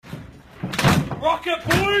Rocket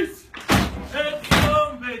boys! It's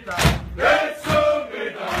Zombie Time! It's Zombie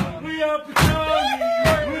Time! We are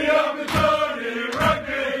Petone! We are Petone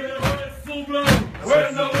Rugby! Whistle blows!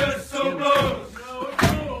 When the whistle blows!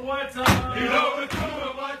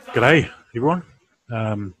 G'day, everyone.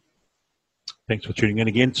 Thanks for tuning in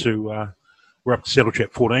again to we're up to Saddle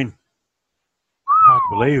Chat 14. Hard to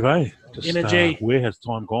believe, eh? Just, energy. Where has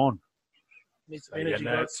time gone? Need some energy,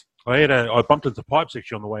 guys. I bumped into Pipes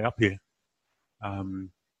actually on the way up here,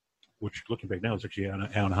 which looking back now is actually an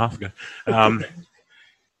hour and a half ago.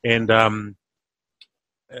 It's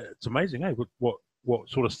amazing, eh? What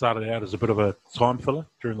sort of started out as a bit of a time filler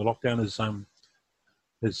during the lockdown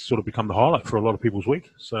has sort of become the highlight for a lot of people's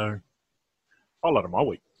week. So, highlight of my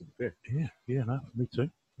week, to be fair. Yeah, no, me too.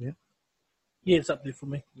 Yeah, it's up there for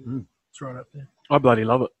me. Mm. It's right up there. I bloody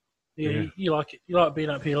love it. Yeah, you like it. You like being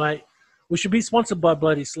up here late. We should be sponsored by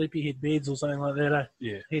bloody Sleepyhead Beds or something like that, eh?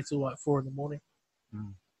 Yeah. Here till like 4 in the morning.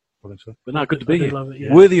 I think so. But no, good to be I do here. love it,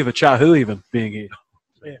 yeah. Worthy of a Chahu even being here.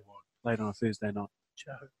 Yeah. Late on a Thursday night.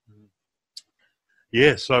 Ciao.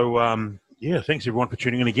 Yeah, so thanks everyone for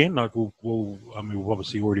tuning in again. We've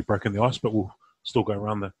obviously already broken the ice, but we'll still go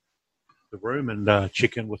around the room and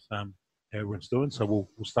check in with how everyone's doing. So we'll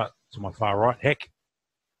start to my far right. Heck,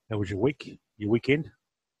 how was your week? Your weekend?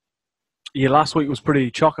 Yeah, last week was pretty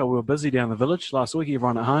chocker. We were busy down the village last week.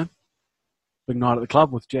 Everyone at home. Big night at the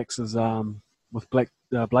club with Jax's with Black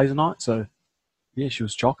Blazer night. So yeah, she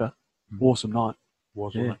was chocker. Awesome night.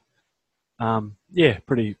 Wasn't it? Yeah,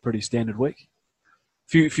 pretty standard week.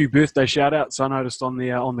 Few birthday shout outs I noticed on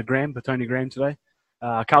the gram, Petone gram today.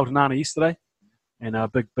 Carlton Nana yesterday, and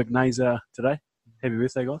big Nazer today. Happy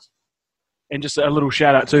birthday, guys! And just a little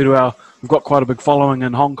shout out too to we've got quite a big following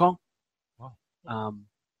in Hong Kong. Wow.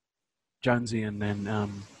 Jonesy and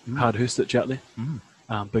Hard Hurstich out there,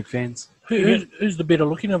 big fans. Who's the better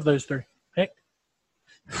looking of those three? Heck,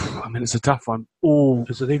 I mean, it's a tough one.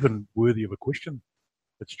 Is it even worthy of a question?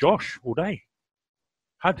 It's Josh all day.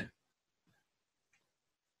 Hud.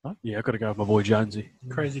 Yeah, I've got to go with my boy Jonesy.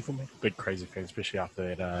 crazy for me. Big crazy fan, especially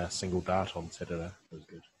after that single dart on Saturday. It was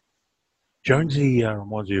good. Jonesy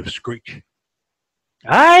reminds me of Screech.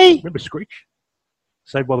 Hey! Remember Screech?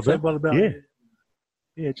 Saved by the Bell? Saved by the Bell. Yeah.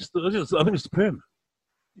 Yeah, I think it's the perm.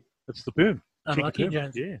 It's the perm. Unlucky Check the perm.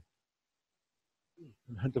 Jones. Yeah.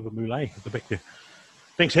 A hint of a mullet at the back there.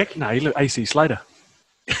 Thanks, Heck. No, you look AC Slater.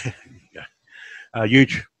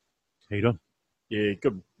 Huge. How you doing? Yeah,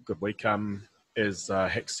 good week. As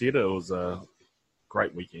Heck said, it was a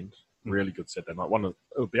great weekend. Really good Saturday night.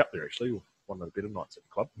 It'll be up there actually. One of the better nights at the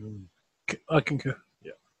club. I concur.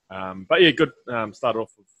 Yeah. But yeah, good. Started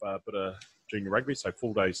off with a bit of junior rugby, so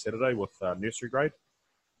full day Saturday with nursery grade.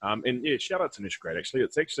 And yeah, shout out to nursery grade actually.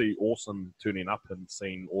 It's actually awesome turning up and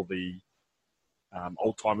seeing all the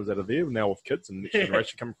old timers that are there now with kids and next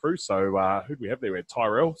generation coming through. So who do we have there? We had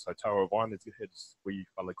Tyrell, so Tyrell Vine had his wee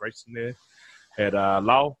fella Grayson there. Had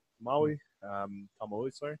Lau Maui,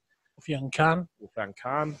 Tamaui, sorry. With young Khan. With young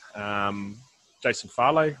Khan. Jason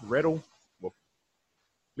Farley, Rattle, with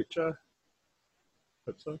Fletcher.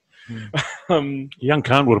 Hope so. Young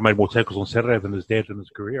Khan would have made more tackles on Saturday than his dad in his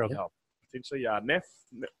career, I think. Potentially. Nath.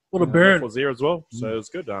 What a burn. Nath was there as well, so it was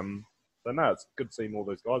good. So no, it's good seeing all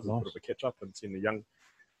those guys. Nice. A bit of a catch up and seeing the young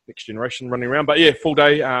next generation running around. But yeah, full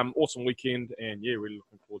day, awesome weekend, and yeah, really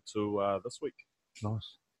looking forward to this week.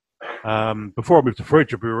 Nice. Before I move to fridge,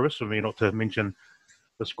 it'd be remiss of me not to mention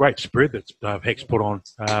this great spread that Heck's put on.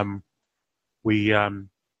 We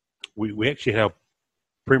actually had our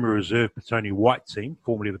Premier Reserve Petone White team,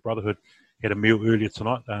 formerly of the Brotherhood, had a meal earlier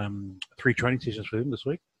tonight. 3 training sessions for them this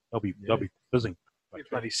week. They'll be fizzing.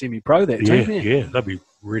 Bloody semi-pro that team. Yeah, they'll be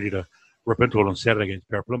ready to rip into it on Saturday against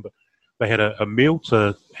Paraplum. But they had a meal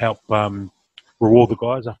to help reward the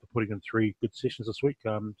guys after putting in 3 good sessions this week.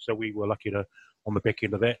 So we were lucky to, on the back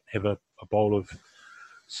end of that, have a bowl of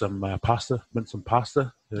some pasta, mince and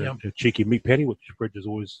pasta, a cheeky meat patty, which Bridge is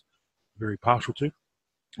always very partial to.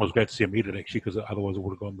 I was glad to see him eat it actually, because otherwise it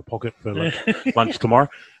would have gone in the pocket for lunch tomorrow.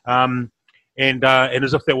 And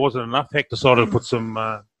as if that wasn't enough, Heck decided to put some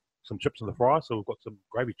chips in the fryer, so we've got some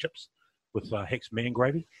gravy chips with Heck's man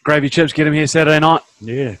gravy. Gravy chips, get him here Saturday night.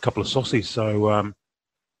 Yeah, a couple of saucies. So,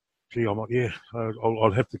 gee, I might,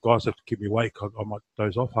 I'll have the guys have to keep me awake. I might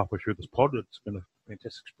doze off halfway through this pod. It's been a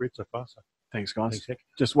fantastic spread so far. So. Thanks, guys. Thanks, Heck.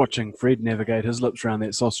 Just watching Fred navigate his lips around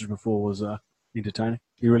that sausage before was entertaining.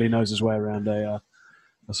 He really knows his way around a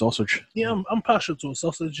sausage. Yeah, I'm partial to a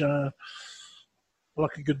sausage. I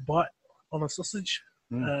like a good bite on a sausage.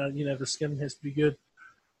 The skin has to be good.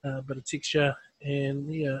 A bit of texture and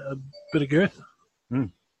a bit of girth.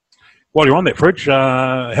 While you're on that, Fridge,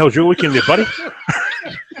 how was your weekend there, buddy?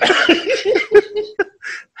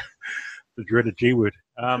 you read a G word.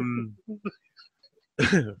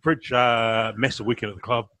 Fridge, massive weekend at the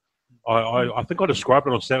club. I think I described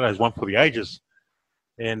it on Saturday as one for the ages.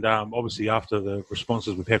 And obviously, after the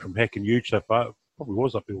responses we've had from Hack and Huge so far, it probably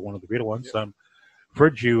was up there one of the better ones. Yeah.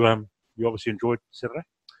 Fridge, you obviously enjoyed Saturday?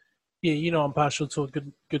 Yeah, I'm partial to a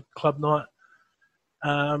good club night.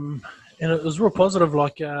 And it was real positive.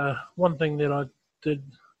 Like, one thing that I did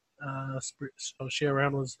share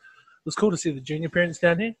around was it was cool to see the junior parents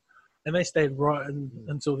down here, and they stayed right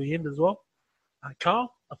until the end as well.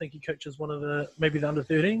 Carl, I think he coaches one of maybe the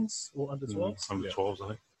under-13s or under-12s. Under-12s, I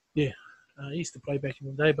think. Yeah. He used to play back in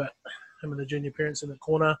the day, but him and the junior parents in the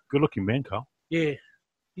corner. Good-looking man, Carl. Yeah.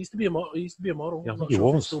 He used to be a model. Yeah, I I'm think not he sure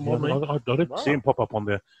if he's was. still Yeah, modelling. I did see him pop up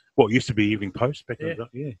on what used to be Evening Post back in the day.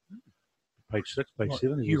 Yeah. Page 6, page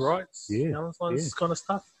 7. Hugh Wrights, yeah, Valentine's kind of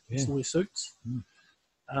stuff. Yeah. Used to wear suits.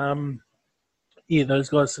 Yeah, those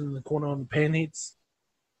guys sitting in the corner on the panheads,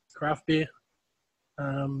 craft beer.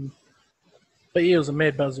 But yeah, it was a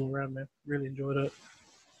mad buzz all around, man. Really enjoyed it.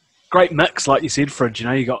 Great mix, like you said, Fridge. You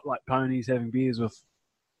know, you got like ponies having beers with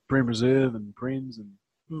Prem Reserve and Prems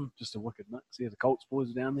and just a wicked mix. Yeah, the Colts boys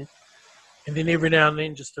are down there. And then every now and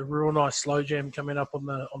then, just a real nice slow jam coming up on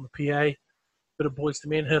the PA. Bit of Boys to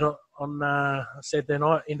Men hit on Saturday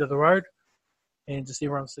night, end of the road, and just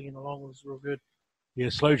everyone singing along was real good. Yeah,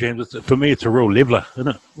 slow jams. For me, it's a real leveler,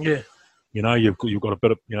 isn't it? Yeah. You know, you've got a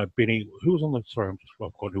bit of, Benny. Who was on the? Sorry, I've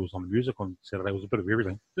got who was on the music on Saturday. It was a bit of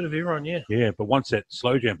everything. Bit of everyone, yeah. Yeah, but once that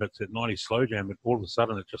slow jam hits, that 90s slow jam, all of a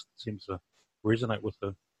sudden it just seems to resonate with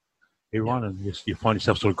everyone, and you find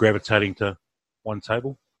yourself sort of gravitating to one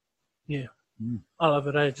table. Yeah. I love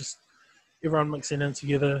it, just everyone mixing in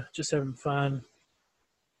together, just having fun.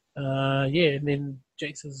 Yeah, and then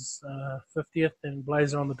Jake's 50th and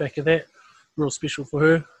Blazer on the back of that, real special for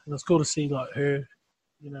her. And it's cool to see like her,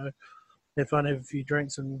 have fun, have a few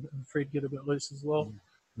drinks, and Fred get a bit loose as well.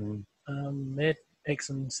 Matt, X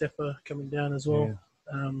and Safa coming down as well. Yeah.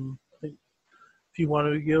 I think a few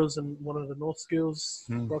Waitangi girls and one of the North girls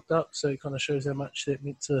rocked up, so it kind of shows how much that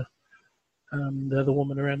meant to the other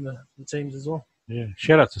women around the teams as well. Yeah,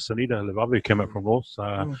 shout out to Sunita Levavi who came out from North.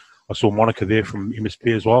 I saw Monica there from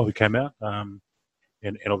MSP as well who came out, and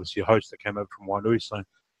obviously a host that came out from Wainui. So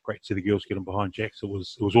great to see the girls getting behind Jax. It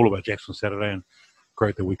was all about Jax on Saturday, and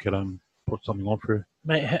great that we could put something on for her.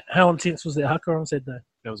 Mate, how intense was that haka on Saturday?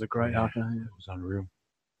 That was a great haka. Yeah. It was unreal.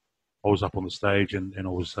 I was up on the stage and I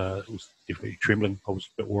was definitely trembling. I was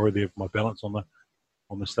a bit worried there of my balance on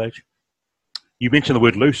the stage. You mentioned the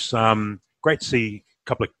word loose. Great to see a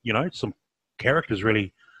couple of some characters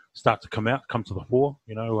really start to come to the fore.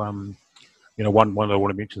 One I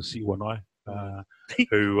want to mention, Siwanai,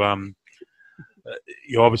 who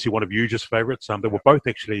obviously one of Huge's favourites. They were both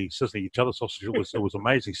actually sizzling each other's sausage. It was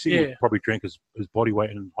amazing. Siwa probably drank his body weight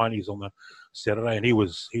in Heinies on the Saturday, and he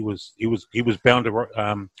was bound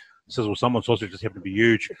to sizzle someone's sausage. Just happened to be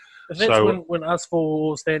Huge. And that's when us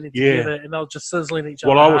four were standing together and they were just sizzling each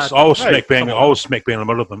other. Well, I was smack bang. I was smack bang in the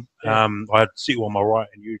middle of them. Yeah. I had Siwa on my right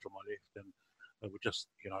and Huge on my left, and they were just,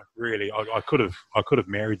 really. I could have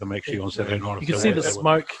married them actually on Saturday night. You can see the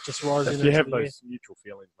smoke just rising. If you have those neutral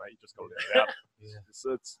feelings, mate, you just got to let it out. It's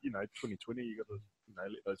 2020. You got to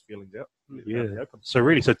let those feelings out.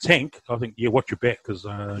 So Tank, I think watch your back because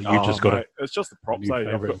you just got it's just the props.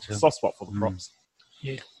 I've got a soft spot for the props.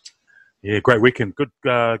 Yeah. Yeah, great weekend. Good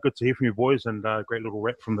to hear from you boys, and great little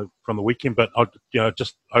rap from the weekend. But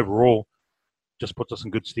just overall, just puts us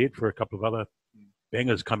in good stead for a couple of other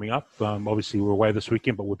bangers coming up. Obviously, we're away this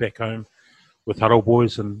weekend, but we're back home with Huddle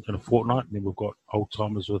Boys in a fortnight, and then we've got old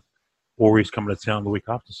timers with Auries coming to town the week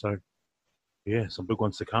after. So, yeah, some big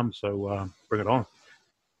ones to come. So bring it on.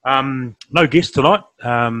 No guest tonight,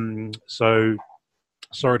 so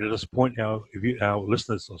sorry to disappoint our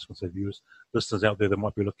listeners. I was going to say viewers, listeners out there that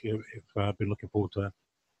might be have been looking forward to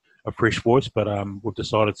a fresh voice, but we've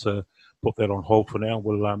decided to put that on hold for now.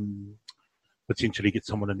 We'll potentially get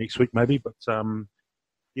someone in next week, maybe, but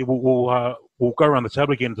we'll go around the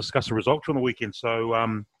table again and discuss the results from the weekend.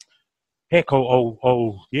 So, Heck,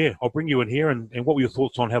 I'll bring you in here, and what were your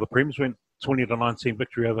thoughts on how the Prems went? 20-19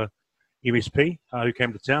 victory over MSP, who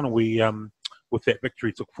came to town, and we with that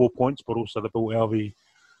victory took 4 points, but also the Bill Alvey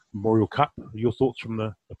Memorial Cup. Your thoughts from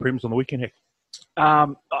the Prems on the weekend, Heck?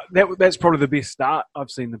 That's probably the best start I've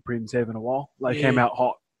seen the Prems have in a while. They came out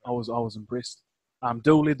hot. I was impressed.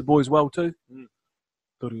 Dill led the boys well too.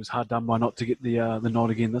 Thought he was hard done by not to get the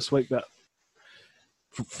nod again this week, but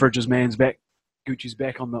Fridge's man's back, Gucci's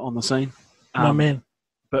back on the scene. My man.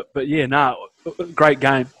 But great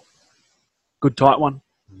game, good tight one.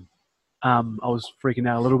 I was freaking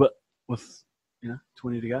out a little bit with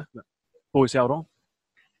 20 to go, but boys held on.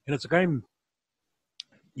 And it's a game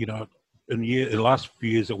you know, in the last few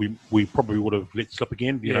years that we probably would have let slip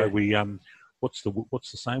again. You know, we what's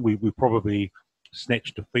the saying? We probably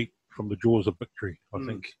snatched defeat from the jaws of victory. I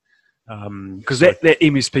think Because that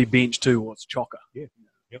MSP bench too was chocker. Yeah.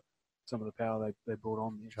 Yep. Some of the power they brought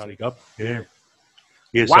on. There. Charlie Gubb. Yeah.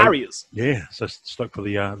 Yeah. Warriors. So stoked for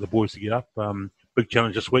the boys to get up. Big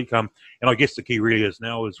challenge this week. And I guess the key really is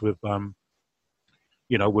now is we've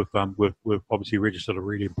obviously registered a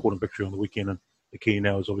really important victory on the weekend, and the key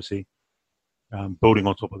now is obviously building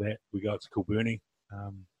on top of that. We go out to Kilburnie.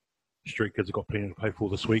 Street kids have got plenty to play for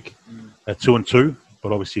this week. 2-2,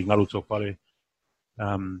 but obviously Ngaru Tōwhare,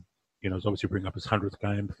 is obviously bringing up his 100th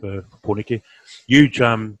game for Pōneke. Huge.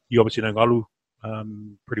 You obviously know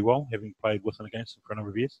Ngaru pretty well, having played with and against him for a number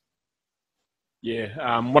of years.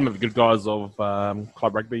 Yeah, one of the good guys of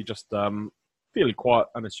club rugby, just fairly quiet,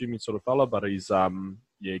 unassuming sort of fella, but he's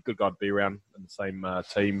good guy to be around in the same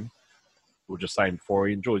team. We were just saying before,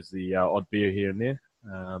 he enjoys the odd beer here and there.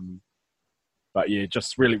 But yeah,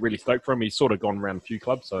 just really, really stoked for him. He's sort of gone around a few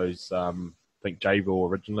clubs, so he's I think Jayville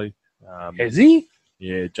originally. Has he?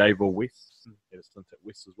 Yeah, Jayville West. Had a stint at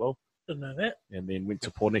West as well. Didn't know that. And then went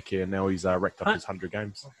to Pōneke, and now he's racked up his 100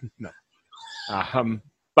 games. No.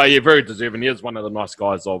 But yeah, very deserving. He is one of the nice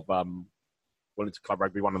guys of Wellington Club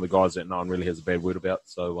Rugby, one of the guys that no one really has a bad word about.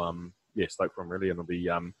 So, stoked for him, really. And it'll be,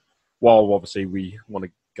 while obviously we want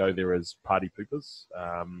to go there as party poopers,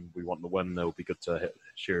 we want the win. It'll be good to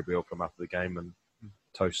share a beer from after the game and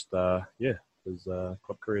toast, his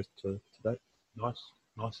club career to date. Nice.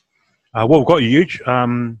 Well, we've got you huge.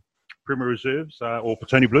 Premier Reserves, or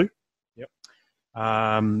Petone Blue. Yep.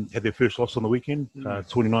 Had their first loss on the weekend,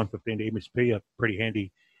 29-15 to MSP, a pretty handy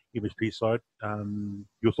MSP side.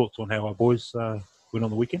 Your thoughts on how our boys went on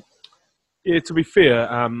the weekend? Yeah, to be fair,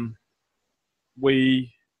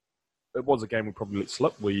 it was a game we probably let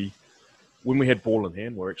slip. When we had ball in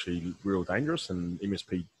hand, we were actually real dangerous, and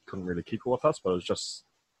MSP couldn't really keep it with us, but it was just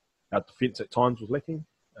our defence at times was lacking,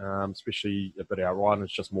 especially a bit our right.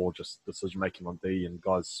 It's just more just decision-making on D and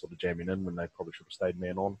guys sort of jamming in when they probably should have stayed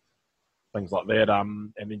man on, things like that.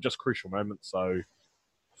 And then just crucial moments. So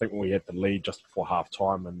I think when we had the lead just before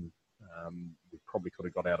half-time, and we probably could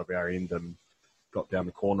have got out of our end and got down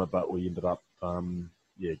the corner, but we ended up,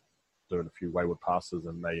 doing a few wayward passes,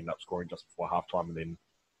 and they ended up scoring just before halftime, and then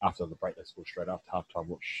after the break they scored straight after halftime,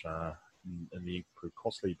 which in the end proved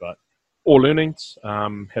costly. But all learnings.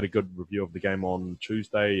 Had a good review of the game on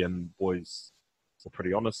Tuesday, and boys were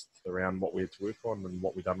pretty honest around what we had to work on and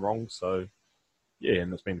what we done wrong. So yeah,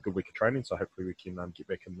 and it's been a good week of training, so hopefully we can get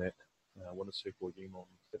back in that winner's circle again on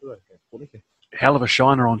Saturday. Hell of a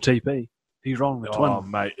shiner on TP. He's rolling the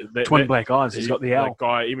twin. Mate, twin black eyes. He's got the owl. That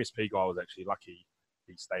guy, MSP guy, was actually lucky.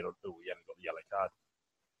 He stayed on. He hadn't got the yellow card.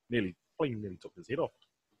 Nearly took his head off.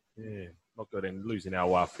 Yeah, not good. And losing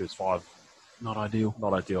our first five. Not ideal.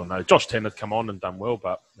 Not ideal, no. Josh Tan had come on and done well,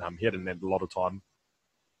 but he hadn't had a lot of time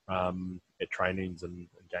at trainings and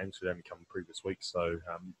games. He'd only come in previous weeks, so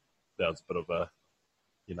that was a bit of a,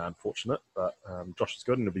 unfortunate. But Josh is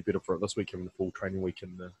good, and it'll be better for it this week, having the full training week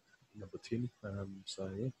in the number 10. See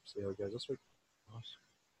how it goes this week.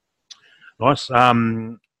 Nice.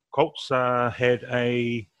 Colts had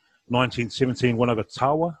a 19-17 win over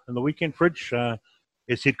Tawa in the weekend. Fridge,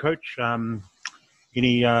 as head coach,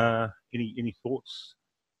 any thoughts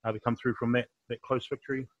that come through from that close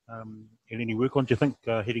victory, and any work on, do you think,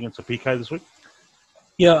 heading into PK this week?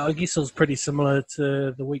 Yeah, I guess it was pretty similar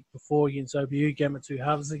to the week before against OBU, game of two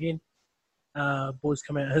halves again. Boys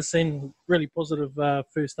come out his scene, really positive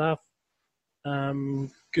first half.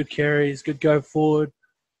 Good carries, good go forward.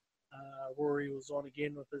 Rory was on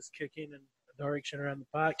again with his kick in and direction around the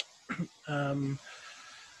park.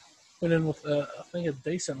 Went in with, I think, a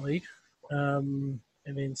decent lead. And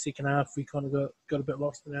then second half, we kind of got a bit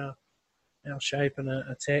lost in our shape and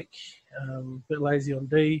attack. A bit lazy on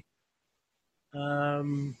D.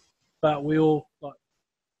 But we're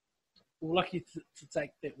lucky to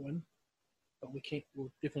take that win. But we're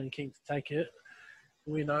definitely keen to take it.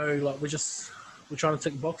 We know, we're trying to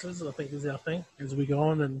tick boxes, I think is our thing as we go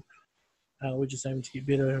on, and we're just aiming to get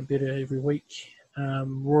better and better every week.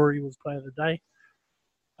 Rory was player of the day.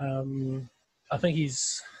 I think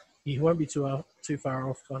he won't be too far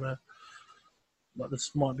off, kind of. Like,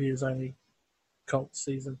 this might be his only Colts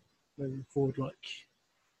season moving forward.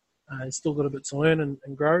 He's still got a bit to learn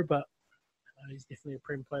and grow, but he's definitely a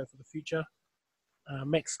prem player for the future.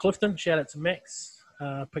 Max Clifton, shout out to Max.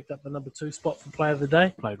 Picked up the number 2 spot for player of the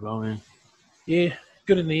day. Played well, man. Yeah,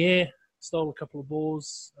 good in the air. Stole a couple of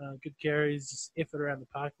balls. Good carries. Just effort around the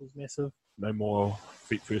park was massive. No more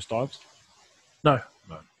feet first dives? No.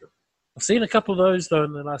 Good. I've seen a couple of those though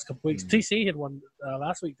in the last couple of weeks. TC had one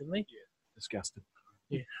last week, didn't he? Disgusting.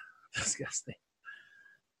 Disgusting.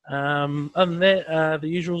 Other than that, the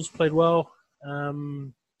usuals played well.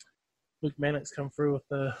 Luke Mannix come through with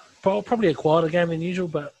probably a quieter game than usual,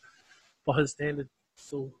 but by his standard,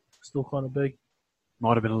 still kind of big.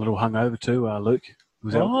 Might have been a little hungover too, Luke.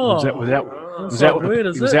 Was out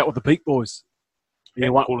with the Peak Boys. Yeah,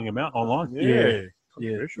 calling him out online. Yeah,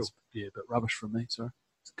 Controversial. yeah, but rubbish from me. Sorry.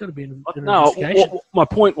 It's got to be an No, investigation. my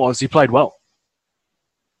point was he played well.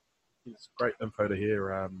 It's great info to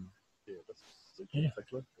hear.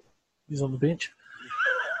 He's on the bench.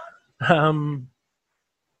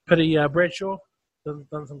 Pity Bradshaw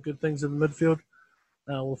done some good things in the midfield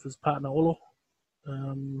with his partner Olo.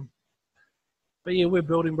 But yeah, we're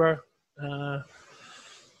building, bro.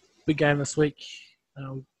 Big game this week.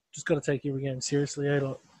 Just got to take every game seriously.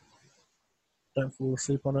 Like, don't fall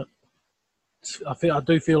asleep on it. I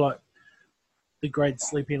do feel like the grade's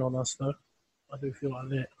sleeping on us, though. I do feel like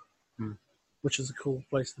that, which is a cool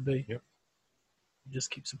place to be. Yep. You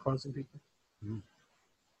just keep surprising people.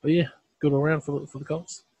 But yeah, good all round for the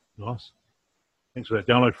Colts. Nice. Thanks for that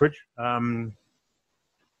download, Fridge.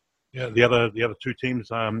 Yeah, the other two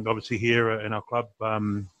teams, obviously here in our club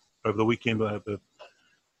over the weekend, the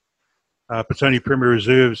Petone Premier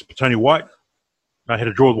Reserves, Petone White, had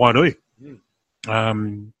a draw with Wainui.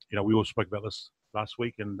 We all spoke about this last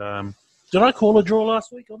week, and Did I call a draw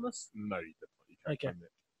last week on this? No, you didn't. Okay.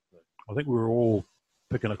 I think we were all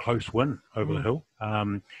picking a close win over the hill.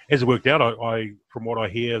 As it worked out, I from what I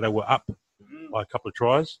hear, they were up by a couple of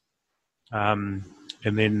tries, and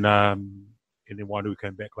then Wainui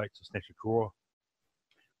came back late to snatch a draw,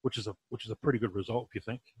 which is a pretty good result if you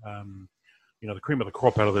think. The cream of the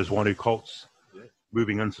crop out of those Wainui Colts,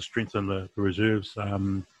 moving in to strengthen the reserves,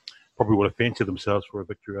 probably would have fancied themselves for a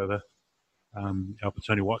victory over our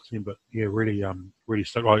Petone White team. But yeah, really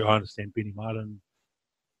stoked. I understand Benny Martin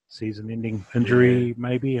season-ending injury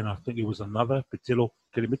maybe, and I think there was another Petelo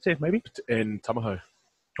Telemite maybe, And Tamaho.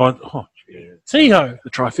 Yeah. Tiho. The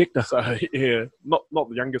trifecta. So yeah, not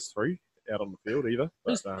the youngest three out on the field either.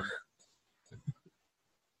 But,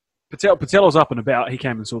 Patello's up and about. He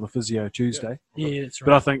came and saw the physio Tuesday. Yeah, that's right.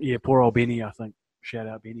 But I think, poor old Benny, shout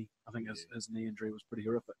out Benny. I think his knee injury was pretty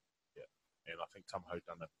horrific. and I think Tamaho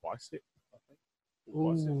done a bicep. I think.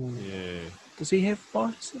 Ooh. Bicep. Yeah. Does he have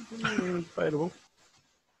bicep? Debatable.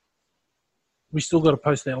 We still got to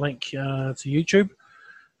post that link to YouTube.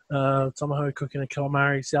 Tamaho cooking a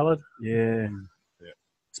calamari salad. Yeah.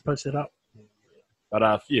 Let's post it up.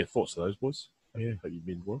 But thoughts to those boys. Yeah. Hope you've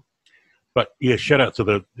been well. But yeah, shout out to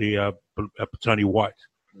the Petone White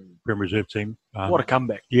Premier Reserve team. What a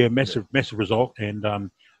comeback. Yeah, massive result, and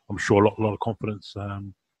I'm sure a lot of confidence,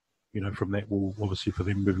 from that will obviously for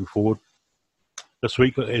them moving forward. This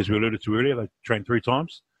week, as we alluded to earlier, they trained 3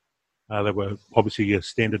 times. They were obviously a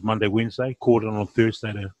standard Monday, Wednesday, called in on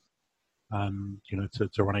Thursday to run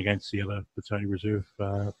against the other Petone Reserve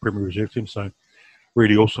Premier Reserve team. So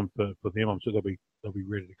really awesome for them. I'm sure they'll be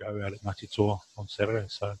ready to go out at Ngati Toa on Saturday.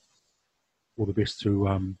 So all the best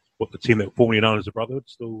to what the team that formerly known as the Brotherhood,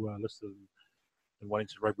 still listed in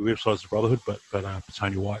Wellington Rugby website as the Brotherhood, but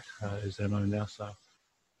Petone White is they're known now. So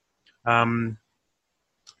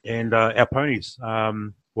and our ponies,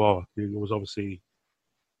 well, it was obviously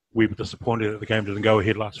we were disappointed that the game didn't go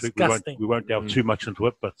ahead last week. We won't delve too much into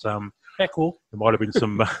it, but Cool. there might have been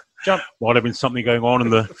some Jump. might have been something going on in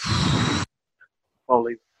the. I'll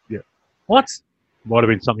leave. What? Might have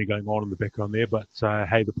been something going on in the background there, but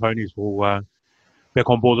hey, the ponies will back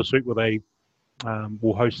on board this week where they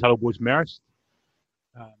will host Hello Boys Marist,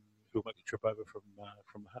 who'll make the trip over from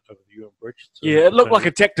over the UN Bridge. Yeah, it looked like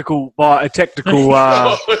a tactical Coming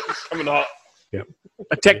up.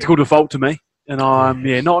 a tactical default to me, and I'm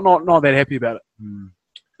not that happy about it.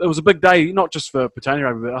 It was a big day, not just for Petone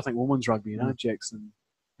rugby, but I think women's rugby, Jackson,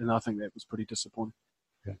 and I think that was pretty disappointing.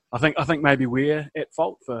 Yeah. I think maybe we're at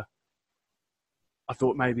fault for. I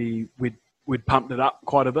thought maybe we'd pumped it up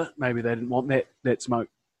quite a bit. Maybe they didn't want that smoke.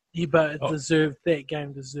 Yeah, but that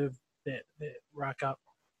game deserved that rack up.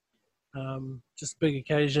 Just big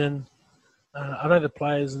occasion. I know the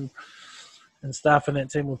players and staff in that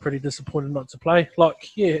team were pretty disappointed not to play.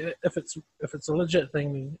 Like, yeah, if it's a legit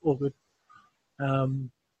thing, then all good.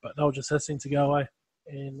 But they were just hissing to go away.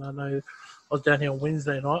 And I know I was down here on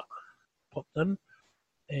Wednesday night, popped in,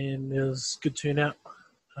 and there was good turnout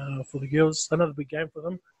for the girls. Another big game for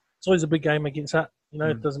them. It's always a big game against that.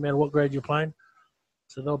 It doesn't matter what grade you're playing.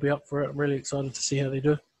 So they'll be up for it. I'm really excited to see how they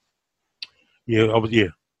do. Yeah,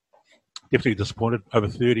 definitely disappointed. Over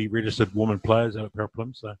 30 registered women players out at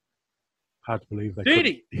Paraplum. So Hard to believe they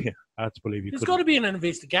Dirty. couldn't- Yeah, hard to believe you There's couldn't got to be an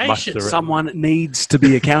investigation. muster it. Someone needs to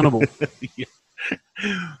be accountable. Yeah.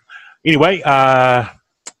 Anyway,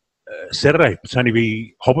 Saturday, Petone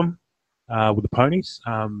v Hobham with the ponies.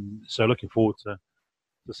 So looking forward to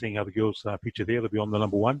seeing how the girls picture there. They'll be on the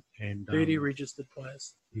number one. And 30 registered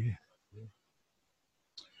players.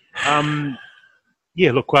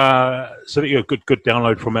 yeah, look, so yeah, good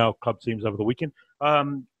download from our club teams over the weekend.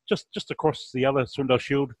 Just across the other Swindale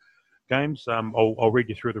Shield games, I'll read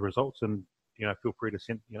you through the results, and feel free to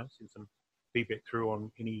send some feedback through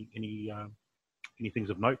on any things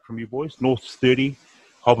of note from you boys. North's 30,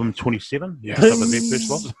 Hobham 27. Yeah, some of their first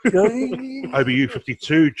loss. OBU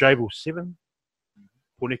 52, Jabil 7,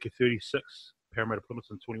 Porneka 36, Parramatta Plymouth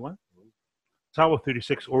 21, Tawa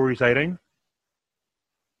 36, Ories 18.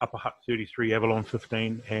 Upper Hutt 33, Avalon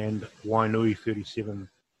 15, and Wainui 37,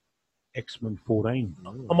 Exmouth 14.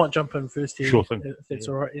 I might jump in first here. Sure thing. If that's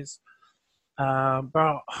all right.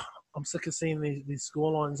 Bro, I'm sick of seeing these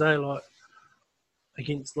score lines, like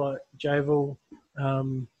against like Javel.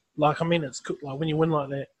 It's cool, like when you win like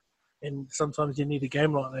that, and sometimes you need a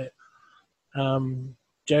game like that.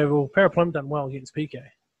 Javel, Paraplum done well against PK.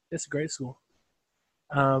 That's a great score.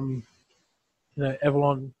 Avalon,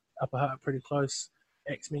 Upper Hutt pretty close.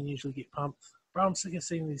 X-Men usually get pumped. Bro, I'm sick of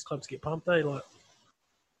seeing these clubs get pumped. I don't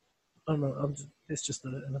know. It's just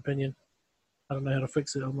an opinion. I don't know how to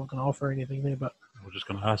fix it. I'm not going to offer anything there, but I was just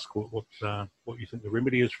going to ask what you think the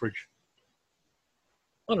remedy is, Fridge.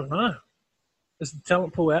 I don't know. Is the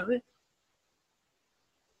talent pool out there?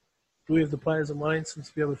 Do we have the players and lanes to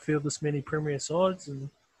be able to field this many premier sides? And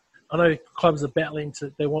I know clubs are battling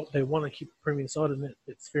they want to keep the premier side, and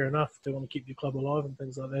that's fair enough. They want to keep your club alive and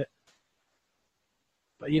things like that.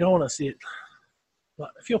 But you don't want to see it.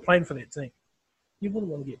 Like if you're playing for that team, you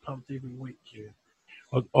wouldn't want to get pumped every week. Yeah.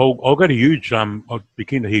 I'll go to Huge. I'd be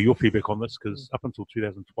keen to hear your feedback on this, because up until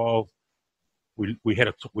 2012, we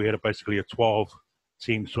had basically a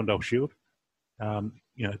 12-team Swindale Shield. Fair enough.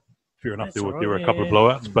 That's There right, were a couple of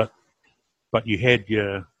blowouts, but you had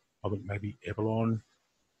I think maybe Avalon.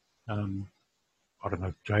 I don't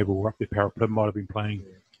know, Jabil were up there. Paraplum might have been playing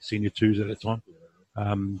senior twos at that time.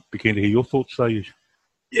 Be keen to hear your thoughts, though.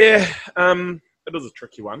 Yeah, it is a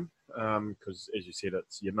tricky one because, as you said,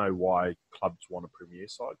 it's why clubs want a Premier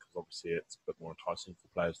side, because obviously it's a bit more enticing for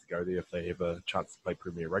players to go there if they have a chance to play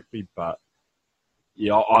Premier Rugby. But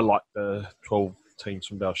yeah, I like the 12-team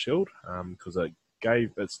Swindale Shield because it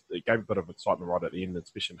gave a bit of excitement right at the end,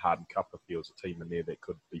 especially in Harden Cup, if there was a team in there that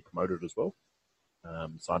could be promoted as well.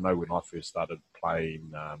 So I know when I first started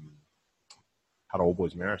playing, Hara All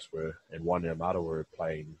Boys Maris and Wainuiomata were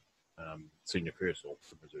playing senior first, or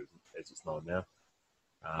as it's known now.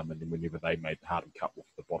 And then whenever they made the Harden Cup with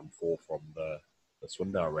the bottom four from the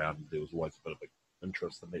Swindale round, there was always a bit of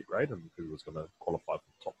interest in that grade and who was going to qualify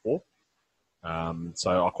for the top four.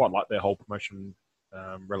 So I quite like their whole promotion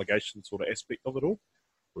relegation sort of aspect of it all.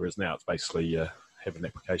 Whereas now it's basically have an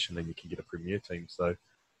application and you can get a Premier team. So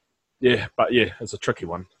it's a tricky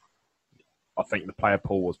one. I think the player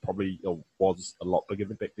pool was a lot bigger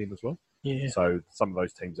than back then as well. Yeah. So some of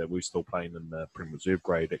those teams that were still playing in the Premier Reserve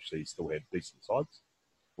grade actually still had decent sides.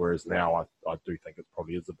 Whereas now I do think it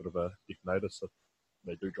probably is a bit of a death notice if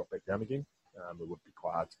they do drop back down again. It would be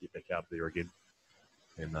quite hard to get back out of there again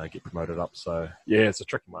and get promoted up. So, yeah, it's a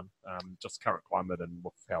tricky one. Just current climate and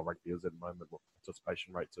with how rugby is at the moment with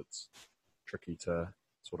participation rates, it's tricky to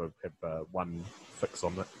sort of have one fix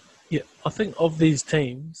on that. Yeah, I think of these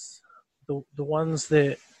teams, the ones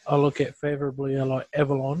that I look at favourably are like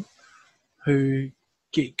Avalon, who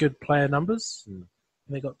get good player numbers. And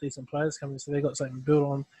they got decent players coming, so they got something to build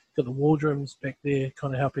on. Got the Wardrooms back there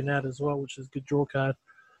kind of helping out as well, which is a good draw card.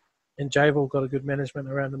 And Javel got a good management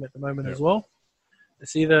around them at the moment as well.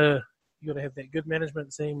 It's either you got to have that good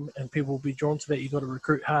management team and people will be drawn to that. You got to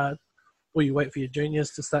recruit hard, or you wait for your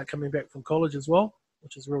juniors to start coming back from college as well,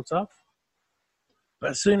 which is real tough.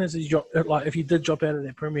 But as soon as you drop, like if you did drop out of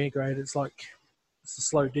that Premier grade, it's like it's a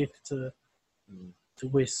slow death to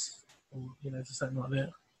West, or to something like that.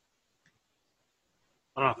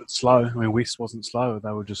 I don't know if it's slow. I mean, West wasn't slow.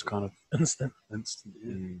 They were just kind of Instant.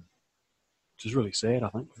 Which is really sad, I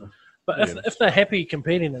think. But if they're happy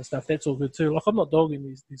competing and stuff, that's all good too. Like I'm not dogging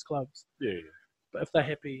these clubs. Yeah. But if they're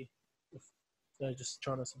happy, if they're just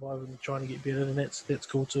trying to survive and trying to get better, then that's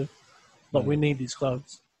cool too. Like we need these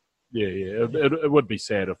clubs. Yeah. It would be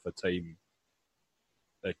sad if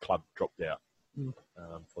a club dropped out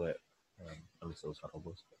for that. Unless it was Hara All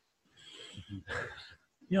Boys.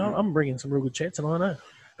 Yeah, I'm bringing some real good chats, and I know.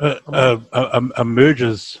 A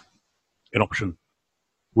merger's an option.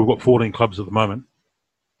 We've got 14 clubs at the moment.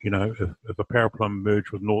 If a Paraplum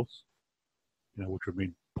merge with North, which would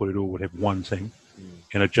mean Porirua would have one team,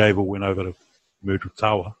 and if Javel went over to merge with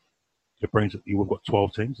Tawa, it brings it. You've got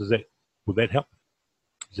 12 teams. Would that help?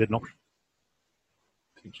 Is that an option?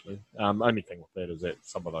 Potentially. Only thing with that is that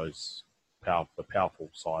some of those the powerful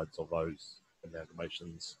sides of those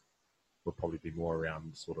amalgamations would probably be more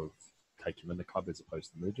around sort of taking in the club as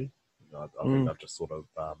opposed to merging. I think they've just sort of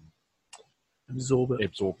Absorb it.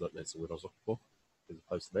 absorbed it. That's the word I was looking for, as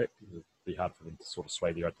opposed to that. Because it'd be hard for them to sort of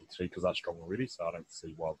sway their identity because they're strong already. So I don't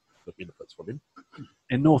see why the benefits for them.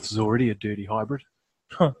 And North is already a dirty hybrid.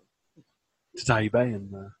 Huh. Te Tahi Bay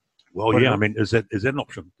and Well, yeah. I mean, is that an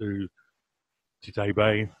option? Do Te Tahi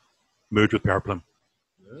Bay merge with Paraplum?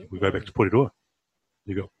 We go back to Porirua.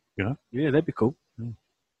 You go. yeah, that'd be cool.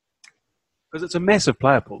 Because it's a massive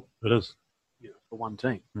player pool It is. for one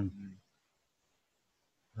team.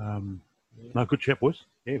 No, good chat, boys.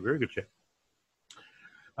 Yeah, very good chat.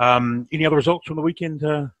 Any other results from the weekend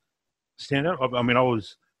stand out? I mean, I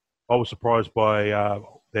was surprised by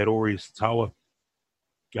that Ori's Tawa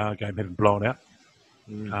game having blown out.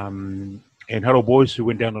 And Huddle boys who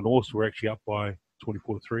went down the north were actually up by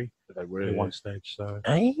 24-3 They were at one stage. So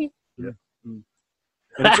Eh? And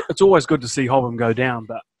it's always good to see Hobham go down,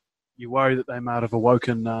 but you worry that they might have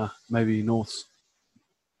awoken maybe North's.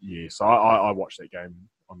 Yes, I watched that game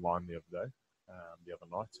online the other day, the other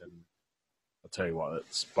night, and I'll tell you what,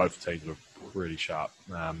 it's both teams are pretty sharp,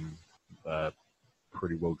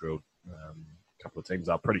 pretty well drilled. Couple of teams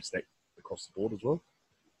are pretty stacked across the board as well.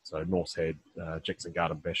 So North's had Jackson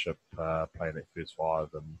Garden Bishop playing at first five,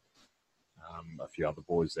 and a few other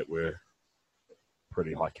boys that were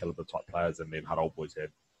pretty high caliber type players, and then Huddle boys had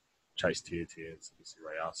Chase Tiatia and Sabisi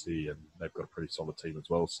Rayasi, and they've got a pretty solid team as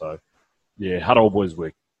well. So yeah, Huddle boys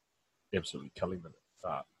were absolutely killing them at the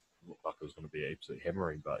start. It looked like it was going to be absolutely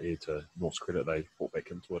hammering, but yeah, to North's credit, they fought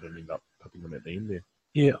back into it and ended up picking them at the end there.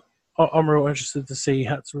 Yeah. I'm real interested to see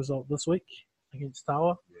Hutt's result this week against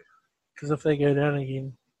Tawa. Because if they go down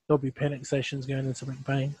again, there'll be panic stations going into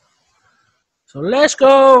McBain. So let's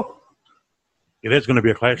go! yeah, there's going to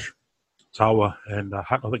be a clash. Tawa and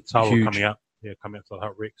Hutt. I think Tawa Huge. coming out to the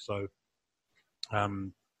Hutt Rec. So, Hutt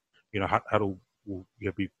will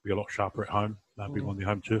be a lot sharper at home, being on their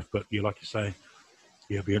home turf. But yeah, like you say,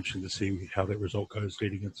 it'll be interesting to see how that result goes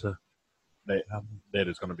leading into That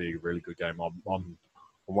is going to be a really good game. From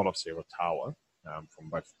what I've seen with Tawa, from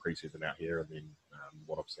both pre-season out here and then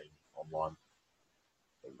what I've seen online,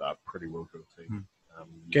 they're a pretty well drilled team.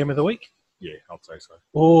 Game of the week? Yeah, I'd say so.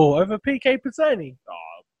 Oh, over PK Pisani.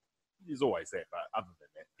 There's always that, but other than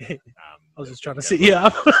that, I was just trying to set you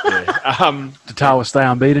up. yeah. Did Tawa stay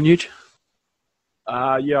unbeaten, Huge?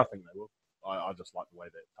 Yeah, I think they will. I just like the way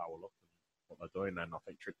that Tawa look and what they're doing, and I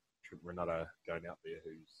think Trent Renata going out there,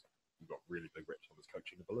 who's got really big reps on his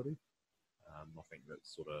coaching ability. I think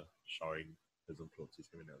that's sort of showing his influence he's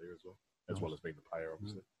coming out there as well as being the player,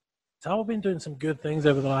 obviously. Tawa been doing some good things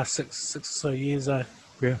over the last six or so years.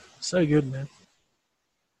 Yeah. So good, man.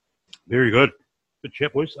 Very good. Good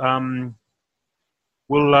chat, boys. We're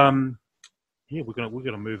gonna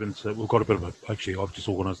move into. We've got a bit of actually, I've just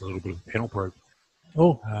organised a little bit of a panel probe.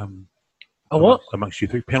 Oh, a what? Amongst you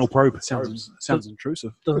three, panel probe. Sounds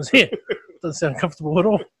intrusive. Doesn't sound comfortable at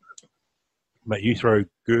all. Mate, you throw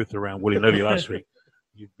girth around willy-nilly last week.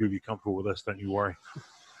 You'll be comfortable with this, don't you worry.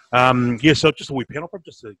 So just a wee panel probe,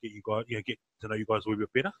 just to get you guys, get to know you guys a wee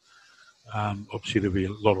bit better. Obviously, there'll be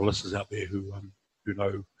a lot of listeners out there who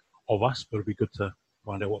know of us, but it'll be good to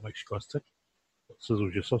find out what makes you guys tick. What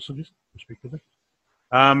sizzles your sausages, respectively.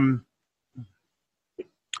 I'm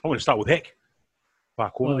going to start with Heck.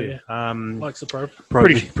 Far corner there. Likes the probe.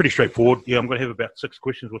 Pretty straightforward. Yeah, I'm going to have about 6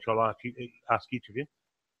 questions, which I'll ask each of you.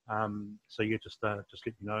 Just let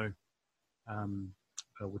me know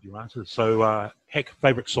with your answers. So, Heck,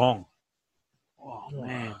 favourite song? Oh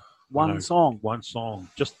man, one song.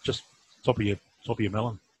 Just top of your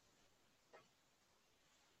melon.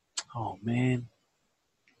 Oh man,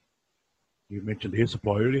 You mentioned Air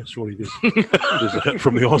Supply earlier. Surely there's a hit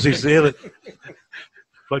from the Aussies there that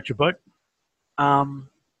float your boat.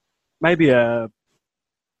 maybe a.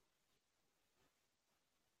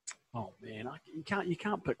 Oh man, you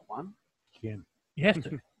can't pick one. Can. You have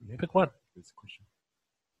to. Yeah. Pick one. That's the question.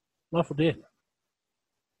 Life or death.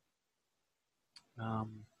 Oh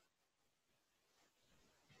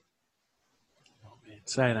man,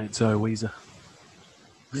 say it ain't so, Weezer.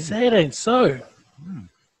 Say it ain't so.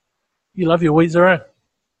 You love your Weezer, eh?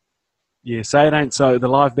 Yeah, say it ain't so. The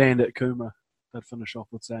live band at Kuma, they'd finish off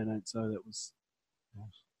with say it ain't so.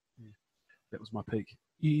 That was my peak.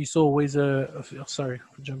 You saw Weezer. Sorry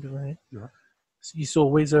for jumping in here. You're right. You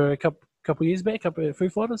saw Weezer a couple years back up at Foo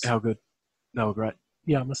Fighters. How good? They were great.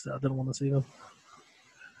 Yeah, I missed it. I didn't want to see them.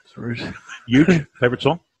 It's rude. Huge favourite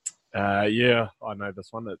song? Yeah, I know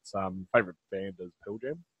this one. It's favourite band is Pearl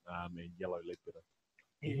Jam and Yellow Ledbetter.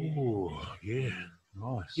 Oh, yeah.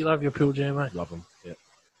 Nice. You love your Pearl Jam, mate. Love them. Yeah.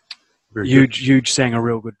 Very good. Huge sang a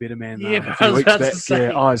real good Better Man Yeah, a I few was weeks about to back. say.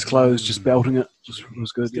 Yeah, eyes closed, just belting it. Just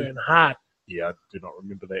was good. It's Yeah. going hard. Yeah, I do not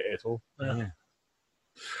remember that at all. Yeah.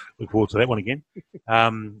 Look forward to that one again. I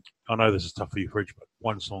know this is tough for you, Fridge, but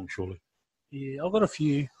one song surely. Yeah, I've got a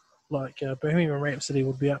few. Like Bohemian Rhapsody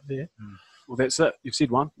would be up there. Well, that's it. You've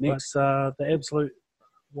said one. Next. But the absolute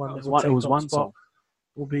one It that was would one, take top song. spot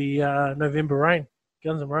will be November Rain,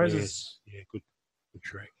 Guns N' Roses. Yes. Yeah, good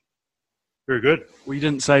track. Very good. Well, you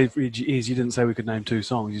didn't say, you didn't say we could name two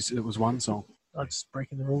songs. You said it was one song. I'm just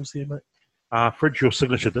breaking the rules here, mate. Fridge, your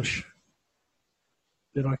signature dish?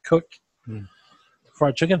 That I cook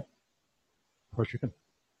fried chicken. Fried chicken.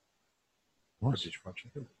 Nice. British fried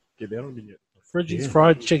chicken. Get that on me yet. Fridgie's Yeah.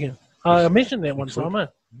 fried chicken. I mentioned that one Excellent. time,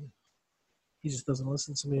 eh? He just doesn't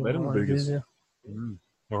listen to me. Well, that on and my burgers. ideas,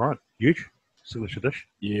 All right. Huge. Signature dish?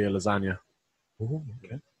 Yeah, lasagna. Oh,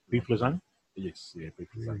 okay. Beef lasagna? Yes, yeah, beef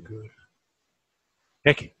Very lasagna. good.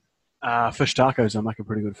 Heck. Fish tacos. I make a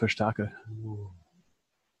pretty good fish taco.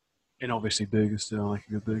 And obviously burgers too. I make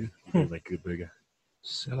a good burger. You do make a good burger.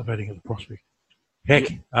 Salivating at the prospect. Heck.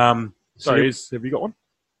 Sorry, have you got one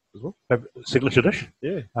as well? Signature dish?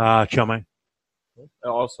 Yeah. Chow mein. I'd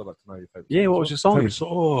also like to know your favourite. Yeah, what was your song? Favourite song?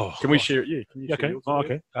 Oh, Can we share it? Yeah, can you Yeah, share okay. yours Oh, as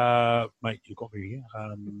well? okay. Mate, you got me here.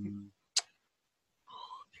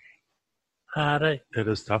 Hard, eh? It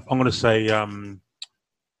is tough. I'm going to say Don't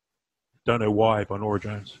Know Why by Nora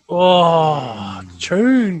Jones. Oh,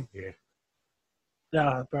 tune. Yeah.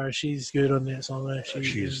 Nah, bro, she's good on that song, though.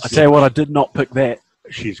 She's- I tell you what, I did not pick that.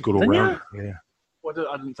 She's good all Didn't round. Yeah. Well,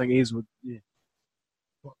 I didn't think Ez would. Yeah.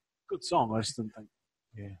 Good song. I just didn't think.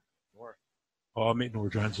 Oh, I met Nora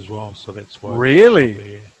Jones as well, so that's why.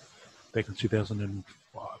 Really? Yeah. Back in 2005.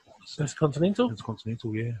 I want to say. That's Continental? It's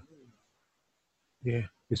Continental, yeah. Yeah.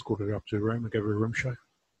 Escorted her up to her room and gave her a room show.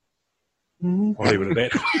 Mm-hmm. I'll leave it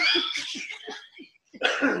at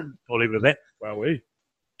that. I'll leave it at that. Wow, we.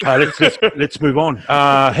 Let's move on.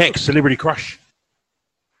 Heck, Celebrity Crush.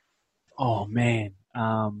 Oh man.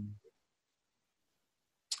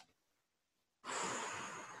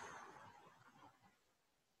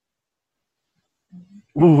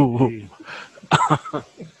 Ooh.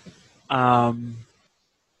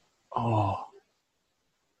 Oh.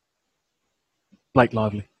 Blake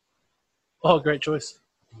Lively. Oh, great choice.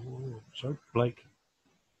 So, Blake.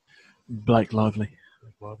 Blake Lively.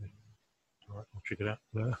 Lovely. All right, I'll check it out.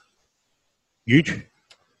 Huge.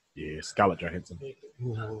 Yeah, Scarlett Johansson.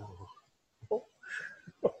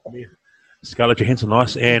 Scarlett Johansson,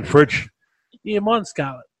 nice. And Fridge. Yeah, mine's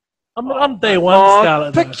Scarlet. I'm day one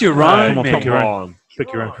Scarlet. Pick though. your No, own, come on, man. pick your own. on.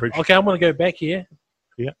 Pick your own Fridge. Okay, I'm going to go back here.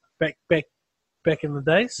 Yeah. Back in the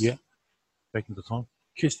days. Yeah. Back into time.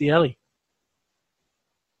 Kirstie Alley.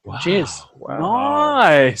 Wow. Cheers.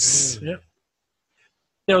 Nice. Yeah.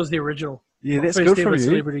 That was the original. Yeah, that's First good ever from you.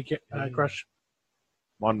 Celebrity Crush.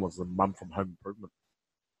 Mine was the mum from Home Improvement.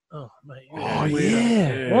 Oh, mate. Oh,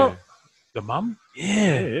 yeah. What? The mum?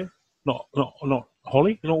 Yeah. Not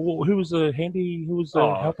Holly? No, who was the handy? Who was the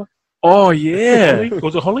Oh. helper? Oh, yeah. Holly?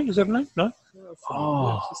 Was it Holly? Is that her name? No.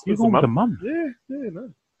 Oh, You gone with the mum? Yeah, no.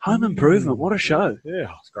 Home Improvement. What a show.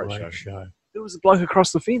 Yeah, it's a great show. show. There was a bloke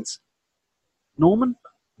across the fence. Norman?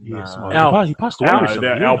 Yes. Nah. Al. He passed away Al, recently.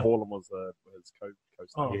 Al Borland was his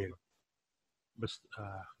co-star. Oh. Yeah.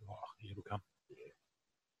 It'll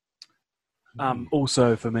come.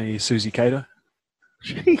 Also for me, Susie Cato.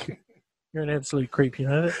 You're an absolute creep, you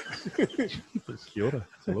know that? Kia ora.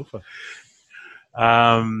 Alofa.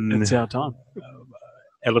 It's our time.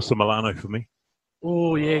 Alyssa Milano for me.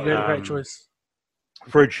 Oh, yeah, great choice.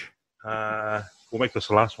 Fridge. We'll make this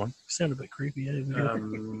the last one. Sound a bit creepy, eh?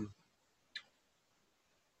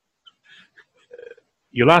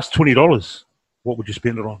 Your last $20, what would you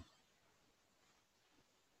spend it on?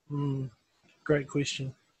 Great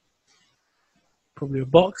question. Probably a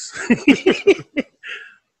box.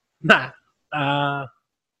 Nah.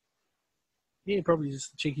 Yeah, probably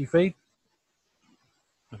just a cheeky feed.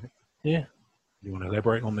 Yeah. You want to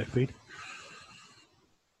elaborate on that feed?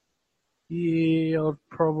 Yeah, I'd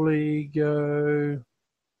probably go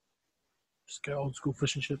old school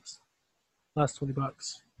fish and chips. Last $20.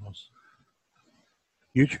 Nice.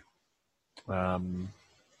 Huge.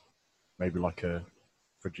 Maybe like a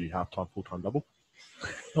Fridgie half-time, full-time double.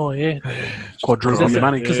 Oh, yeah. Quadruple your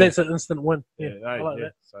money. Because that's an instant win. Yeah, hey, I like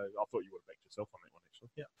that. So I thought you would have backed yourself on that one, actually.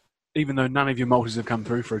 Yeah. Even though none of your multis have come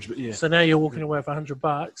through, Fridge, but yeah. So now you're walking away with $100.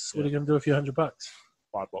 What are you going to do with your $100?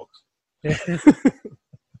 $5. Yeah.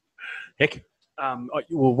 Heck,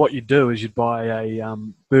 Well, what you'd do is you'd buy a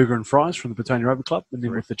burger and fries from the Petone Rugby Club, and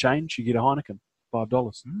then Correct. with the change, you get a Heineken, $5.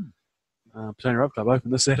 Mm. Petone Rugby Club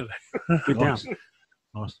open this Saturday. Get down.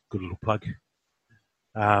 Nice, good little plug.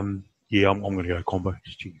 Yeah, I'm going to go combo.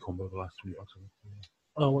 Just cheeky combo the last $20.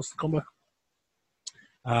 Oh, what's the combo?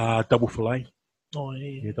 Double fillet. Oh,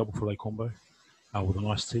 yeah. Yeah, double fillet combo with a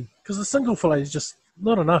nice tea. Because the single fillet is just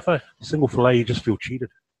not enough, eh? Single fillet, you just feel cheated.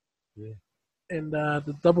 And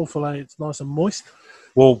the double fillet, it's nice and moist.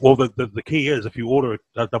 Well, the key is if you order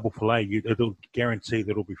a double fillet, it'll guarantee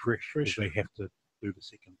that it'll be fresh. Fresh. They have to do the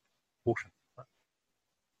second portion.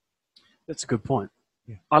 That's a good point.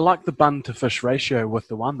 Yeah. I like the bun to fish ratio with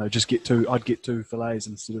the one though. I'd get 2 fillets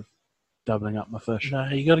instead of doubling up my fish. No,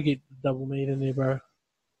 you got to get double meat in there, bro.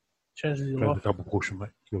 Changes your Go the life. double portion, mate.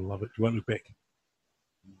 You'll love it. You won't look back.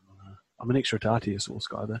 I'm an extra tartar sauce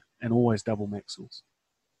guy though, and always double mac sauce.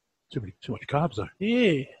 Too much carbs though.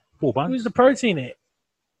 Yeah. 4 buns. Where's the protein at?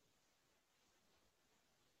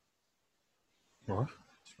 All right.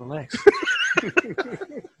 Just relax.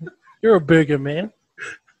 You're a burger man.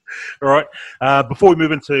 All right. Before we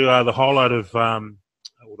move into the highlight of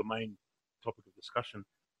or the main topic of discussion,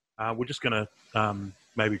 we're just going to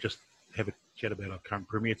maybe just have a chat about our current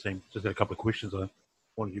Premier team. Just had a couple of questions. I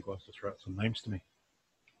wanted you guys to throw out some names to me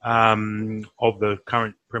of the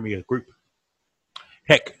current Premier group.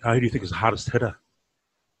 Heck, who do you think is the hardest hitter?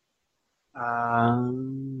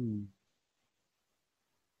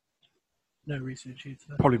 No research here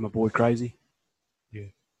today. Probably my boy Crazy. Yeah.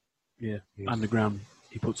 Yeah. Yes. Underground,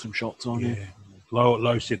 he put some shots on Yeah. there.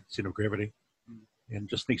 Low center of gravity. And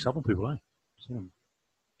just sneaks up on people, eh? Seen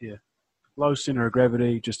him. Low center of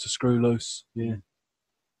gravity, just a screw loose. Yeah.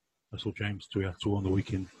 I saw James Tuiatu on the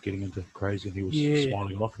weekend getting into crazy, and he was Yeah.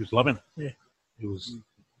 smiling off. He was loving it. Yeah. He was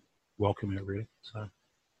welcoming it, really. So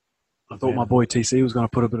I thought my boy TC was going to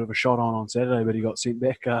put a bit of a shot on Saturday, but he got sent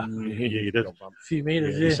back. yeah, you did. A few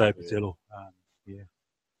meters, Yeah, yeah. Say Patillo. Yeah.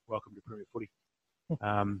 Welcome to Premier Footy.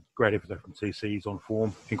 Great effort though from TC. He's on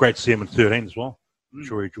form. And great to see him in 13 as well. I'm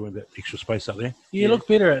sure he joined that extra space up there. You look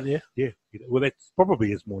better out there. Yeah. Well, that's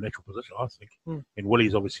probably his more natural position, I think. Mm. And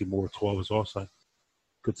Willie's obviously more at 12 as well, so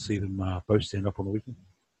good to see them both stand up on the weekend.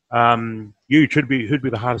 Who'd be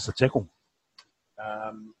the hardest to tackle?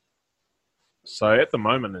 So at the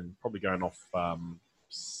moment, and probably going off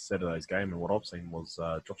Saturday's game, and what I've seen was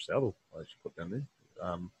Josh Southall. I actually put down there.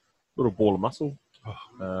 Little ball of muscle,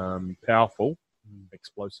 powerful,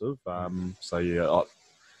 explosive. So yeah, I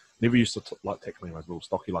never used to like tackling those little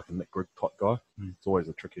stocky, like a Nick Grigg type guy. It's always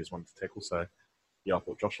the trickiest one to tackle. So yeah, I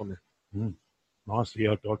thought Josh on there. Nice.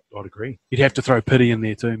 Yeah, I'd agree. You'd have to throw Pity in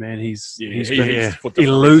there too, man. He's been for different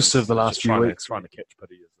elusive reasons. the last Just few weeks. Trying to catch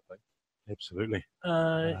Pity is the thing. Absolutely.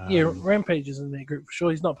 Yeah, Rampage is in that group for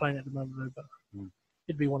sure. He's not playing at the moment though, but Mm.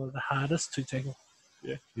 he'd be one of the hardest to tackle.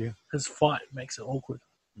 Yeah. His fight makes it awkward.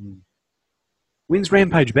 When's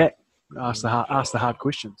Rampage back? Ask the hard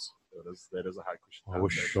questions. That is a hard question. I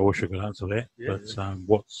wish I could answer that. Yeah.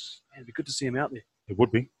 But It'd be good to see him out there. it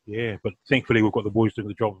would be, yeah. But thankfully, we've got the boys doing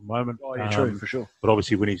the job at the moment. Oh yeah, true for sure. But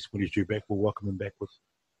obviously, when he's due back, we'll welcome him back with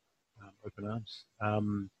open arms.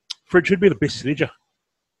 Fred should be the best sledger.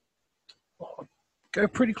 Go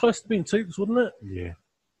pretty close to being Toops, wouldn't it?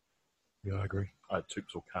 Yeah, I agree.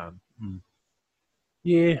 Toops or Khan.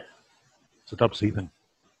 Yeah. It's a Dub C thing.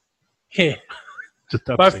 Yeah. It's a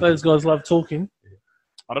Dub Both C those guys love talking.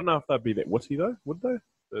 I don't know if they'd be that witty though, would they?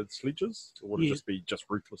 The sledges, or would it Yeah. just be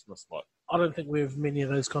ruthlessness? Like I don't think we have many of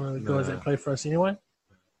those kind of guys that play for us anyway.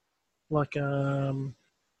 Like, what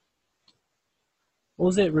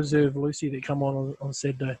was that reserve Lucy that come on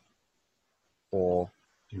Saturday? or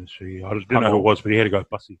thing. I didn't know who it was, but he had to go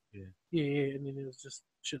fussy. Yeah. Yeah, and then it was just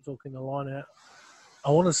shit talking the line out.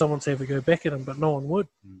 I wanted someone to have a go back at him, but no one would.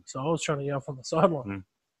 So I was trying to get off on the sideline.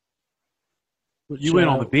 Which, You weren't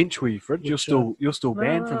on the bench, were you, Fred? You're which, still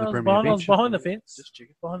banned from the Premier behind, I bench. was behind the fence. Just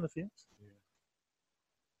checking. Behind the fence.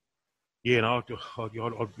 Yeah, no,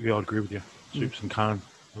 I'd agree with you. Soups and Khan,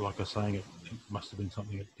 like I was saying, it must have been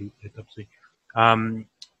something at Dub C.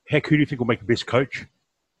 Heck, who do you think will make the best coach?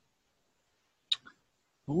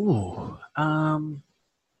 Ooh,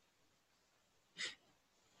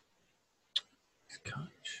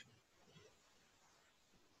 coach.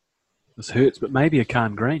 This hurts, but maybe a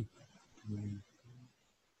Khan Green.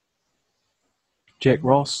 Jack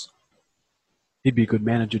Ross. He'd be a good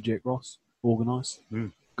manager, Jack Ross. Organised.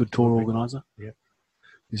 Good tour organiser. Yep.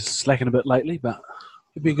 He's slacking a bit lately, but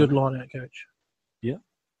He'd be a good line out coach. yeah,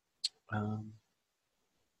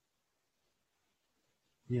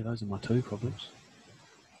 those are my two probably.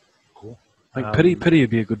 Cool. I think Pity would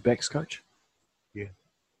be a good backs coach. Yeah.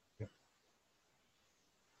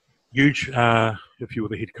 Huge. If you were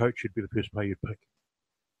the head coach, you'd be the first player you'd pick.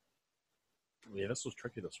 Yeah, this was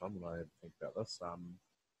tricky this one when I had to think about this.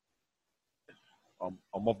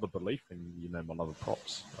 I'm of the belief, and you know my love of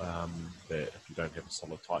props, that if you don't have a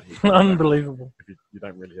solid tight head, Unbelievable. if you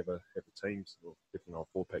don't really have a team, so definitely on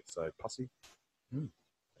 4 pack, so Pussy would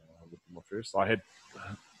be my first. I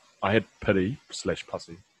had Pity /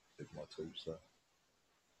 Pussy as my two. So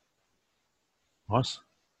Nice.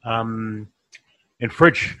 And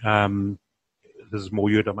Fridge, this is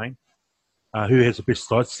more your domain. Who has the best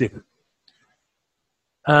sidestep?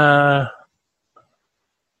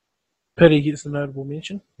 Pity gets a notable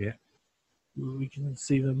mention. Yeah. We can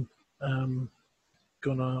see them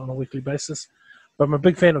going on a weekly basis. But I'm a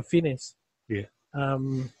big fan of Finesse. Yeah.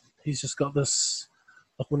 He's just got this,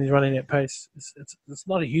 like when he's running at pace, it's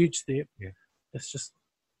not a huge step. Yeah. It's just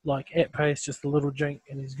like at pace, just a little jink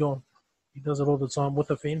and he's gone. He does it all the time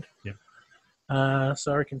with a fend. Yeah.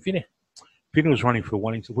 So I reckon Finesse. Finny was running for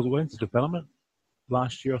Wellington. Was it Wellington Development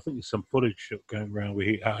last year? I think there's some footage going around where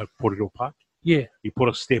he Portador Park. Yeah. He put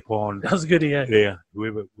a step on That was good, yeah. there,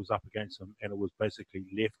 whoever was up against him, and it was basically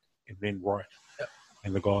left and then right. Yep.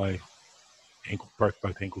 And the guy broke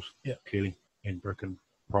both ankles, clearly, and broken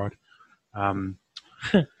pride. Yeah,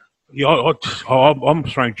 I'm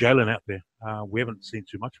throwing Jalen out there. We haven't seen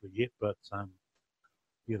too much of it yet, but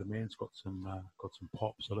yeah, the man's got some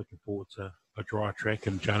pop. So looking forward to a dry track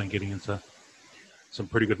and Jalen getting into some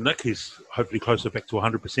pretty good nick. He's hopefully closer back to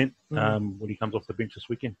 100% when he comes off the bench this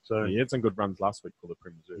weekend. So he had some good runs last week for the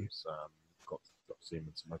Prem Reserves. Got to see him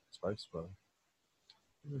in some open space. But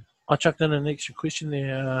I chucked in an extra question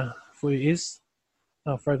there for you, Ez.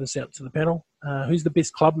 I'll throw this out to the panel. Who's the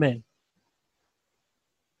best club man?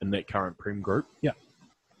 in that current Prem group, Yeah.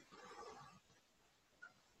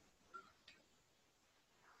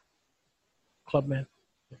 Clubman.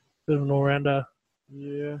 Bit of an all-rounder.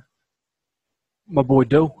 yeah, My boy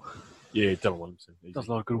Dill yeah, Dylan Williamson. Easy. does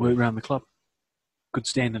a lot of good work around the club. Good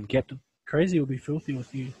stand-in captain. Crazy will be filthy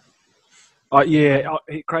with you.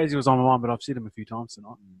 Crazy was on my mind, but I've said him a few times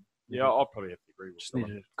tonight. Yeah, I'll probably have to agree with Just need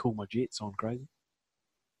Dylan. to cool my jets on Crazy.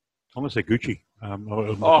 I'm going to say Gucci. I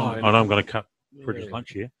know I I'm going to cut Bridges' Yeah.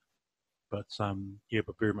 lunch here. But,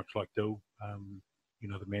 but very much like Dill,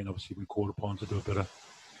 the man obviously been called upon to do a bit of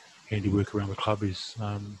handiwork around the club. Is,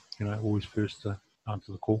 always first to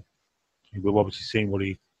answer the call. And we've obviously seen what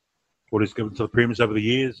he's given to the Premiers over the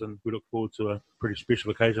years, and we look forward to a pretty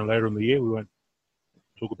special occasion later in the year. We won't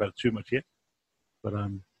talk about it too much yet. But,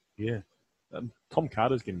 Tom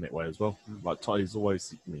Carter's getting that way as well. Like he's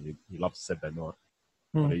always, he loves Saturday night,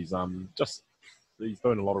 but he's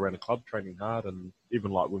doing a lot around the club, training hard, and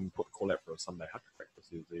even like when we put the call out for a Sunday haka practice,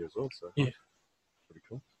 he was there as well. So Yeah. pretty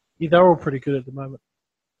cool. Yeah, they're all pretty good at the moment.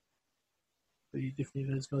 But you definitely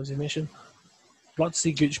need those guys you mentioned. I'd like to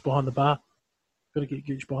see Gooch behind the bar. Got to get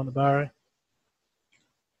Gooch behind the bar, eh?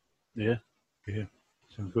 Yeah,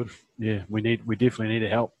 sounds good. yeah. We definitely need a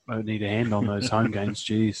help. I need a hand on those home games.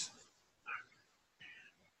 Jeez.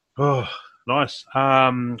 Oh, nice.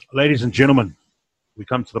 Ladies and gentlemen, we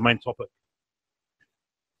come to the main topic.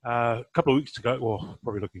 A couple of weeks ago, well,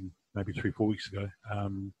 probably looking maybe 3-4 weeks ago,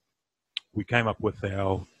 we came up with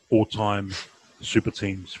our all-time super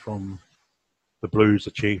teams from the Blues,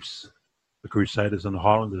 the Chiefs, the Crusaders, and the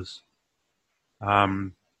Highlanders.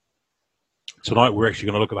 Tonight, we're actually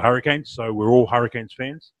going to look at the Hurricanes. So we're all Hurricanes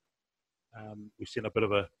fans. We sent a bit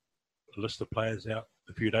of a list of players out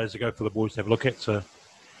a few days ago for the boys to have a look at to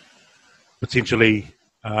potentially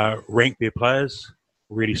rank their players,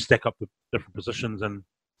 really stack up the different positions, and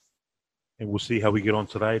we'll see how we get on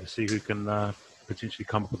today to see who can potentially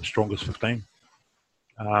come up with the strongest 15.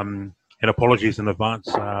 And apologies in advance,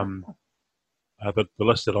 but the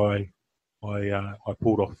list that I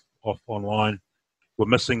pulled off online, we're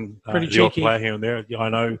missing Pretty the odd cheeky. player here and there. Yeah, I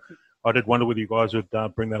know. I did wonder whether you guys would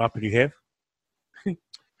bring that up, and you have.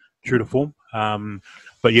 True to form.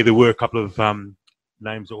 But yeah, there were a couple of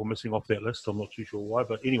names that were missing off that list. I'm not too sure why,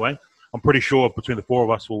 but anyway, I'm pretty sure between the four of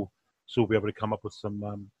us we'll still be able to come up with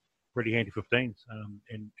some pretty handy 15s,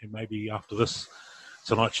 and maybe after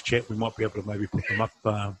tonight's chat, we might be able to maybe put them up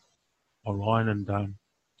online and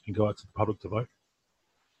go out to the public to vote.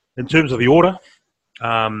 In terms of the order,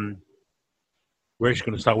 we're actually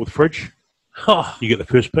going to start with Fridge. Oh, You get the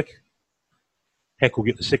first pick. Hack will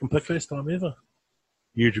get the second pick. first time ever.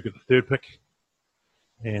 Huge will get the third pick,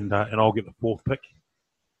 and I'll get the fourth pick,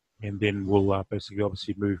 and then we'll basically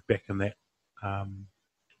obviously move back in that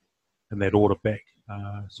order back.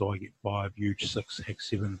 So I get 5, Huge 6, Hack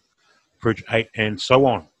 7, Fridge 8, and so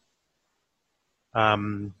on.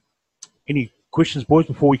 Any questions, boys,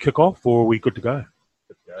 before we kick off, or are we good to go?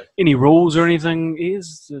 Any rules or anything?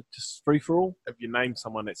 Is it just free for all? If you name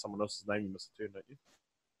someone that's someone else's name, you miss a turn, don't you?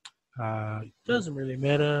 Doesn't really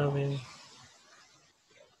matter. I mean,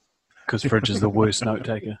 Because Fridge is the worst note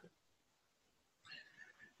taker.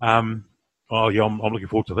 Oh yeah, I'm looking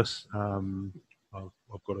forward to this. I've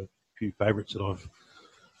got a few favourites that I've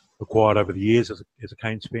acquired over the years as a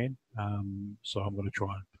Canes fan, so I'm going to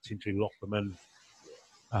try and potentially lock them in.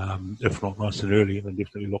 If not nice and early, then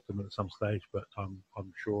definitely lock them in at some stage. But I'm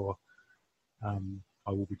sure I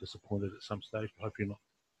will be disappointed at some stage. But hopefully not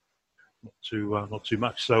too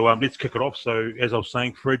much. So let's kick it off. So as I was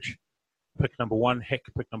saying, Fridge pick number 1, Heck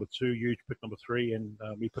pick number 2, Huge pick number 3, and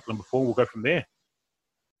me pick number 4. We'll go from there.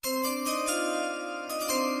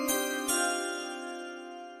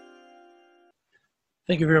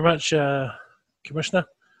 thank you very much, Commissioner.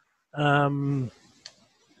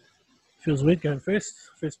 Feels weird going first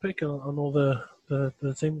pick on all the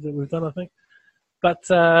teams that we've done, I think. But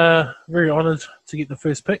very honoured to get the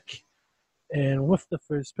first pick. And with the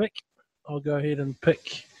first pick, I'll go ahead and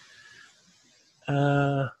pick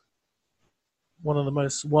one of the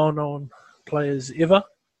most well-known players ever.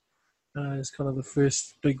 He's kind of the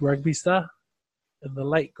first big rugby star, and the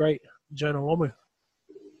late, great Jonah Lomu.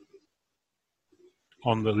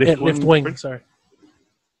 On the left wing, Fridge. sorry.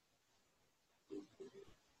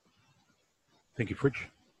 Thank you, Fridge.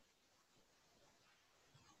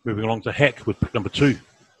 Moving along to Heck with pick number 2.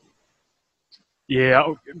 Yeah,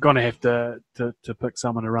 I'm going to have to pick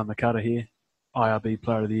someone to run the cutter here. IRB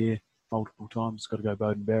Player of the Year multiple times. Got to go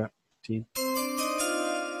Beauden Barrett, 10.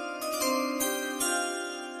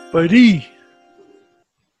 Bodie.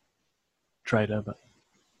 Trader, but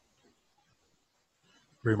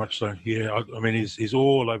Very much so. Yeah, I mean, he's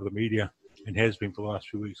all over the media and has been for the last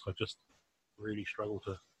few weeks. I just really struggle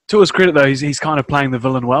to. to his credit though, he's kind of playing the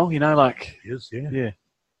villain well. You know, like He is, yeah. yeah,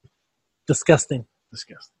 Disgusting.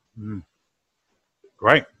 disgusting. Mm.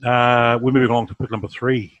 Great. We're moving along to pick number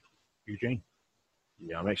 3, Eugene.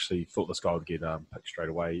 Yeah, I'm actually thought this guy would get picked straight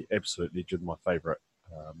away. Absolute legend, my favourite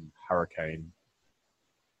Hurricane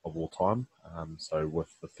of all time. So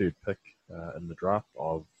with the third pick in the draft,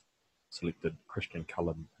 I've selected Christian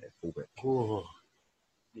Cullen at fullback. Oh,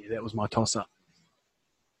 Yeah, that was my toss-up.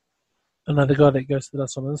 Another guy that ghosted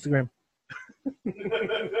us on Instagram.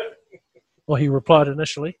 Well, he replied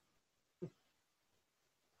initially.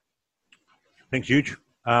 thanks, Huge.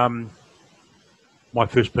 My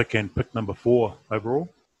first pick and pick number 4 overall.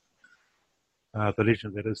 The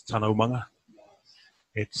legend that is Tano Manga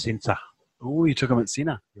at centre. Oh, you took him at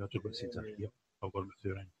centre. Yeah, I took him at centre. Yep, I've got him at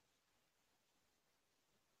 13.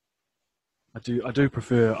 I do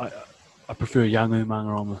prefer I prefer young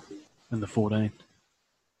Umanga in the 14.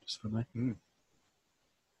 Just for me.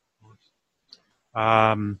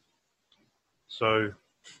 So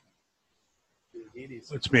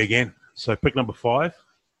it's me again. So pick number 5.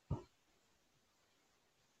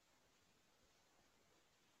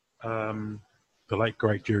 The late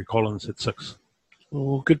great Jerry Collins at 6.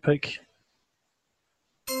 Oh, good pick.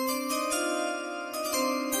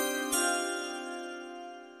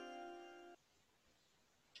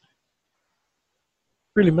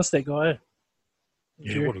 Really missed that guy.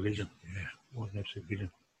 Yeah, Jerry. what a legend. Yeah, what an absolute legend.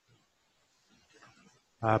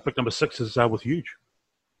 Pick number 6 is with Huge.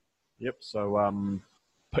 Yep. So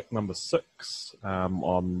pick number 6.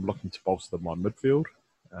 I'm looking to bolster my midfield,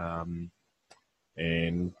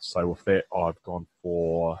 and so with that, I've gone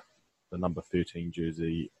for the number 13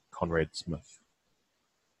 jersey, Conrad Smith.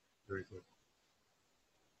 Very good.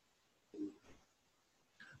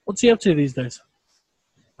 What's he up to these days?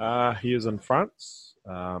 He is in France,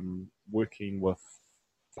 working with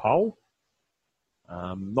Paul.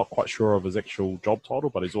 Not quite sure of his actual job title,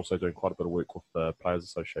 but he's also doing quite a bit of work with the Players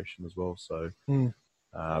Association as well. So,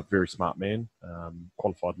 very smart man,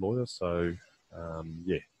 qualified lawyer. So,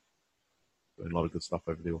 yeah, doing a lot of good stuff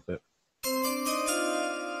over there with that.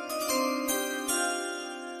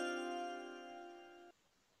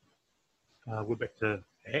 We're back to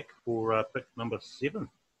Hack for pick number 7.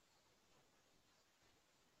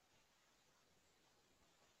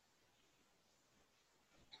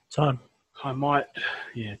 Time. I might,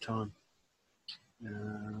 yeah, time.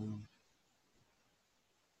 I'm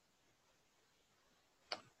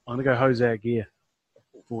gonna go Jose Aguirre,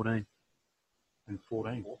 14. And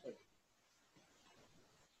 14.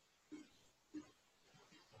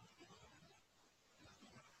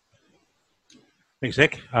 Thanks,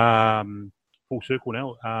 Zach. Full circle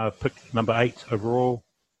now. Pick number 8 overall.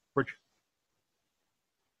 Bridge.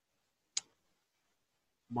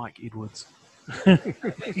 Mike Edwards.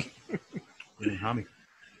 Really harming.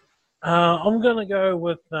 I'm going to go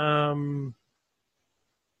with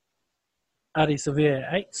Adi Sevilla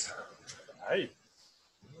 8. Hey.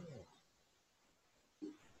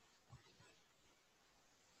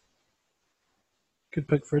 Good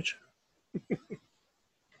pick, Fridge.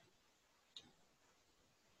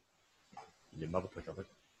 Another pick, I think.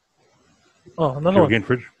 Oh, another Go one. again,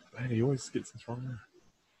 Fridge. Man, he always gets this wrong.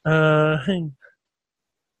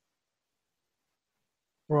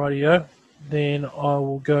 Rightio. Then I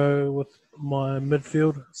will go with my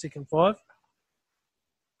midfield second 5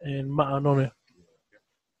 and Ma'anonu.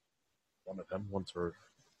 One of them. One to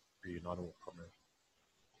reunite with Conrad.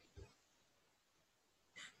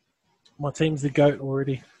 My team's the GOAT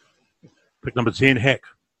already. Pick number 10, Hack.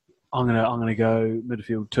 I'm gonna go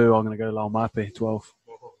midfield 2. I'm gonna go Laumape 12.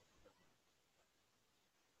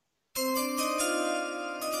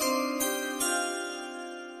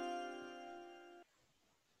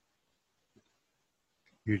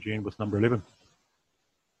 Eugene with number 11.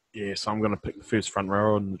 Yeah, so I'm going to pick the first front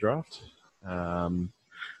rower in the draft. And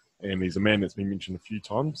he's a man that's been mentioned a few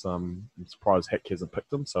times. I'm surprised Hack hasn't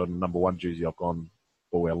picked him. So in the number 1 jersey, I've gone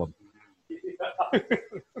Paul Allen.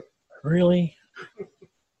 Really?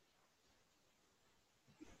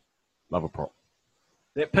 Love a prop.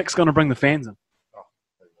 That pick's gonna bring the fans in.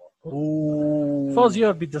 If I was you,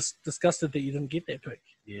 I'd be disgusted that you didn't get that pick.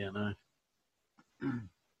 Yeah, no.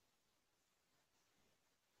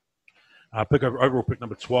 Overall pick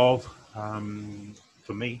number 12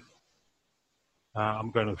 for me. I'm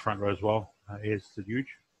going to the front row as well. Here's the huge.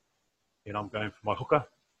 And I'm going for my hooker,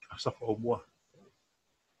 Safa Omua.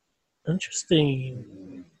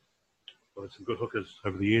 Interesting. Well, there's some good hookers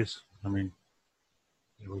over the years. I mean,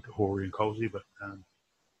 you look at Horry and Colsey, but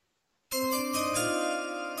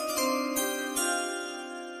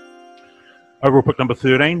overall pick number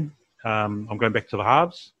 13. I'm going back to the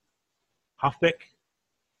halves. Halfback.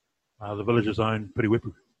 The Villager's own Piri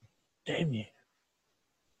Wepu. Damn you.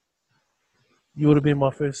 You would have been my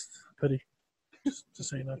first pity. Just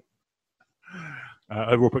so you know.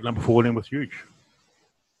 Overall pick number 14 with huge.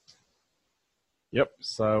 Yep.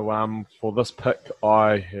 So for this pick,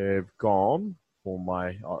 I have gone for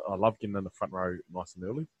my. I love getting in the front row nice and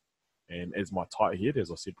early, and as my tight head, as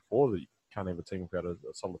I said before, that you can't have a team without a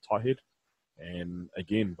solid tight head. And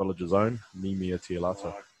again, Villager's own Nimia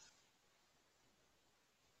Tialata.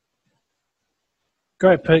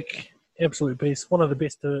 Great pick. Absolute beast. One of the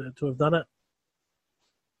best to have done it.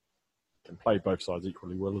 Can play both sides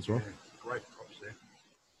equally well as well. Great props there.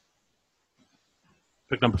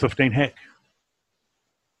 Pick number 15, Hack.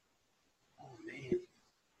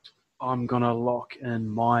 I'm gonna lock in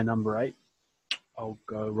my number 8. I'll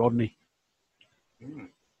go Rodney.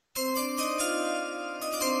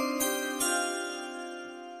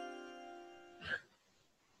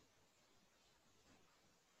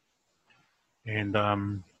 And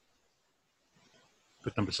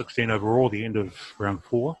pick number 16 overall, the end of round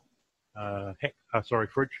 4.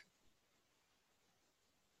 Fridge.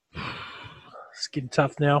 It's getting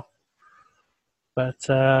tough now. But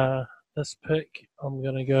this pick, I'm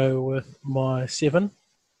going to go with my 7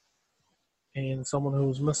 and someone who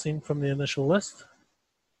was missing from the initial list,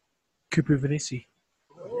 Kupu Vanisi.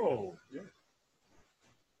 Oh, yeah.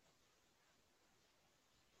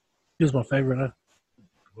 He was my favourite. Huh?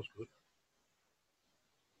 Was good.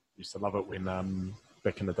 Used to love it when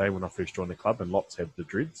back in the day when I first joined the club and lots had the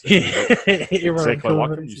dreads. Yeah, Exactly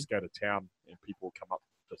like him. You just go to town and people will come up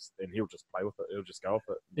and he'll just play with it. He'll just go with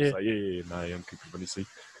it. And say, no, I'm Kupu Vanisi.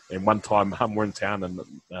 And one time we're in town and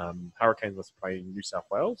Hurricanes was playing New South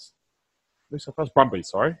Wales, Brumbies,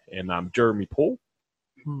 sorry. And Jeremy Paul,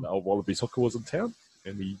 the old Wallabies hooker, was in town.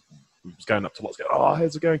 And he was going up to lots, going, oh,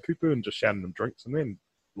 how's it going, Kupu? And just shouting them drinks. And then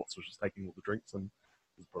lots was just taking all the drinks and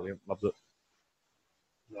it was brilliant. Loved it.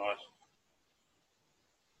 Nice.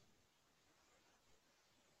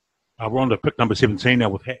 We're on to pick number 17 now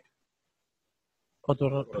with Hack. I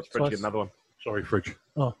thought it Let's Fridge get another one. Sorry, Fridge.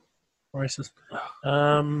 Oh, racist.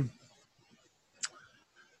 I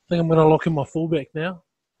think I'm going to lock in my fullback now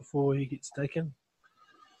before he gets taken.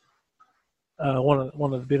 One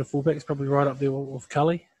of the better fullbacks, probably right up there with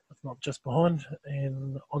Cully, if not just behind,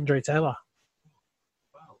 and Andre Taylor.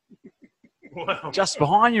 Wow. Just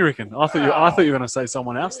behind you, reckon? I thought you were going to say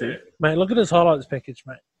someone else there. Mate, look at his highlights package,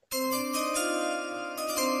 mate.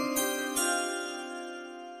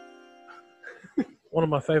 One of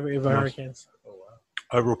my favourite ever Hurricanes.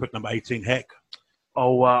 Overall pick number 18, Hack.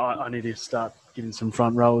 Oh, I need to start getting some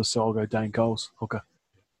front rowers, so I'll go Dane Coles, hooker.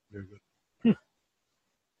 Very good.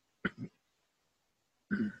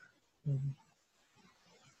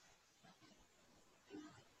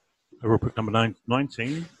 Overall pick number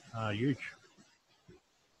 19, huge.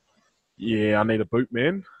 Yeah, I need a boot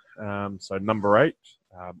man. So number 8,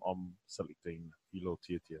 I'm selecting Filo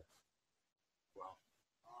Tiatia.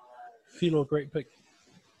 Filo, great pick.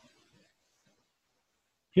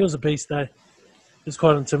 He was a beast, though. He was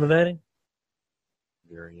quite intimidating.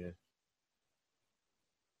 Very, yeah.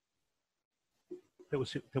 That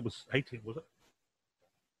was 18, was it?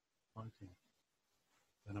 19.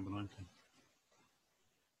 The number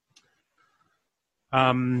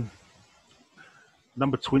 19.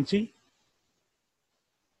 Number 20.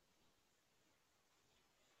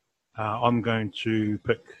 I'm going to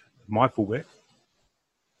pick my fullback.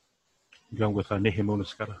 I'm going with Nehemiah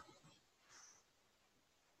Skara.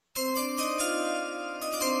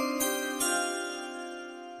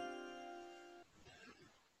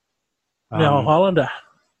 Now, Highlander.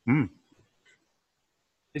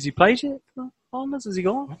 Has he played yet? Highlanders? Has he I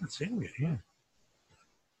gone? haven't seen him yet, yeah.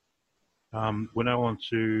 We're now on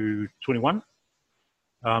to 21.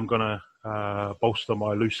 I'm going to bolster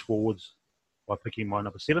my loose forwards by picking my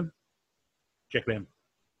number 7, Jack Lamb.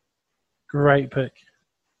 Great pick.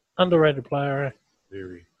 Underrated player. Eh?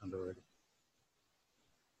 Very underrated.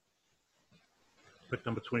 Pick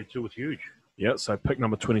number 22 was huge. Yeah, so pick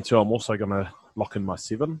number 22, I'm also going to lock in my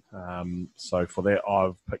 7. So for that,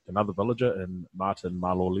 I've picked another villager in Martin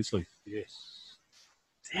Marlaw Leslie. Yes.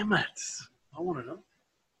 Damn it. I want to know.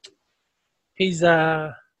 He's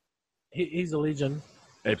a legend,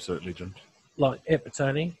 Absolute legend. like at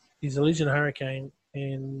Petone. He's a legend Hurricane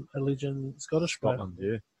and a legend Scottish player. Scotland,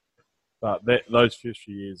 yeah. But those first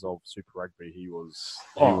few years of Super Rugby, he was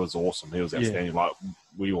awesome. He was outstanding. Like,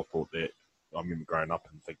 we all thought that. I remember growing up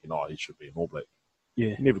and thinking, he should be an All Black.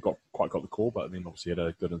 Yeah. He never quite got the call, but then obviously had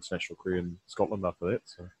a good international career in Scotland after that.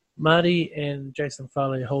 So Marty and Jason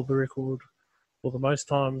Farley hold the record for the most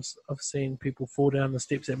times I've seen people fall down the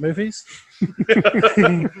steps at movies.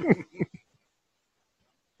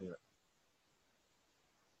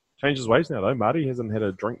 changed his ways now, though. Marty hasn't had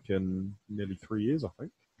a drink in nearly 3 years, I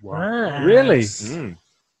think. Nice. Really? Mm.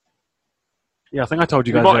 Yeah, I think I told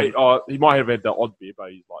you He guys. might have had the odd beer,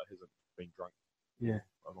 but he hasn't been drunk. Yeah.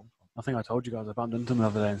 For a long time. I think I told you guys I bumped into him the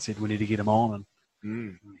other day and said we need to get him on, and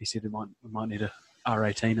Mm. he said we might need a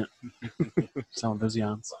R18 it. Some of his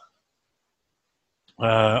yarns.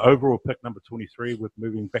 Overall pick number 23, we're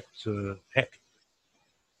moving back to Hack.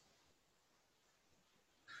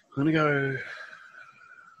 I'm gonna go.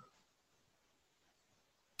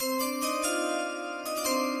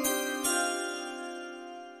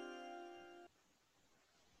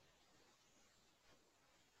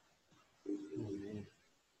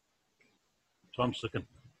 Time's ticking.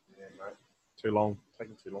 Yeah, mate. Too long.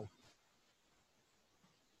 Taking too long.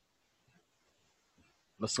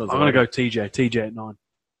 I'm gonna go TJ at 9.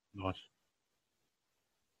 Nice.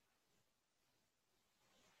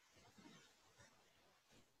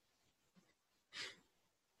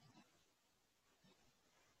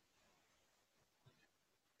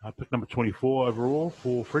 Pick number 24 overall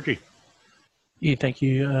for Fridgie. Yeah, thank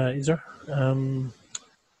you, Ezra. I'm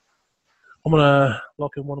going to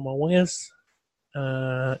lock in one of my wingers.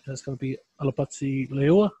 And it's going to be Alapati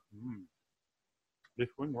Leua.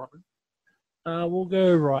 Left wing, right wing? We'll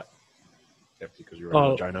go right. Yeah, because you're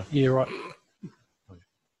over Jonah. Yeah, right.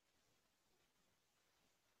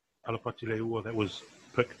 Alapati Leua, that was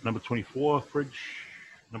pick number 24. Fridge,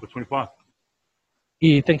 number 25.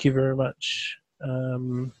 Yeah, thank you very much.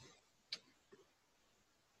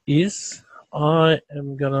 Yes, I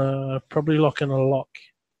am going to probably lock in a lock,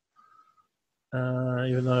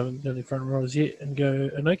 even though I haven't done any front rows yet, and go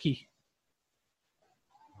Inoki.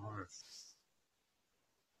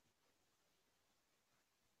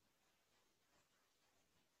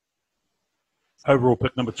 Overall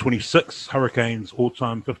pick number 26, Hurricanes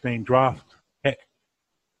all-time 15 draft. Hack.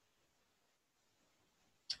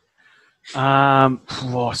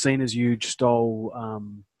 Seen as you stole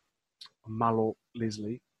Malo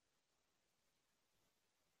Leslie.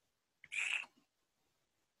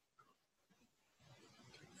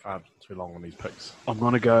 Far too long on these picks. I'm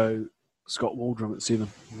gonna go Scott Waldrum at 7.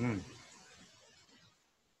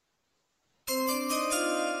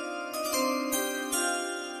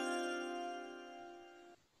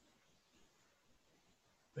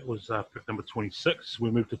 That was pick number 26. We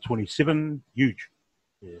moved to 27. Huge.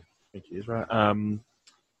 Yeah, thank you, Ezra.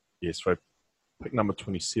 So pick number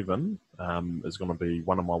 27 is going to be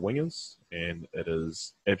one of my wingers, and it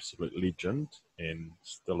is absolute legend and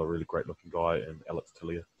still a really great looking guy in Alex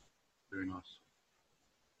Talia. Very nice.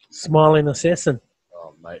 Smiling Assassin.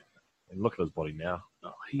 Oh, mate. And look at his body now.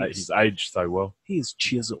 Oh, He's aged so well. he is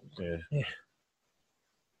chiseled. Yeah.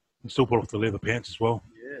 And still put off the leather pants as well.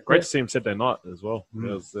 Great to see him Saturday night as well.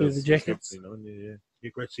 With the jackets. Yeah. Yeah,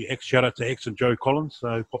 great to see X. Shout out to X and Joe Collins.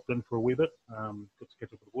 So popped in for a wee bit. Good to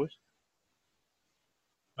catch up with the boys.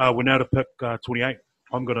 We're now to pick 28.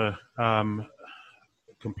 I'm going to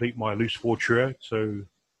complete my loose four trio to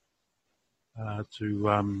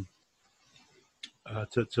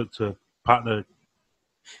partner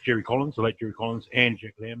Jerry Collins, the late Jerry Collins, and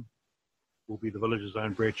Jack Lamb will be the Village's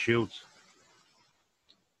own Brad Shields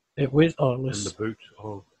It was oh, in the let's, boot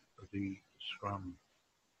of the scrum.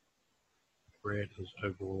 Brad is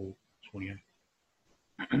overall 28.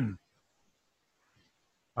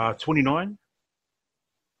 29.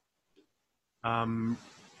 I'm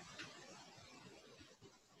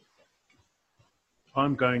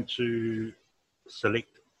going to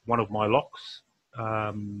select one of my locks.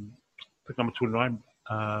 Pick number 29,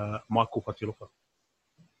 Michael Fatilofa.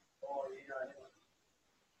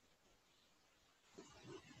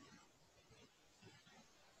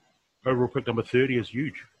 Overall pick number 30 is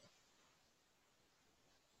huge.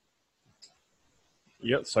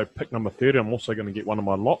 Yeah, so pick number 30, I'm also going to get one of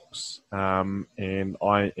my locks, and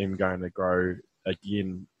I am going to go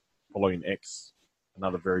again following X,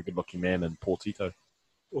 another very good-looking man in Portito.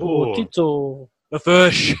 oh, Tito. The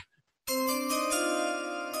fish.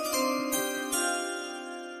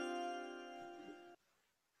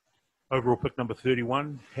 Overall pick number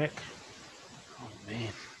 31, Hack. Oh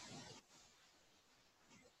man.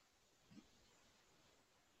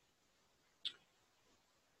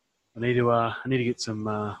 I need to get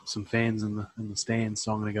some fans in the stands,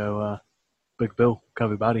 so I'm going to go Big Bill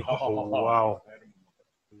Kavibari. Oh, wow.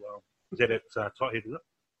 Is that at tight head, is it?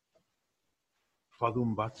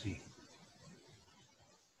 Fadum Batsi.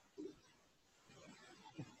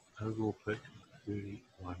 Overall pick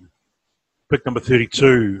 31. Pick number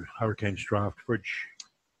 32, Hurricanes draft, Fridge.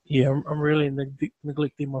 Yeah, I'm really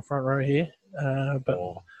neglecting my front row here,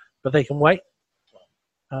 but they can wait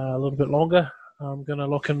a little bit longer. I'm going to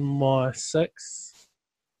lock in my 6,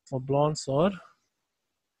 my blind side,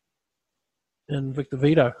 and Victor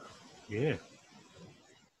Vito. Yeah.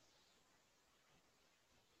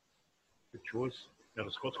 Good choice. Out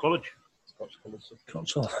of Scots College. Scots College.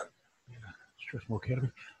 Console. Strathmore Academy.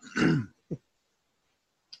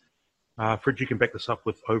 Fridge, you can back this up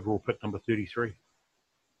with overall pick number 33.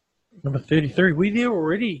 Number 33. We there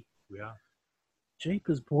already. We are.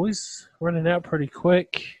 Jeepers, boys. Running out pretty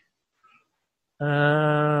quick.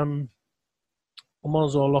 I might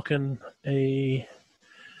as well lock in a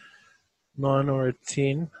 9 or a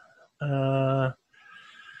 10. My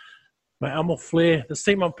I'm off Flair. The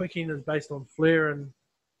team I'm picking is based on Flair and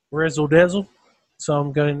Razzle Dazzle. So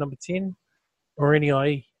I'm going number 10 or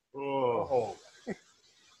NEIE. Oh.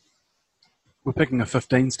 We're picking a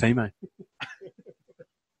 15s team, eh?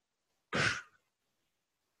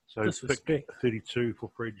 So pick Disrespect. 32 for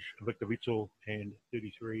Fridge, Victor Vito, and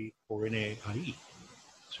 33 for NAE,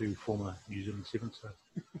 two former New Zealand Seven Stars.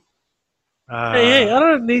 Hey, I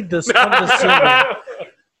don't need this condescending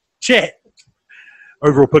chat.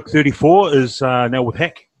 Overall pick 34 is now with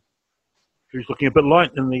Hack, who's looking a bit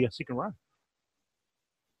light in the second row.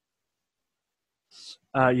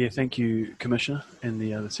 Yeah, thank you, Commissioner. And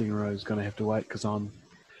the second row is going to have to wait because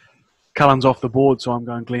Cullen's off the board, so I'm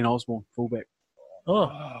going Glenn Osborne, fullback.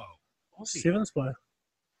 Oh, Sevens player.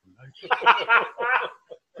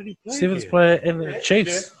 Did he play Sevens here? player and the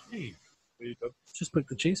Chiefs. Yeah. Just picked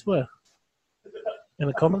the Chiefs player.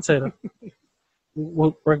 And a commentator.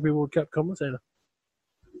 Rugby World Cup commentator.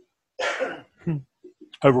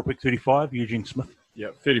 Overall pick 35, Eugene Smith.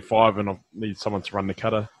 Yeah, 35, and I need someone to run the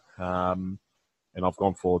cutter. And I've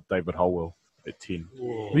gone for David Holwell at 10.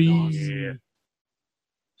 Yeah.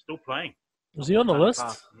 Still playing. Was he on the list?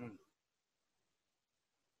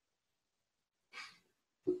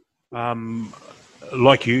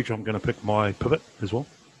 Like Huge, I'm going to pick my pivot as well.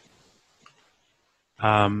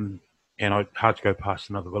 And hard to go past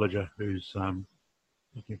another villager who's looking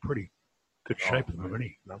in pretty good shape at the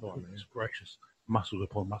moment. Another one, man. Gracious. Muscles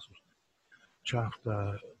upon muscles. Shaft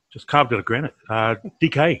just carved out of granite.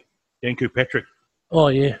 DK, Danku Patrick. Oh,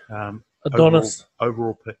 yeah. Adonis.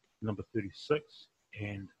 Overall pick number 36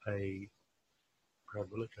 and a proud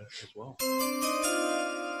villager as well.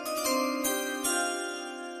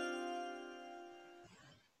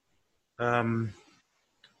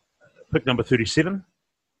 Pick number 37.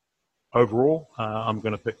 Overall, I'm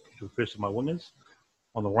going to pick the first of my wingers.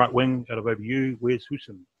 On the right wing, out of OBU, where's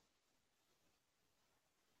Hussein?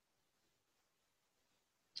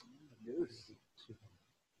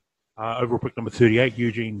 Overall pick number 38,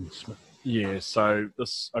 Eugene Smith. Yeah, so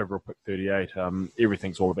this overall pick 38,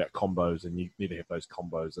 everything's all about combos, and you need to have those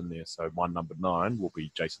combos in there. So my number 9 will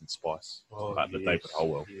be Jason Spice, the David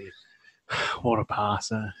Holwell. Yes. What a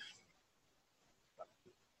passer.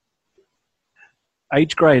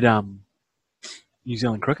 age grade New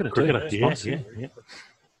Zealand cricketer too. Cricketer, yeah.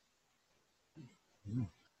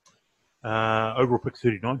 Overall pick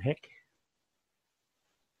 39, Hack.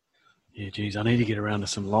 Yeah, geez, I need to get around to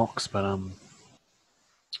some locks, but I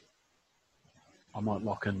might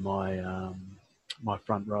lock in my my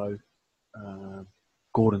front row,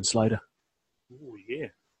 Gordon Slater. Oh, yeah.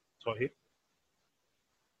 Tight head.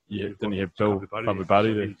 Yeah, didn't he have Bill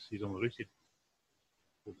Fabubadi there? He's on the loose head.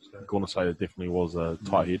 Gordon Slater definitely was a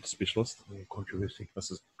tight head specialist. Yeah, controversy.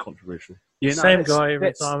 This is controversial. Yeah, no, Same that's- guy every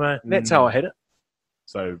that's- time, eh? That's how I had it.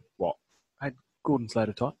 So what? Gordon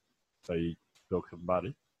Slater tight, So you Bill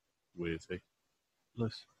Fabubadi? Where is he?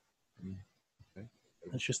 loose.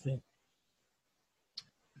 Interesting.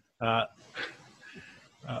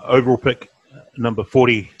 Overall pick number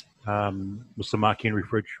 40 was the Mark Henry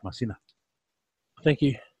Fridge, Masina. Thank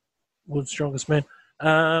you, world's strongest man.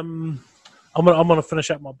 I'm gonna finish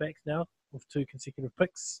up my backs now with 2 consecutive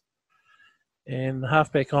picks, and the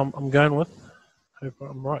halfback I'm going with. Hope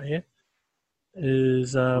I'm right here.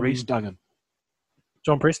 Is Reece Duggan.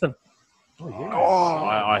 John Preston.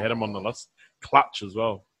 I had him on the list. Clutch as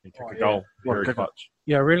well. He kicked a goal. What a Very kicker. clutch.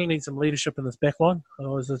 Yeah, I really need some leadership in this back line.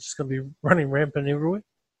 Otherwise, it's just going to be running rampant everywhere,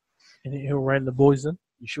 and he'll rein the boys in.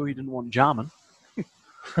 You sure you didn't want Jarman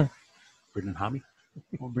Brendan Harmy.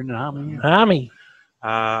 or Brendan Harmon? Army.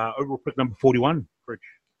 Overall pick number 41, Fridge.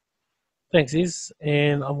 Thanks, Iz.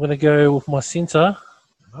 And I'm going to go with my centre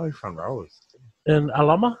No front rowers. in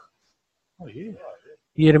Alama, Oh, yeah.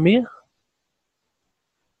 Yeremia.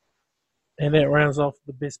 And that rounds off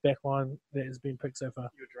the best back line that has been picked so far.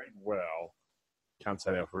 Well, can't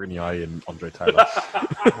say that for Iniai and Andre Taylor.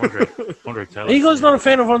 Andre Taylor. Are you guys not a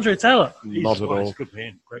fan of Andre Taylor? Not at He's all. a good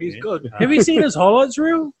man. Great He's man. good. Have you seen his highlights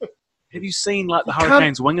reel? Have you seen like the You can't-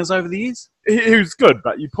 Hurricanes wingers over the years? He was good,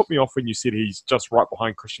 but you put me off when you said he's just right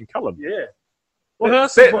behind Christian Cullen. Yeah. Who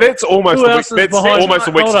else That's almost who a week, else is that's behind- almost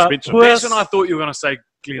a week Hold up. suspension. Who That's else- when I thought you were going to say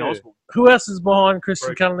Glenn Yeah. Osborne. Who else is behind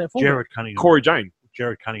Christian Cullen at full? Jared Cunningham. Corey Jane.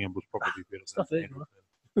 Jared Cunningham was probably better. Stuff than that,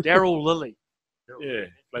 Andrew Daryl Lilly. Yeah,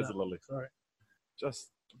 Blazer Lily. Sorry.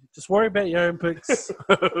 Just Just worry about your own picks.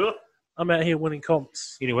 I'm out here winning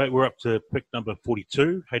comps. Anyway, we're up to pick number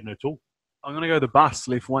 42, Hayden O'Toole. I'm going to go the bus,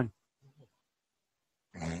 left wing.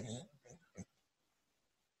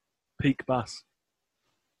 Peak bus.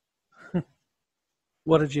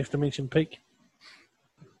 What did you have to mention, Peak?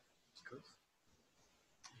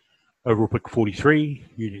 Overall pick 43,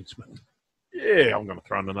 Eugene Smith. yeah, I'm going to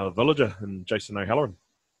throw in another villager and Jason O'Halloran.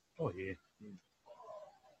 Oh, yeah.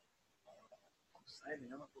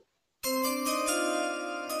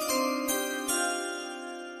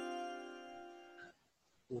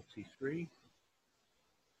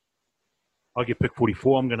 I get pick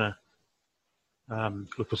 44. I'm going to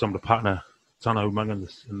look for someone to partner Tano Umang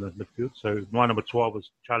in the midfield. So my number 12 is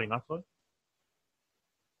Charlie Ngatai.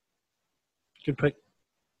 Good pick.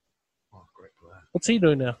 Oh, great player. What's he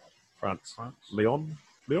doing now? France. Leon?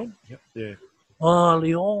 Leon? Yep. Yeah. Oh,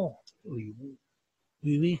 Leon. Oui,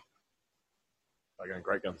 oui. They're going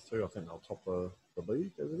great guns too. I think they'll top the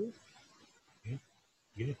league as it is. Yeah.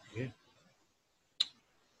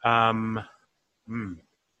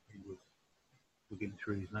 We're getting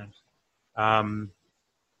through these names.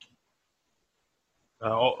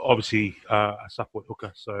 Obviously, a support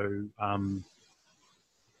hooker, so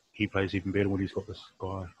he plays even better when he's got this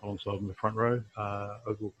guy alongside him in the front row.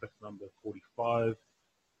 Overall pick number 45,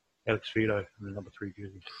 Alex Fido in the number 3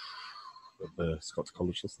 jersey. With the Scots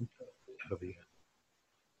College system. Out of the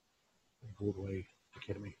Broadway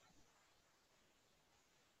Academy.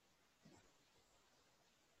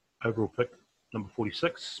 Overall pick number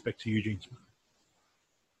 46, back to Eugene Smith.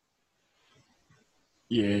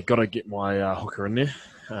 Yeah, got to get my hooker in there.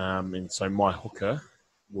 And so my hooker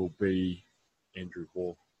will be Andrew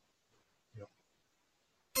Hall.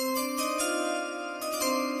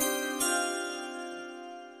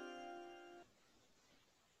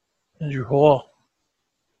 Andrew Hall.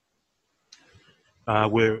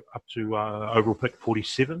 We're up to overall pick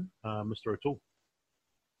 47, Mr. O'Toole.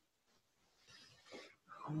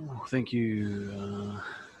 Oh, thank you,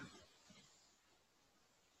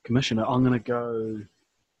 Commissioner. I'm going to go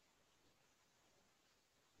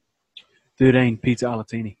 13, Peter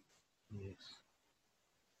Alatini. Yes.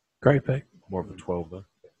 Great pick. More of a 12 though.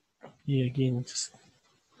 Yeah, again, just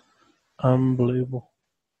unbelievable.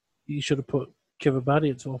 You should have put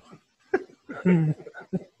Kivabadi at 12.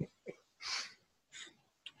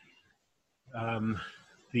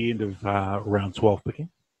 The end of round 12 picking.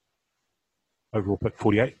 Overall pick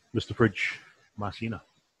 48, Mr. Fridge, Marcina.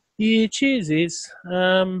 Yeah, cheers, Iz.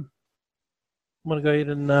 I'm going to go ahead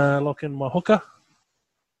and lock in my hooker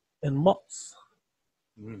and Mott's.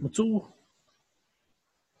 Matul.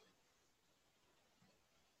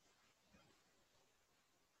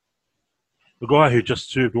 The guy who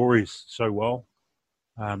just served Auries so well,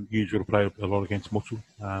 usually played a lot against Mutu.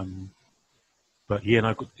 But yeah,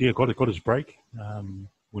 no, got his break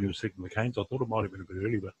when he was second the Canes. I thought it might have been a bit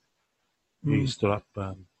early, but he stood up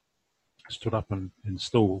and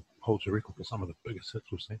still holds the record for some of the biggest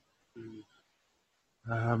hits we've seen.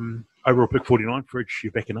 Overall pick 49, Fridge,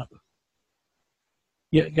 you're backing up.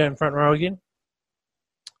 Yeah, going front row again.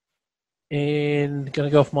 And going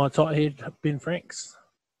to go off my tight head, Ben Franks.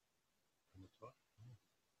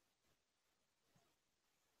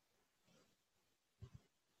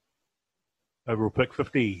 Overall pick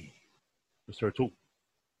 50, Mr. O'Toole.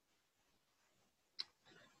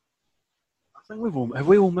 I think we've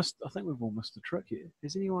all missed the trick here.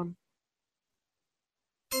 Has anyone?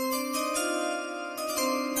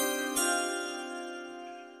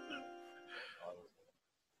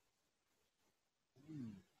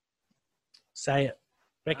 Say it.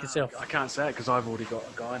 Back yourself. I can't say it because I've already got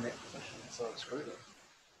a guy in that position, so I screwed it.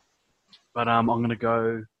 But I'm going to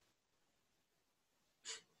go.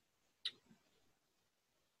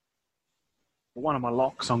 For one of my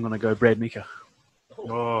locks, I'm going to go Brad Mika.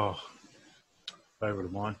 Oh, favourite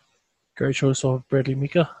of mine. Great choice of Bradley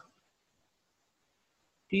Mika.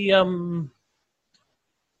 He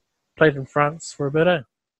played in France for a bit, eh?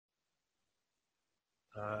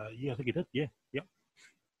 Yeah, I think he did. Yeah, yep.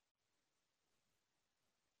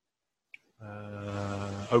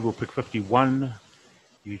 Overall pick 51,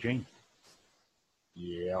 Eugene.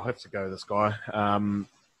 Yeah, I'll have to go this guy.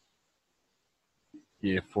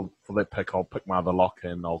 Yeah, for that pick, I'll pick my other lock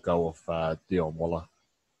and I'll go with Dion Waller.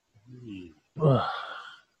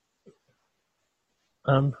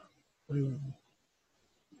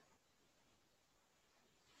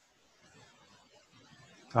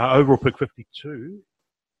 Overall pick 52,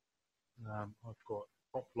 I've got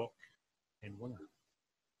prop lock and winner.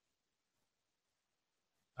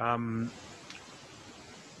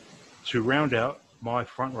 To round out my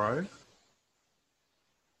front row,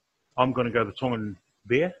 I'm going to go the Tongan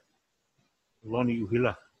Bear, Lonnie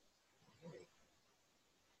Uhila.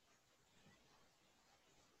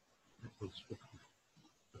 That was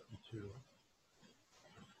 52.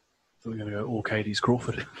 So we're going to go all Katie's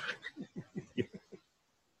Crawford.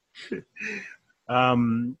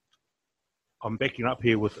 I'm backing up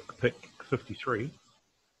here with pick 53.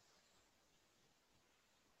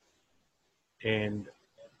 And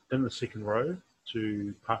in the second row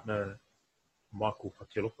to partner Michael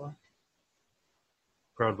Fatilofa,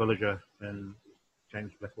 Proud Villager, and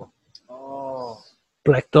James Blackwell. Oh.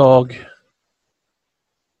 Black Dog. I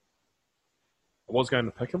was going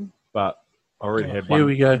to pick him, but I already had Here one.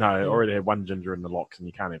 we go. No, I already had one ginger in the locks, and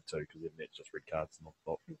you can't have two because then that's just red cards and not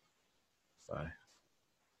block. So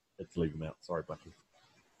let's leave them out. Sorry, Blackie.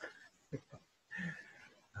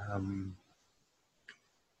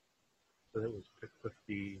 So that was pick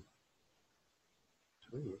 52.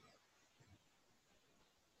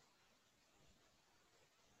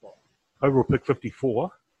 Overall pick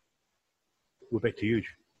 54. We're back to you.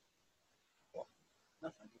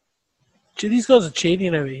 Gee, these guys are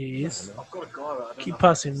cheating over here. Yes. I've got a guy right. Keep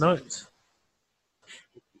passing notes.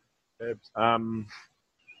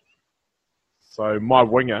 So my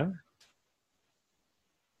winger,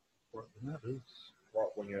 Right, and that is right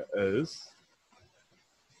winger is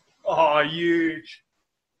Oh, huge.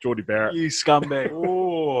 Geordie Barrett. You scumbag.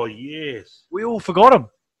 oh, yes. We all forgot him.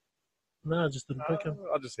 No, I just didn't pick him.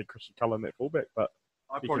 I just had Christian Cullen at fullback, but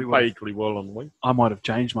I he probably can play would. equally well on the wing. I might have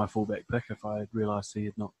changed my fullback pick if I had realised he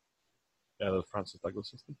had not. Out of the Francis Douglas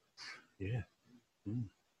system. Yeah.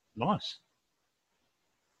 Nice.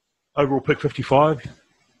 Overall pick 55,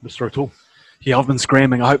 Mr. O'Toole. Yeah, I've been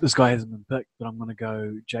scrambling. I hope this guy hasn't been picked, but I'm going to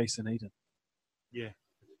go Jason Eden. Yeah.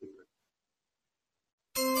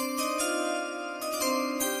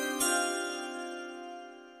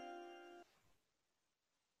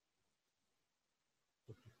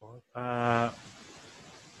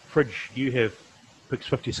 Fridge, you have picks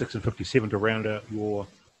 56 and 57 to round out your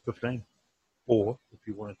 15. Or, if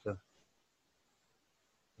you wanted to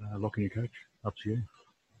lock in your coach, up to you.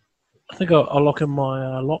 I think I'll lock in my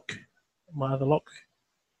other lock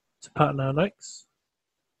to partner Noakes,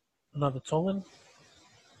 another Tongan,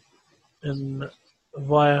 and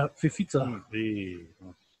via Fifita. Yeah.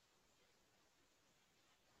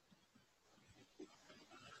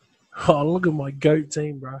 Oh, look at my GOAT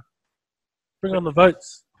team, bro. Bring on the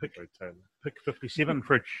votes. Pick 57,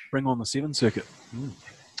 Fridge. Bring on the 7 circuit.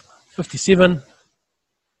 57.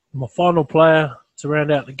 My final player to round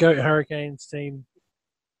out the GOAT Hurricanes team.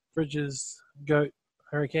 Fridge's GOAT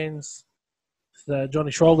Hurricanes.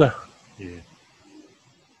 Johnny Schwalger. Yeah.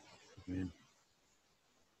 Man.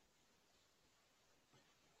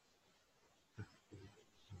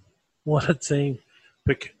 What a team.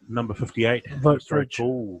 Pick number 58. Vote Mr. Fridge.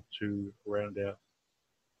 O'Toole to round out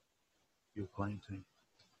your playing team.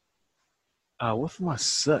 With my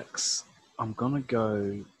 6, I'm going to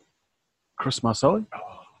go Chris Marsoli.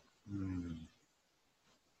 Hmm.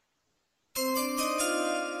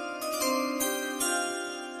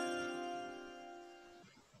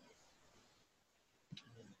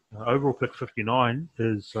 Overall pick 59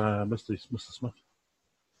 is Mr. Smith.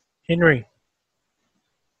 Henry.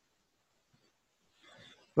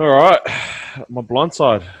 All right, my blind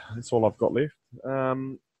side. That's all I've got left.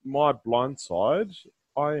 My blind side,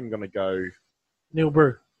 I am going to go Neil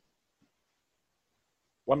Brew.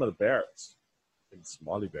 one of the Barretts. And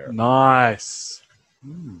Smiley Barrett. Nice.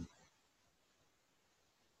 Hmm.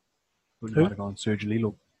 Who Who? might have gone Serge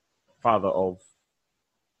Lilo? Father of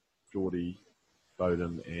Geordie,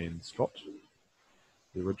 Bowden, and Scott.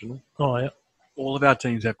 The original. Oh, yeah. All of our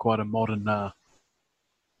teams have quite a modern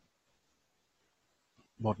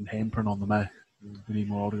handprint on them, eh? We need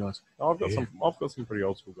more older guys. I've got Yeah. some pretty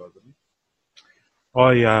old school guys.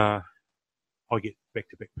 Haven't I get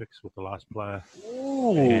back-to-back picks with the last player.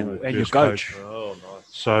 Ooh, And and your first coach. coach. Oh, nice.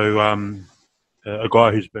 So a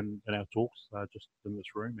guy who's been in our talks just in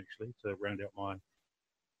this room, actually, to round out my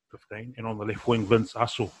 15. And on the left wing, Vince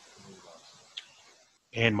Ussell.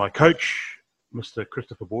 And my coach, Mr.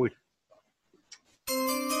 Christopher Boyd.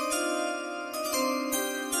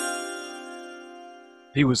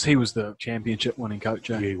 He was the championship winning coach.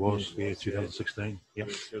 Eh? Yeah, he was. Yeah, 2016. Yep.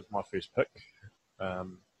 It was my first pick.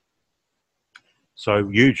 So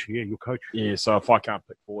huge. Yeah, your coach. Yeah, so if I can't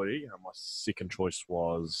pick 40, my second choice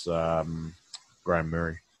was Graham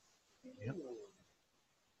Murray.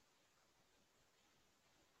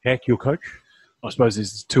 Hack, your coach. I suppose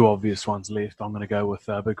there's 2 obvious ones left. I'm going to go with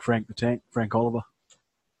Big Frank the Tank, Frank Oliver.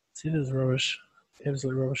 See, there's rubbish.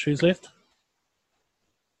 Absolute rubbish. Who's left?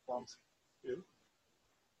 Plums,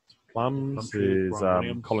 Plumtree, there's Brian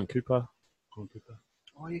Williams. Colin Cooper. Colin Cooper.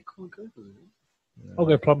 Oh, yeah, Colin Cooper. I'll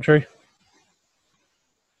go Plumtree.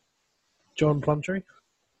 John Plumtree.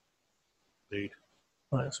 Indeed.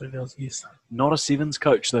 Right, so that was yes. Not a sevens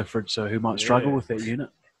coach, though, Fridge, so who might struggle Yeah. with that unit?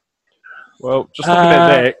 Well, just looking at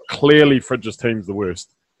that, clearly Fridge's team's the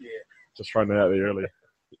worst. Yeah. Just throwing that out there early.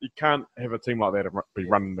 You can't have a team like that and be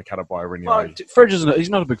running the cutter by Renier. Fridge isn't. He's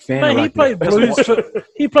not a big fan. Mate, of he rugby. played Blues.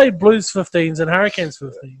 He played Blues 15s and Hurricanes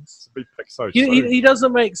 15s. Be picked so He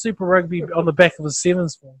doesn't make Super Rugby on the back of his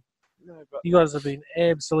sevens form. No, but You guys have been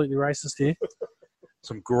absolutely racist here.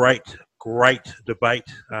 Some great debate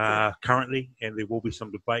currently, and there will be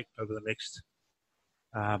some debate over the next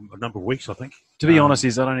a number of weeks, I think. To be honest, I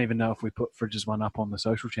don't even know if we put Fridge's one up on the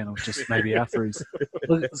social channels. Just maybe after he's.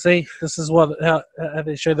 Look, see, this is how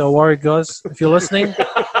they show they're worried, guys. If you're listening,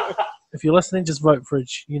 just vote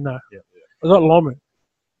Fridge. You know. Yeah. I got Lomu.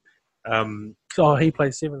 Um, Oh, he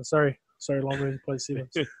plays sevens. Sorry, Lomu plays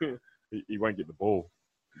sevens. he won't get the ball.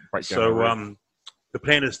 Break down the so red. the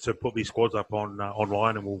plan is to put these squads up on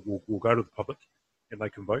online, and we'll go to the public, and they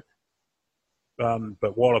can vote.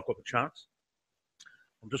 But while I've got the chance,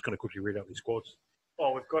 I'm just going to quickly read out these squads.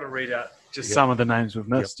 Oh, we've got to read out just Yep. some of the names we've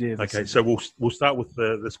missed. Yeah. Okay, so we'll start with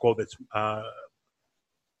the squad that's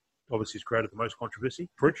obviously has created the most controversy.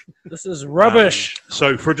 Fridge. This is rubbish.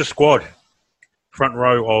 So Fridge's squad, front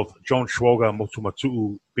row of John Schwalger,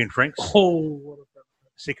 Motumatu, Ben Franks. What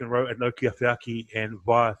Second row, Anoki Afiaki and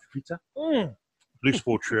Vaia Fifita. Loose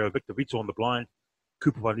forward trio, Victor Vito on the blind,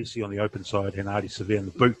 Cooper Vanisi on the open side, and Artie Severe on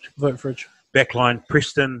the boot. Vote Fridge. Backline,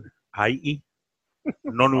 Preston Ha'i,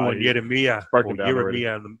 Nonu and Yeremia, broken down already.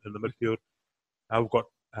 in the midfield. We've got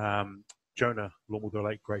Jonah, Longwood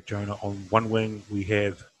Lake, great Jonah on one wing. We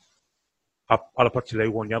have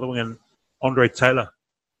Alapatile on the other wing, and Andre Taylor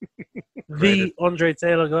The Andre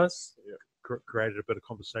Taylor, guys. created a bit of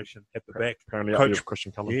conversation at the back. Apparently, up Coach- there with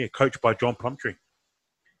Christian Cullen. Yeah, coached by John Plumtree.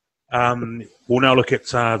 We'll now look at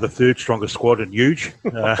the third strongest squad in Huge.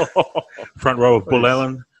 Front row of Bull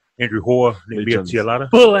Allen, Andrew Hoare, Nembia Legends. Tialata.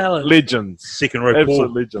 Bull Allen. Legends. Second row,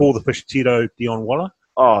 Absolute Paul legends. the Fish Tito, Dion Waller.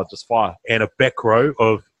 Oh, just fire. And a back row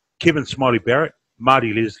of Kevin Smiley Barrett,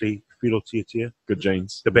 Marty Leslie, Philo Tiatia. Good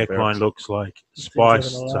genes. The back line looks like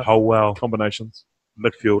Spice Kevin to Allard. Holwell. Combinations.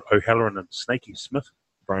 Midfield, O'Halloran and Snaky Smith.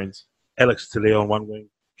 Brains. Alex Taleo on one wing,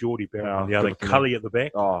 Geordie Barrett Oh, on the other. good looking Cully at the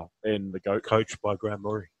back, Oh, and the GOAT. coached by Graham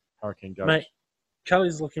Murray. Hurricane GOAT. Mate,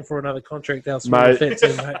 Kelly's looking for another contract elsewhere. Mate. with that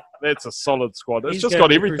team, mate. That's a solid squad. It's He's just going got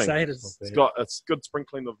to everything. Crusaders. It's good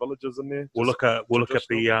sprinkling of villages in there. We'll look at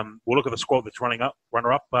the squad that's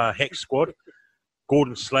runner up. Hack squad.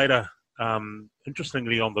 Gordon Slater,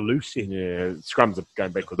 Interestingly, on the loose end, Yeah, scrums are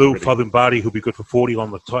going backwards. Bill already. Fadhumbadi, who'll be good for 40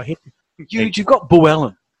 on the tight head, Huge. You've got Bull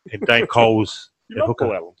Allen. and Dane Coles You at love hooker.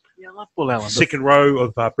 Paul Allen. Yeah, I love Bull Allen. Second row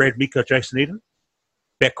of Brad Mika, Jason Eden.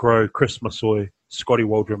 Back row, Chris Masoy, Scotty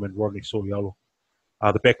Waldrum, and Rodney Soriolo.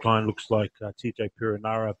 The back line looks like TJ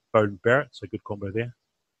Perenara, Bowden Barrett, so good combo there.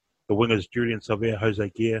 The wingers, Julian Salvea, Jose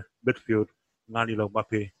Gear. Midfield, Ngani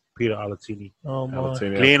Laumape, Peter Alatini. Oh, my.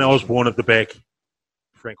 Alatini Glenn out position. Osborne at the back.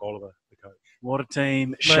 Frank Oliver, the coach. What a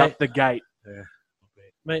team. Shut the gate. Yeah, not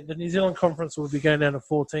bad. Mate, the New Zealand Conference will be going down to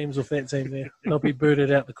 4 teams with that team there. They'll be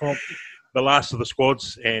booted out the comp. The last of the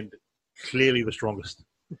squads, and clearly the strongest.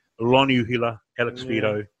 Lonu Hila, Alex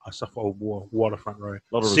Vito, Asafa Omoa, what a front row.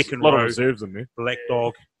 Second lot row, of reserves in there. Black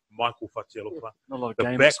Dog, Michael Fatialupa. Not a lot of The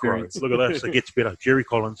game back experience. row, look at this, it gets better. Jerry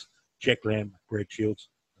Collins, Jack Lamb, Brad Shields.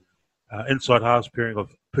 Inside halves pairing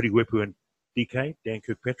of Piri Wepu and DK, Dan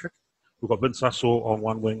Kirkpatrick. We've got Vince Russell on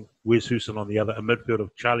one wing, Wes Houston on the other, a midfield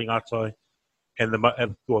of Charlie Ngatai and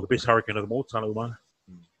the best hurricane of them all, Tana Umana.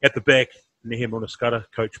 At the back, Nehe Munaskata,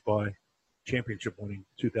 coached by championship winning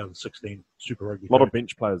 2016 Super Rugby. A lot of coach.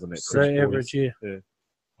 bench players in that. So Chris average, Boys. yeah.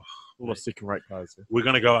 A lot of second-rate players there. We're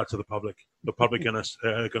going to go out to the public. The public are going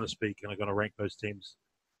to speak and are going to rank those teams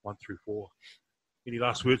 1 through 4. Any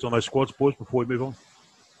last words on those squads, boys, before we move on?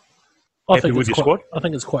 Happy with your squad? I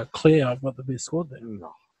think it's quite clear I've got the best squad there.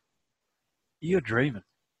 No. You're dreaming.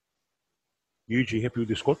 Yuji, happy with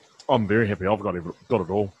your squad? I'm very happy. I've got it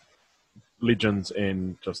all. Legends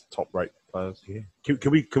and just top-rate players. Yeah.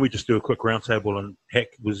 Can we just do a quick roundtable and heck,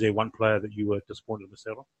 was there one player that you were disappointed to miss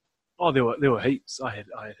out on? Oh, there were heaps. I had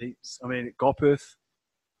heaps. I mean, Gopperth,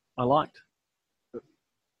 I liked.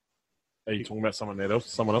 Are you talking about someone else?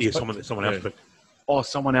 Someone else? Yeah, picked? someone else Yeah. picked. Oh,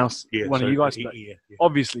 someone else. Yeah, One so of you guys. he- But yeah.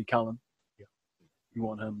 obviously, Cullen. Yeah. You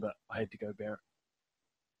want him, but I had to go Barrett.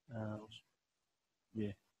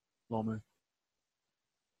 Yeah, Lomu.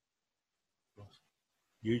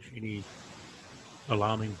 Huge, any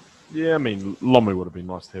alarming? Yeah, I mean, Lomu would have been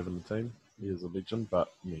nice to have in the team. He is a legend, but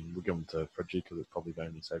I mean, we'll give him to Fridgie because it's probably the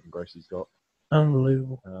only saving grace he's got.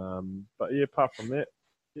 Unbelievable. But yeah, apart from that,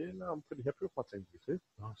 yeah, no, I'm pretty happy with my team too.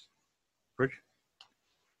 Nice. Bridge?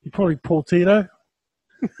 You probably Paul Tito.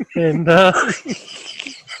 And no,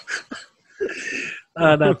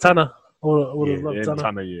 Tana. Would have loved and Tana.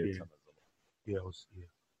 Tana, yeah. Yeah. Yeah,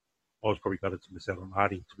 I was probably gutted to miss out on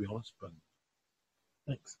Hardy, to be honest, but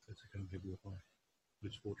Thanks. that's okay. I'm happy with my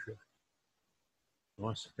loose sport trip.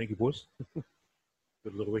 Nice. Thank you, boys.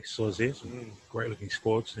 Good little exercise there. Some great looking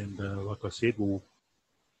squads, and like I said, we'll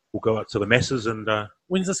go out to the masses and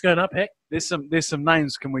When's this going up, Heck? There's some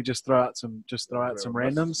names. Can we just throw out some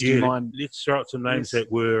randoms? Do you mind let's throw out some names Yes.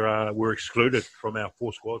 that were excluded from our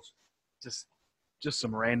 4 squads. just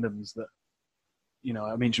some randoms that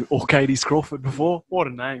I mentioned Orcades Crawford before. What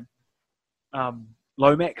a name.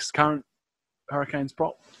 Lomax, current Hurricanes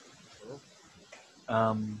prop.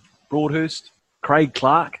 Broadhurst, Craig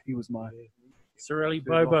Clark. He was my Sorelli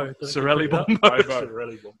Bobo. Sorelli Bobo.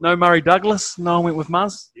 Bombo. No Murray Douglas. No one went with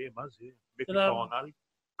Muzz. Yeah, Muzz, yeah. Did, Mickey Nali.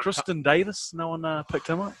 Kristen Davis. No one picked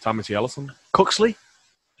him up. Tamati Allison. Cooksley.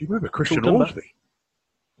 Do you remember Christian Timber.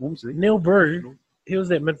 Ormsby? Neil Brew. He was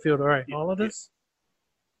that midfielder, right? Islanders.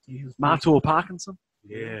 He was Martor Parkinson.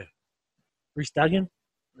 Yeah. Reece Duggan.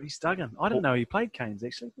 Reece Duggan. I didn't know he played Canes,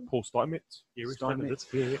 actually. Paul Steinmetz. Yeah, Rich Steinmetz.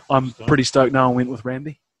 Duggan did. Yeah. I'm pretty stoked no one went with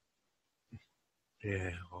Ramby.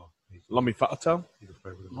 Yeah. Oh, Lumi Fa'atau. he's a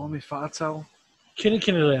favourite of mine. Lomi Fatal. Kenny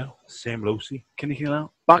Lau. Sam Lucy. Kinnikilau.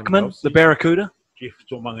 Buckman, else? the Barracuda. Jeff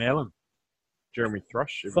Tormung Allen. Jeremy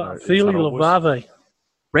Thrush. even though he's Feely not always- Lavave.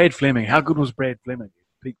 Brad Fleming. How good was Brad Fleming?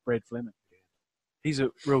 Peak Brad Fleming. He's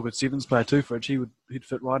a real good sevens player too, Fridge. He'd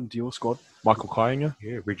fit right into your squad. Michael Kainger.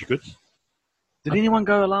 Yeah, Reggie Goods. Did anyone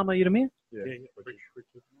go Alama Yudamir? Yeah.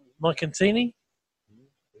 Mike Cantini.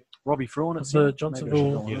 Robbie Fraun at The centre?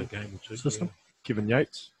 Johnsonville- Maybe I should go Yeah, on a game or two. System. Kevin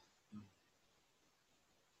Yates. Yeah.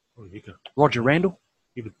 Oh, you can. Roger Randall.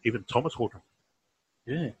 Even Thomas Horton.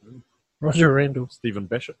 Yeah. Roger Randall. Stephen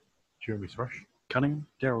Bishop. Jeremy Thrush. Cunningham.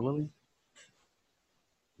 Daryl Lilly.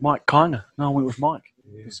 Mike Kinger. No, I went with Mike.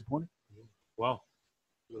 Yeah. Disappointing. Wow.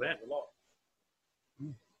 Look at that. A lot.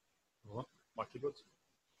 Mikey Woods.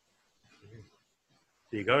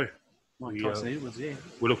 There you go. Mike We, Tyson Edwards, yeah.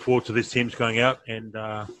 We look forward to these teams going out and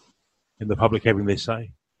the public having their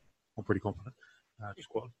say. I'm pretty confident.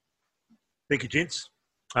 Squad. Thank you, gents.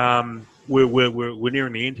 We're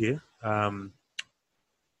nearing the end here.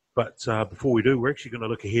 But before we do, we're actually going to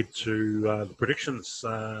look ahead to the predictions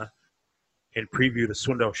and preview the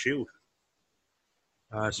Swindale Shield.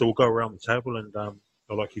 So we'll go around the table, and I'd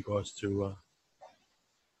like you guys to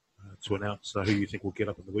announce who you think will get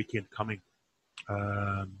up in the weekend coming.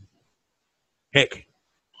 Heck,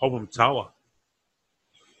 Holborn Tower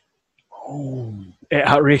At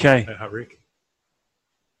Hutrek, eh? at Hutrek.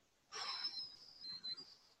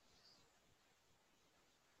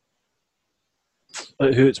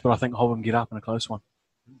 It hurts, but I think Holborn get up in a close one.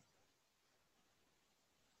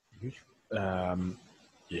 You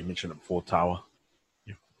mentioned it before, Tower.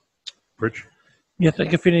 Bridge. Yeah, I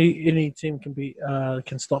think if any team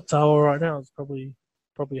can stop Tower right now, it's probably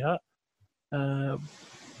Hart.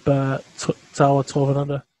 But Tower 12 and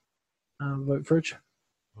under. Vote Fridge.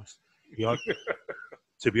 Yeah,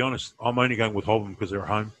 to be honest, I'm only going with Holborn because they're at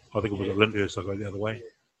home. I think it was at Lyndhurst, I go the other way.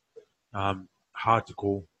 Hard to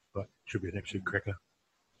call, but should be an absolute cracker.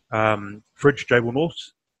 Fridge, Jabil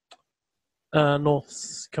Norths.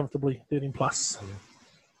 North's comfortably 13 plus.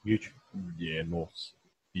 Huge. Yeah, North's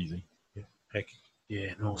easy. Heck.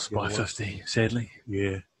 Yeah, North's Yeah, by well. 50, sadly.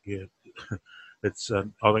 Yeah. It's.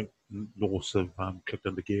 I think Norths have clicked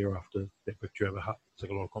into gear after that victory over Hutt. Took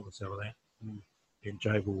a lot of confidence out of that. And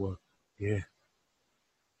Jabil were, by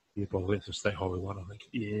the length of state highway 1, I think.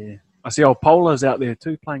 Yeah. I see old Polar's out there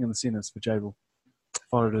too, playing in the centres for Jabil.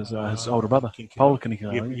 Followed his older brother, Polar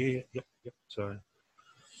Kinikino. Yep. So,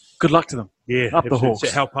 Good luck to them. yeah. Up the it's Hawks.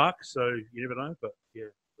 at Howe Park, so you never know. But,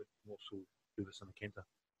 but Norths will do this in the Kenta.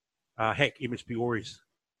 Heck, MSP Auries.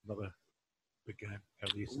 Another big game out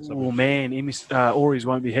of the Eastern Oh, Suburbs. man. Auries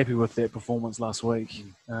won't be happy with that performance last week.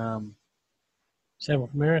 Same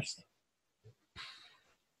with Marist.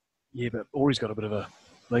 Yeah, but Auries got a bit of a...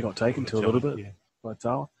 They got taken to a little bit Yeah. by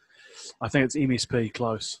Tower. I think it's MSP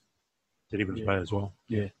close. Did Evans Yeah. play as well?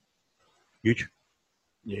 Yeah. Huge.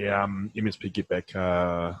 Yeah, MSP get back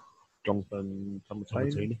Jonathan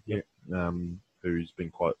Tamatini, Yep. who's been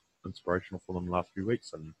quite inspirational for them the last few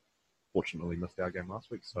weeks and fortunately missed our game last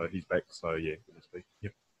week, so he's back. So, yeah, MSP.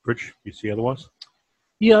 Bridge, you see otherwise?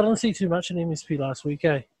 Yeah, I didn't see too much in MSP last week,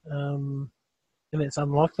 and that's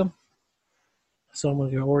unlike them. So I'm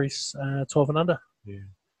going to go Auries 12 and under. Yeah.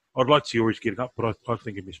 I'd like to see Auries getting up, but I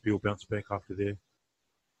think MSP will bounce back after their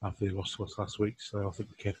loss to us last week. So I think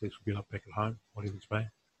the Catholics will get up back at home on Evans Bay.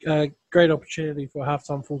 Great opportunity for a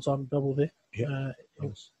half-time, full-time double there. Yeah. I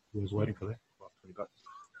was waiting for that. $20.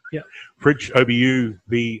 Yeah. Fridge, OBU,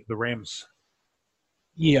 the Rams.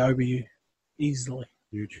 Yeah, OBU. Easily.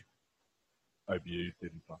 Huge. OBU,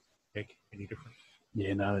 30 plus. Heck, any different?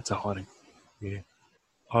 Yeah, no, it's a hiding.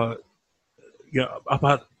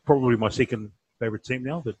 Apart probably my second favourite team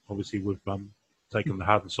now, that obviously we've taken the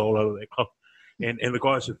heart and soul out of that club. And the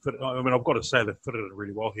guys have fit. I mean, I've got to say they've fitted in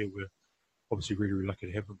really well here. We're obviously really, really lucky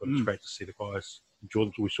to have them, but it's great to see the guys enjoy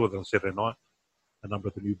them. We saw that on Saturday night. A number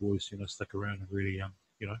of the new boys, stick around and really,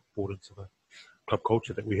 bought into the club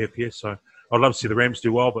culture that we have here. So I'd love to see the Rams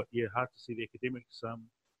do well, but hard to see the Academics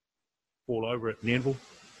fall over at Nanville.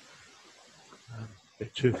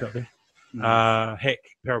 That turf out there. Heck,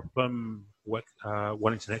 Paraplum,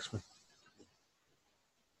 Wellington Axemen.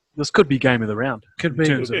 This could be game of the round. Could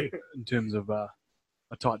in be. terms of a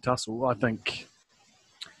tight tussle. I think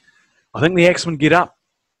the Axemen get up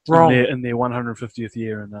Wrong. in their 150th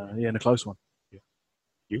year and in a close one.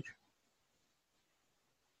 Huge.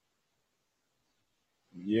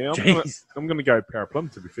 Yeah, Jeez. I'm going to go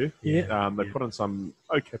Paraplum, to be fair. Yeah. They put in some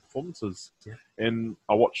okay performances. Yeah. And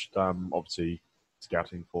I watched, obviously,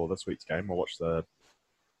 scouting for this week's game. I watched the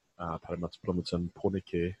Parramatta Plumerton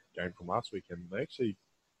Pornicare game from last week, and they actually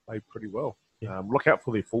played pretty well. Yeah. Look out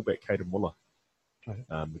for their fullback, Caden Muller. Okay.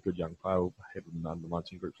 The good young player, had him in the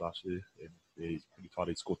under-19 groups last year, and he's pretty tight.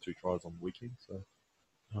 He scored 2 tries on the weekend. So,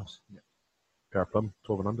 Nice. Paraplum,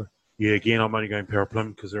 12 and under. Yeah, again, I'm only going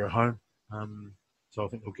Paraplum because they're at home. So I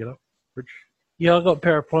think they'll get up. Bridge. Yeah, I got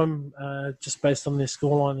Paraplum just based on their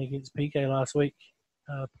scoreline against PK last week.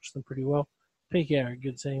 Pushed them pretty well. PK are a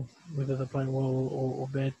good team, whether they're playing well or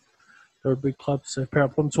bad. They're a big club, so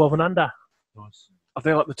Paraplum 12 and under. Nice. I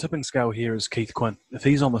feel like the tipping scale here is Keith Quinn. If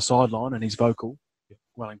he's on the sideline and he's vocal,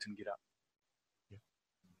 Wellington get up.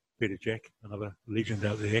 Peter Jack, another legend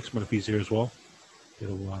out there, Axeman, if he's there as well.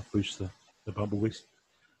 It'll boost the Bumblebees.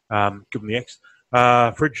 Give them the X.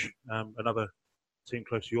 Fridge, another team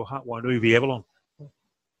close to your heart, Wainui v Avalon.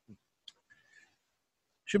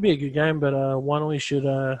 Should be a good game, but Wanui should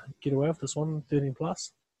get away with this one, 13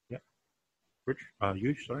 plus. Fridge,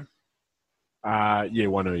 huge, sorry. Yeah,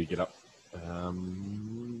 why don't you get up?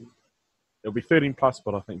 It'll be 13 plus,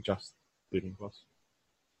 but I think just 13 plus.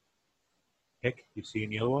 Heck, you see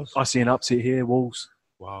any otherwise? I see an upset here, Wolves.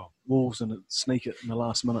 Wow, Wolves and sneak it in the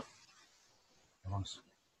last minute. nice.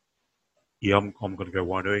 Yeah, I'm going to go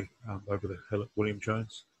Wainui over the hill at William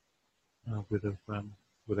Jones, where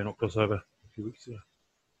they knocked us over a few weeks ago.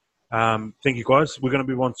 Thank you, guys. We're going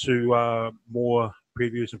to move on to more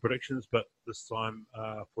previews and predictions, but this time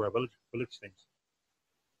for our village teams.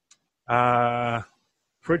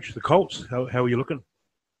 Fridge, the Colts, how are you looking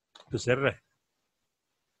for Saturday?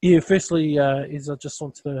 Yeah, firstly, is I just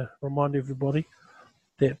want to remind everybody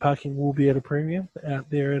that parking will be at a premium out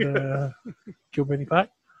there at Kilburn Park.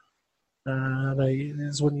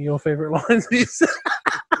 That's one of your favourite lines. Is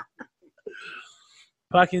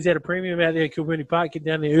parking's at a premium out there at Kilburn Park. Get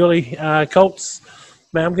down there early. Colts,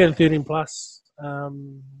 man, I'm getting 13 plus.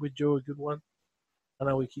 We'd do a good one. I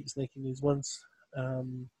know we keep sneaking these ones.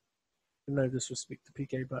 No disrespect to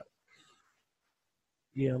PK, but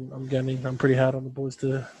yeah, I'm pretty hard on the boys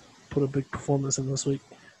to put a big performance in this week.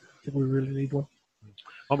 I think we really need one.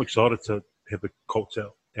 I'm excited to have the Colts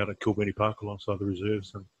out at Kilburn Park alongside the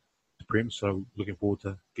reserves and the Prem, so looking forward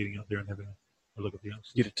to getting out there and having a look at the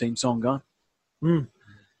youngsters. Get a team song going.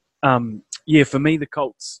 Mm. Yeah, for me, the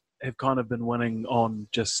Colts have kind of been winning on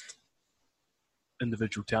just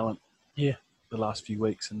individual talent. Yeah. The last few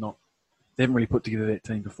weeks, and they haven't really put together that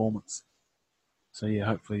team performance. So yeah,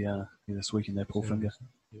 hopefully this weekend they pull finger.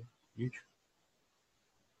 Yeah, huge.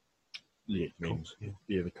 Yeah, I mean, Colts, yeah.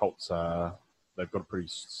 yeah, the Colts they've got a pretty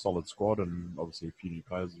solid squad, and obviously a few new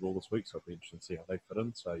players as well this week. So it'll be interesting to see how they fit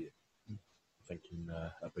in. So yeah, I'm thinking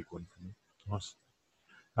a big win for me. Nice.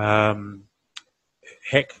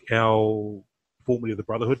 Heck, our formerly of the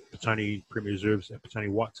Brotherhood, Petone Premier Reserves, Petone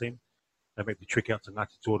White team, they make the trek out to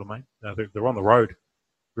Ngati Toa. They're on the road,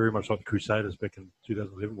 very much like the Crusaders back in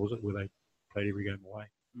 2011, was it, where they played every game away.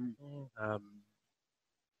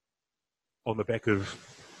 On the back of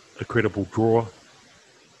a credible draw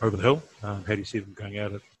over the hill, how do you see them going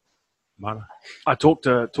out at Mana? I talked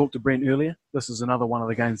to Brent earlier. This is another one of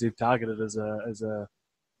the games they've targeted as a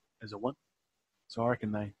win. So I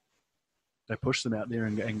reckon they push them out there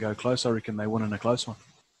and go close. I reckon they win in a close one.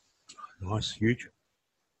 Nice, huge.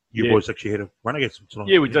 You boys actually had a run against them tonight.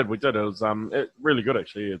 Yeah, we did. It was really good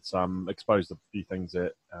actually. It's exposed a few things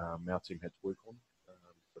that our team had to work on.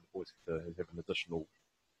 But the boys had to have an additional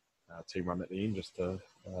team run at the end just to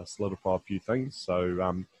solidify a few things. So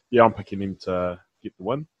I'm picking him to get the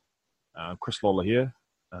win. Chris Lawler here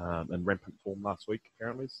in rampant form last week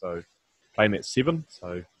apparently. So playing at 7.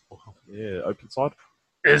 So yeah, open side.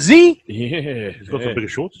 Is he? Yeah, He's got some bigger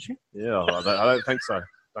shorts, has he? Yeah, I don't think so.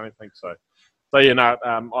 So yeah, no,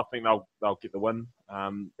 I think they'll get the win.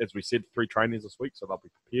 As we said, 3 trainers this week, so they'll be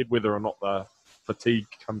prepared. Whether or not the fatigue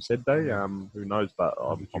comes Saturday, who knows? But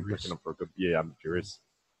I'm picking them for a good. Yeah, I'm curious.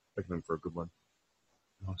 Picking them for a good one.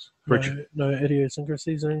 Nice. No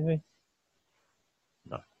idiosyncrasies or anything?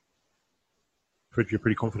 Fridge, you're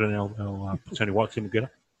pretty confident our Petone White team will get it?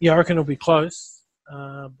 Yeah, I reckon it'll be close.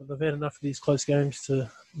 But they've had enough of these close games to,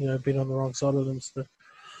 been on the wrong side of them. So,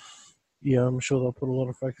 yeah, I'm sure they'll put a lot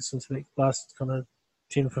of focus into the last kind of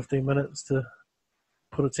 10 or 15 minutes to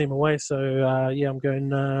put a team away. So, I'm going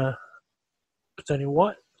Petone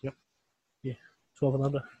White. Yep. Yeah, 12 and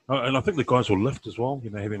under. And I think the guys will lift as well,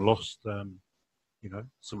 having lost,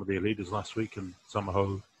 some of their leaders last week in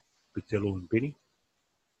Samaho, Bitelo and Benny.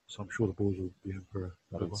 So I'm sure the boys will be in for a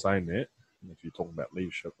But good in one. saying that, if you're talking about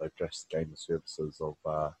leadership, they've just gained the services of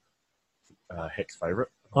Heck's favourite,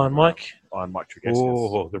 Iron Mike. Iron Mike Tregaskis.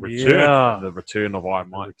 Oh, the return. Yeah. The return of Iron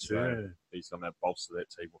Mike. So return. he's going to bolster that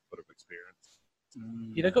team with a bit of experience.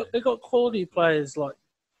 Yeah, they got quality players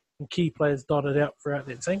and key players dotted out throughout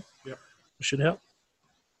that team. Yep. It should help.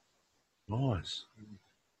 Nice.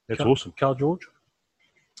 That's Carl- awesome. Carl George.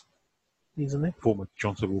 He's in there. Former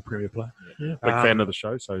Johnsonville Premier player. Yeah. Big fan of the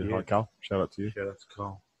show, so yeah. hi Carl. Shout out to you. Shout out to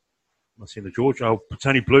Carl. I see the George.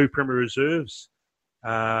 Petone Blue Premier Reserves.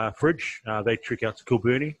 Fridge. They trek out to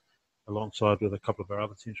Kilburn alongside with a couple of our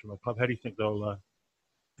other teams from the club. How do you think they'll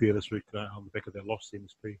fare this week on the back of their loss to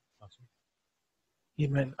MSP last week? Yeah,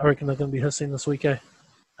 man. I reckon they're going to be hissing this week, out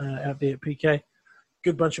there at PK.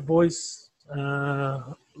 Good bunch of boys.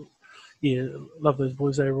 Love those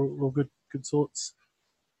boys. They're real good sorts.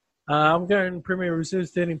 I'm going Premier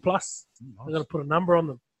Reserves 13 plus. Nice. I'm going to put a number on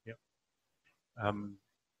them.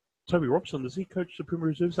 Toby Robson, does he coach the Premier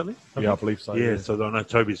Reserves, I think? Yeah, I believe so. Yeah, so I know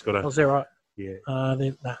Toby's got a... Was that right? Yeah.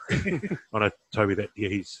 Then, nah. I know Toby that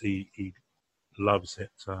he loves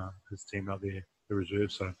that his team out there, the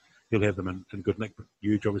reserve, so he'll have them in good nick. But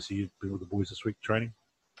huge, obviously, you've been with the boys this week training.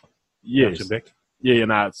 Yes. Bounce him back. Yeah,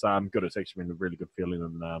 no, it's good. It's actually been a really good feeling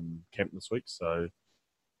in camp this week. So,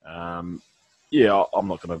 I'm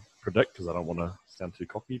not going to predict because I don't want to sound too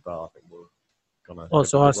cocky, but I think we're going to. Oh,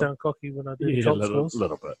 so I sound cocky when I do the top scores? A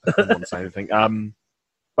little bit. I don't want to say anything.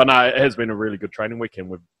 But no, it has been a really good training week, and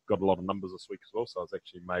we've got a lot of numbers this week as well. So I was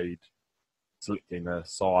actually made selecting a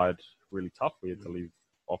side really tough. We had to leave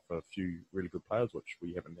off a few really good players, which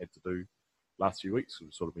we haven't had to do last few weeks.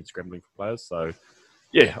 We've sort of been scrambling for players. So,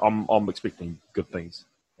 yeah, I'm expecting good things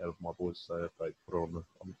out of my boys. So if they put it on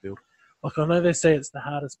the field. Like, I know they say it's the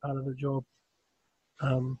hardest part of the job,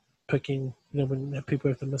 picking, when people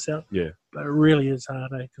have to miss out. Yeah. But it really is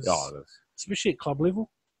hard, 'cause Oh, it is. especially at club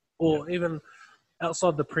level, or even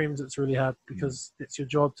outside the Prems, it's really hard because it's your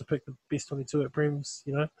job to pick the best 22 at Prems,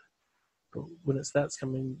 But when it starts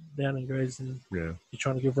coming down in grades and Yeah. you're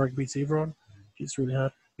trying to give rugby to everyone, it's really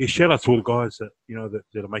hard. Yeah, shout out to all the guys that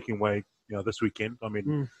that are making way this weekend. I mean,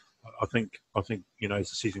 Mm. I think as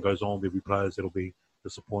the season goes on, there'll be players that'll be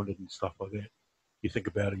disappointed and stuff like that. You think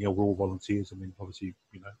about it, we're all volunteers. I mean, obviously,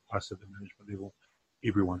 us at the management level,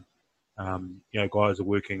 everyone, guys are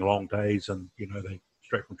working long days and they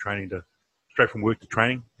straight from work to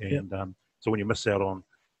training, and so when you miss out on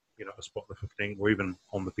a spot in the 15 or even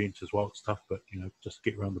on the bench as well, it's tough. But just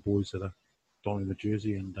get around the boys that are donning the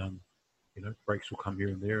jersey, and breaks will come here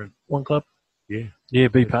and there, and One club. Yeah,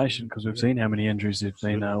 be patient because we've seen how many injuries there've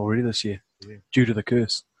been already this year due to the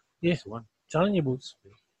curse. that's the one. Telling you, boys.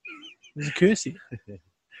 There's a curse here.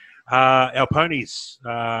 Our ponies,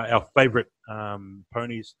 our favourite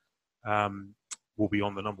ponies, will be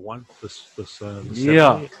on the number one this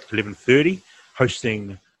Yeah. Saturday, 11:30,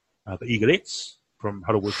 hosting the Eaglettes from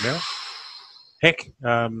Huddlewood Mara. Heck,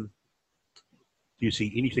 do you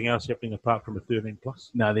see anything else happening apart from a 13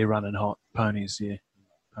 plus? No, they're running hot. Ponies, yeah.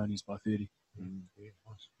 Ponies by 30. Yeah,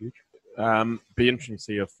 nice, huge. Be interesting to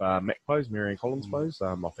see if Mac plays, Marion Collins plays.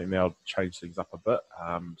 I think they'll change things up a bit.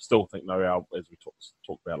 Still think, as we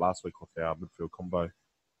talked about last week with our midfield combo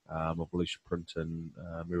of Alicia Print and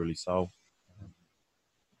Mirali Soul,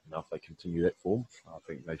 if they continue that form, I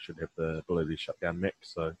think they should have the ability to shut down Mac.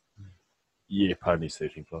 So, yeah, ponies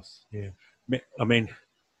 13 plus. Yeah, Mac, I mean,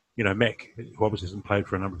 Mac, who obviously hasn't played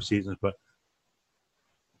for a number of seasons, but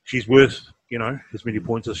she's worth, as many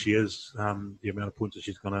points as she is, the amount of points that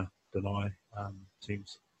she's going to deny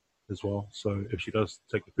teams as well. So if she does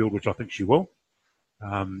take the field, which I think she will,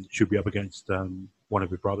 she'll be up against one of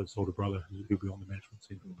her brothers, older brother, who'll be on the management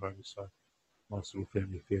team for the Ponies. So nice little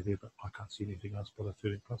family affair there, but I can't see anything else but a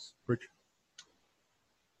 13 plus bridge.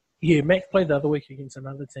 Yeah, Mac played the other week against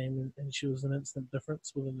another team, and she was an instant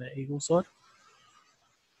difference within the Eagle side.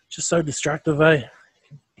 Just so destructive, eh?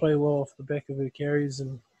 Can play well off the back of her carries,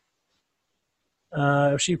 and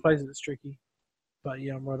if she plays it, it's tricky. But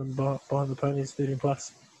yeah, I'm riding behind the Ponies 13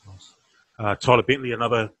 plus. Nice. Tyler Bentley,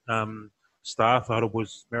 another star for Huddlewood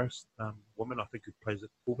Maris woman, I think, who plays at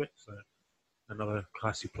fullback. So another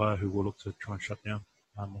classy player who will look to try and shut down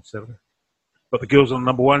on Saturday. But the girls on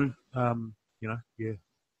number one, I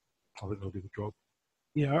think they'll do the job.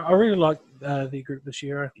 Yeah, I really like their group this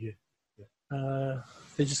year. Yeah.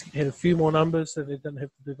 They just had a few more numbers, so they didn't have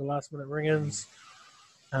to do the last minute ring-ins.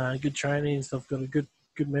 Good trainings. They've got a good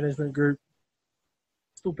management group.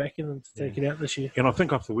 Still backing them to take it out this year. And I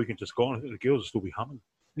think after the weekend just gone, I think the girls will still be humming.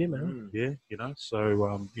 Yeah, man. Yeah,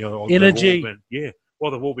 so Energy. They've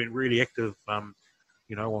all been really active, on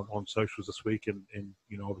socials this week, and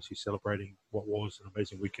obviously celebrating what was an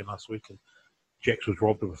amazing weekend last week. And Jax was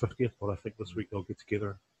robbed of a 50th, but I think this week they'll get together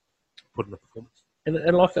and put in a performance. And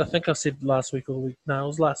like I think I said last week or the week, no, it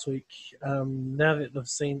was last week. Now that they've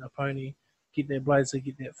seen a pony get their blazer,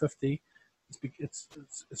 get that 50, it's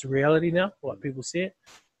a reality now, like people see it.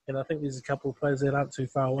 And I think there's a couple of players that aren't too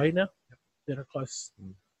far away now that are close.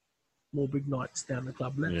 More big nights down the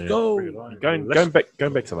club. Let's go. Going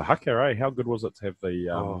back to the haka, How good was it to have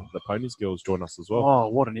the ponies girls join us as well? Oh,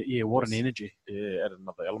 what an energy! Yeah, add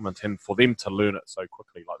another element, and for them to learn it so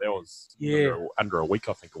quickly, like that was under a week,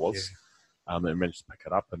 I think it was. They managed to pick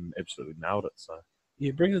it up and absolutely nailed it. So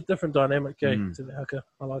it brings a different dynamic to the haka.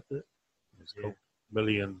 I liked it. It's cool.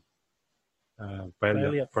 Millie and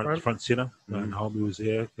Bailey up front centre. Naomi was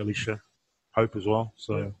there. Alicia, Hope as well.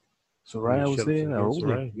 So. Soraya was there. They were all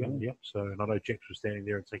there. Yeah. So, and I know Jax was standing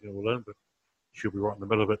there and taking it all in, but she'll be right in the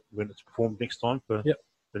middle of it when it's performed next time for the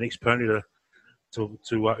next pony to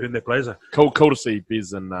earn that blazer. Cool to see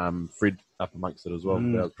Bez and Fred up amongst it as well.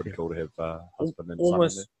 That was pretty cool to have husband and son in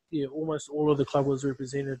there. Almost all of the club was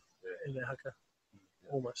represented in the haka.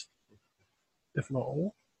 Almost, if not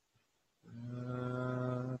all.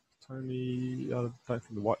 Tony, I don't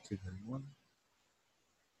think the white team one.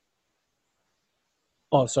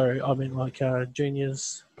 Oh, sorry. I mean, like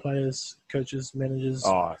juniors, players, coaches, managers.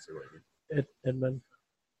 Oh, I see what you mean. Admin.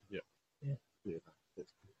 Yeah.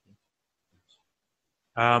 That's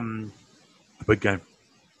cool. A big game.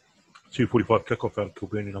 2:45 kickoff out of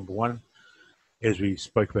Kilburn, number one. As we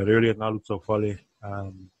spoke about earlier, Nalu Taufale,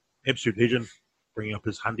 absolute legend, bringing up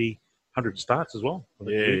his Hundi 100 starts as well.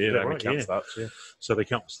 Yeah, Is that they right? count Yeah. starts, yeah. So they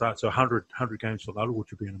count the starts. So 100 games for Nuttall,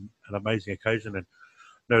 which would be an amazing occasion. And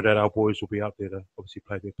no doubt our boys will be out there to obviously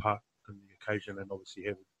play their part in the occasion and obviously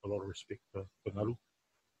have a lot of respect for Nuttall.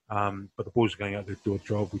 But the boys are going out there to do a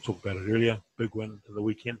job. We talked about it earlier. Big win in the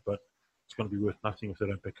weekend, but it's going to be worth nothing if they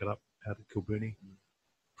don't pick it up out at Kilburnie.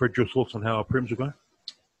 Fred, your thoughts on how our Prims are going?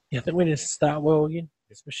 Yeah, I think we need to start well again,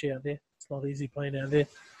 especially out there. It's not easy playing out there.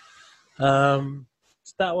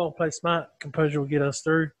 Start well, play smart. Composure will get us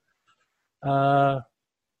through. I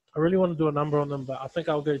really want to do a number on them, but I think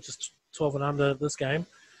I'll go just 12 and under this game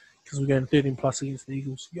because we're going 13 plus against the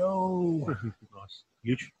Eagles. Yo! Nice.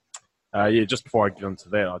 Huge. Yeah, just before I get into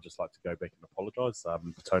that, I'd just like to go back and apologise.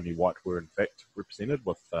 Tony White were in fact represented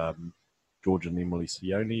with George and Emily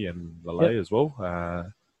Sione and Lele as well,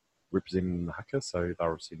 representing the Haka, so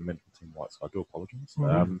they're obviously the management team White, so I do apologise.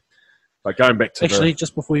 But going back to Actually,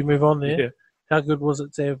 just before we move on there, Yeah. how good was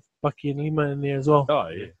it to have Bucky and Lima in there as well? Oh,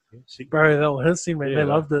 yeah. Bro, that was his team, man. Yeah, They they-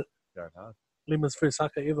 loved it. Going hard. Lima's first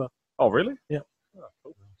Haka ever. Oh, really? Yeah. Oh,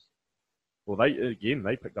 cool. Well,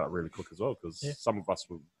 they picked up really quick as well because Yeah. some of us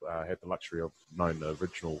had the luxury of knowing the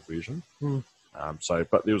original version. Mm.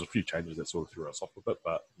 But there was a few changes that sort of threw us off a bit.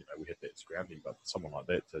 But we had that grounding. But someone like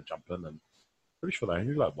that to jump in, and pretty sure they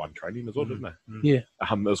only like one training as well, didn't they? Mm. Yeah.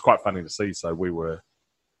 It was quite funny to see. So we were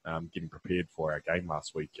getting prepared for our game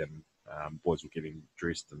last week, and boys were getting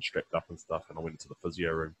dressed and strapped up and stuff. And I went into the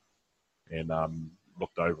physio room and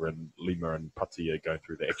looked over, and Lima and Putty are going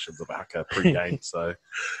through the actions of a Haka pre-game. So,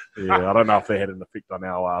 yeah, I don't know if they had an effect on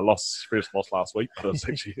our first loss last week, but it was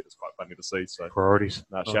quite funny to see. So, Priorities.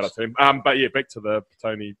 shout out to him. But yeah, back to the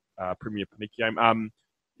Tony Premier Paniki game.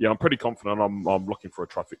 Yeah, I'm pretty confident. I'm looking for a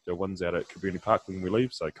trifecta wins out at Kilburnie Park when we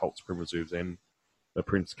leave. So Colts, Prem Reserves, and the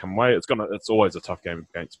Prens come away. It's always a tough game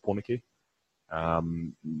against Pornicky.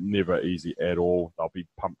 Never easy at all. They'll be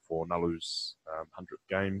pumped for Nalu's 100th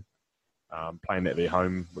game. Playing at their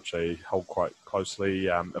home, which they hold quite closely.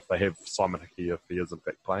 If they have Simon Hickey, if he is in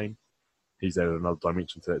fact playing, he's added another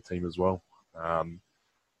dimension to that team as well.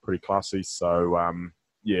 Pretty classy. So,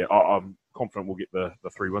 yeah, I'm confident we'll get the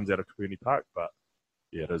 3 wins out of Kilburnie Park, but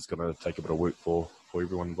yeah, it is going to take a bit of work for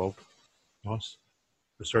everyone involved. Nice.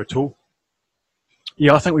 Mr. O'Toole.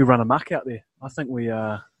 Yeah, I think we run a muck out there. I think we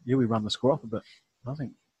run the score up a bit. I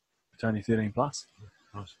think it's only 13 plus.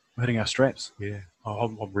 Nice. We're hitting our straps. Yeah,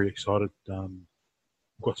 I'm really excited. We've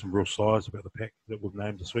got some real size about the pack that we've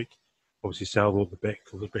named this week. Obviously, Salvador at the back,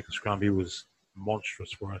 the back of scrum, he was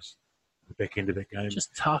monstrous for us at the back end of that game.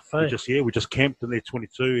 Just tough, eh? We just camped in there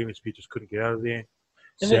 22. MSP just couldn't get out of there.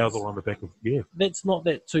 And Salvador on the back of, That's not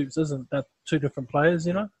that Toops, isn't that? 2 different players,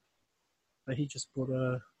 But he just brought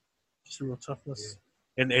a real toughness.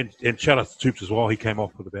 And shout out to Toops as well. He came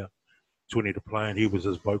off with about 20 to play, and he was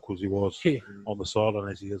as vocal as he was Yeah. on the sideline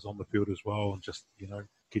as he is on the field as well, and just,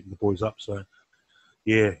 getting the boys up. So,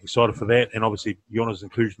 yeah, excited for that. And obviously, Yona's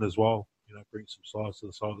inclusion as well, bring some size to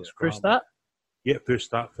the side of the scrum. First start? Yeah, first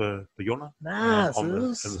start for Yona. Nice. In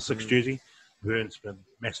the 6th jersey. Vern's been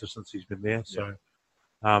massive since he's been there. So,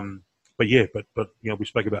 but we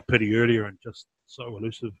spoke about Pity earlier, and just so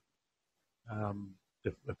elusive.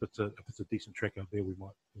 If it's a decent track out there, we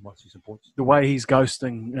might see some points. The way he's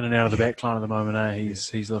ghosting in and out of the back line at the moment,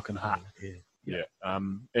 he's looking hard. Yeah.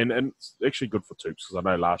 And it's actually good for Toops because I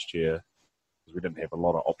know last year, because we didn't have a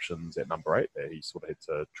lot of options at number 8, that he sort of had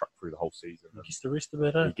to truck through the whole season. Gets the rest of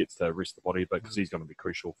it, eh? He gets to rest the body, but because he's going to be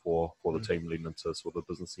crucial for the team leading into sort of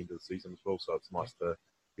the business end of the season as well. So it's nice to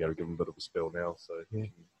be able to give him a bit of a spell now, so he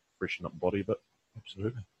can freshen up the body a bit.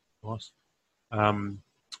 Absolutely. Nice.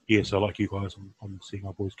 So like you guys, I'm seeing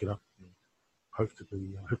our boys get up. Hopefully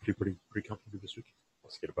pretty comfortably this week.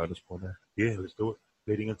 Let's get a bonus point there. Yeah, let's do it.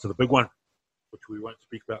 Leading into the big one, which we won't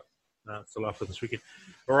speak about until after this weekend.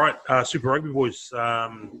 All right, Super Rugby boys.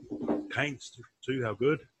 Canes 2, how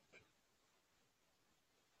good?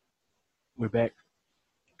 We're back.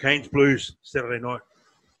 Canes Blues, Saturday night.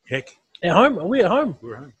 Heck, At home? Are we at home?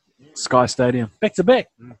 we're home. Sky Stadium Back to back.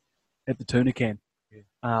 at the Tuna Can. Yeah.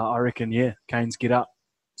 I reckon, Canes get up.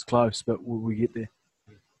 It's close, but will we get there?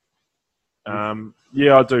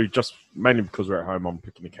 Yeah, I do. Just mainly because we're at home, I'm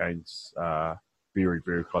picking the Canes. Very,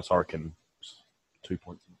 very close. I reckon 2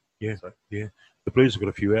 points. Yeah, So, yeah. The Blues have got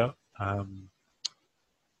a few out.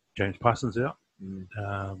 James Parsons out.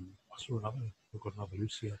 I saw we've got another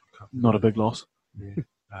Lucy out. Not a big loss. Yeah.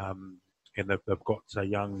 And they've got a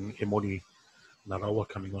young Emoni Narawa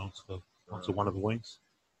coming onto one of the wings.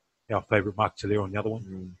 Our favourite Mark Tiller on the other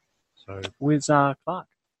one. So Where's Clark?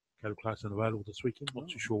 Caleb Clarkson available this weekend. Not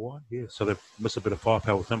too sure why. Yeah, so they've missed a bit of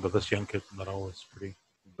firepower with him, but this young kid Narawa is pretty.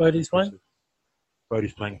 Bodie's playing?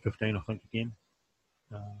 Bodie's playing 15, I think, again.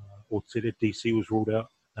 Port City, DC was ruled out.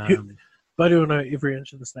 Bodie will know every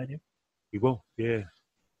inch of the stadium. He will, yeah.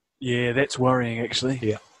 Yeah, that's worrying actually.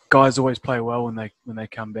 Yeah. Guys always play well when they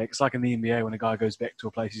come back. It's like in the NBA when a guy goes back to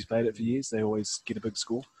a place he's played at for years, they always get a big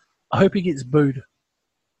score. I hope he gets booed.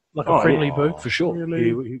 Like a friendly boo. For sure.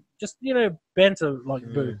 Really, just, banter like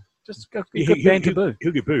boo. Just a He- good he- banter he- boo.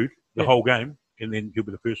 He'll get booed the Yeah. whole game, and then he'll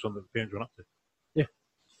be the first one that the fans run up to. Yeah.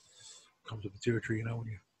 Comes with the territory, when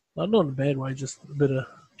you. Like, not in a bad way, just a bit of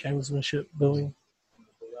gamesmanship booing.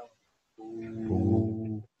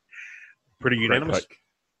 Pretty Great unanimous. pick.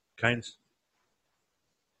 Canes.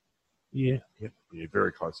 Yeah, Yeah,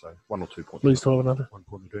 very close though. 1 or 2 points. Blues 12 another. 1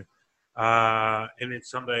 point to do. And then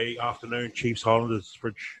Sunday afternoon, Chiefs Highlanders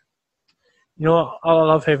fridge. You know what? I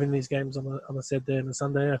love having these games on a Saturday and a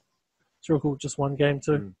Sunday. It's real cool. Just one game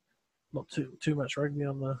too. Mm. Not too much rugby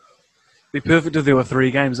on the. Be perfect if there were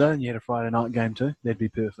 3 games though, and you had a Friday night game too. That'd be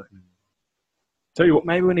perfect. Tell you what,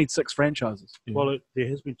 maybe we need 6 franchises. Well, there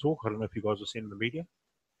has been talk. I don't know if you guys have seen in the media.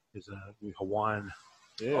 There's a Hawaiian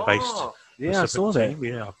Yeah. based. Yeah, I Pacific saw that. team.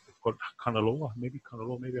 Yeah, I've got Kanaloa, maybe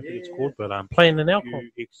I think it's called. But Playing in Alcohol.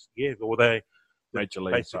 or they Major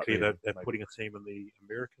League. basically but they're putting a team in the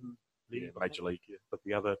American League. yeah, Major League. Yeah. But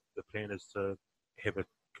the plan is to have a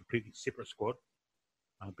completely separate squad,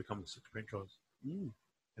 become the 6th franchise, and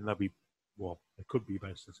they'll be they could be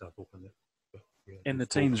based in South Auckland. But, yeah, And the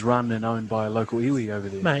it's cool. team's run and owned by a local iwi over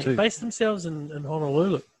there Mate, too. base themselves in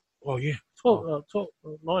Honolulu. Oh yeah,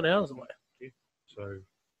 9 hours away. so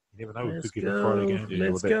you never know. We Let's could get a Friday go. game.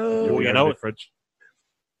 Let's with that- go. Yeah, You you know know it. Fridge.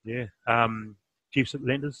 Yeah. Chiefs at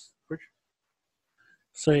Landers fridge.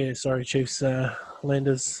 So yeah, sorry, Chiefs,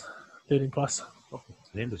 Landers, 13 plus.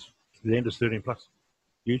 Landers 13 plus.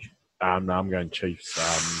 Huge. No, I'm going Chiefs.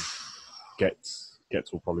 Gets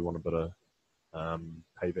will probably want a bit of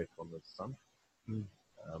payback on the son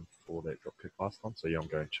for that drop kick last time. So yeah, I'm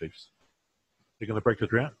going Chiefs. They're going to break the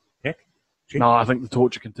drought. Heck. No, I think the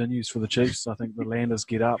torture continues for the Chiefs. I think the Landers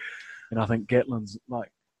get up, and I think Gatlin's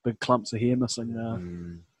like big clumps of hair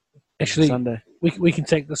missing Actually, Sunday. we can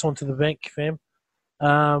take this one to the bank, fam.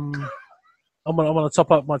 I'm gonna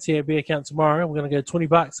top up my TAB account tomorrow. We're gonna go $20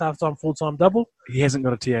 halftime, full-time double. He hasn't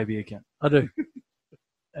got a TAB account. I do,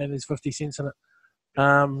 and there's 50 cents in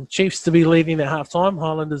it. Chiefs to be leading at halftime,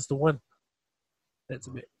 Highlanders to win. That's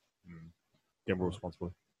a bit. Gamble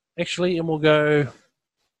responsibly. Actually, and we'll go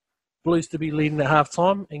Blues to be leading at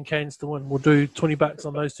halftime and Canes to win. We'll do $20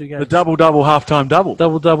 on those 2 games. The double halftime double.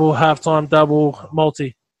 double, halftime, double,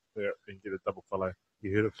 multi. Yeah, you can get a double fellow.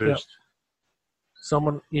 You heard it first.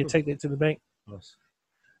 Someone, take that to the bank. Nice.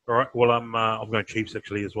 All right. Well, I'm going Chiefs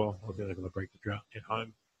actually as well. I think they're going to break the drought at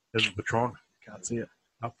home. This is Patron Can't see it.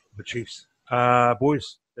 up for the Chiefs.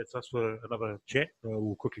 Boys, that's us for another chat.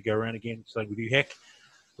 We'll quickly go around again. Staying with you, Hack.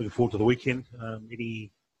 Looking forward to the weekend.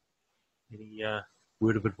 Any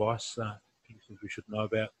word of advice? Anything we should know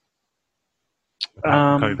about?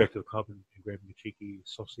 Coming back to the club and grabbing a cheeky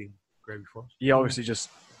saucy and gravy fries. Yeah, obviously just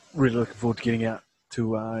really looking forward to getting out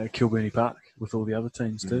to Kilburnie Park with all the other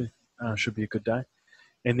teams too. Should be a good day.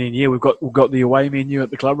 And then we've got the away menu at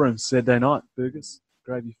the club room Saturday night: burgers,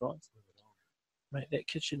 gravy fries. Mate, that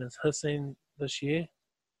kitchen is hissing this year.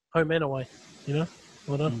 Home and away,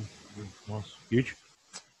 Well done. Nice. Huge.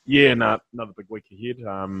 Yeah, another big week ahead.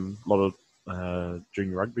 A lot of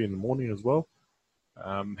junior rugby in the morning as well.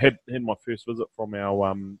 Had my first visit from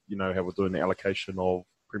our, how we're doing the allocation of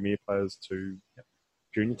premier players to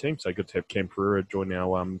junior team. So good to have Cam Pereira join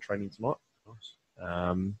our training tonight. Nice.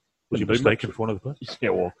 Was you Didn't do much. mistaken for one of the players? Yeah,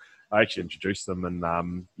 well, I actually introduced them and, I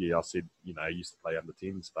said, I used to play under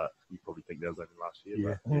 10s, but you probably think that was only last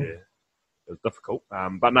year. But, yeah, it was difficult.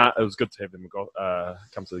 But it was good to have them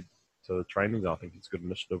come to the trainings. I think it's a good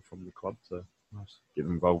initiative from the club to get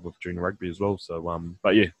them involved with junior rugby as well. So,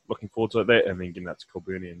 but yeah, looking forward to that and then getting that to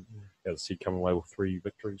Kilburnie and, as I said, coming away with 3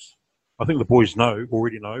 victories. I think the boys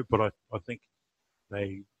already know, but I think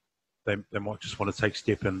they might just want to take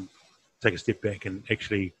a step back and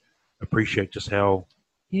actually appreciate just how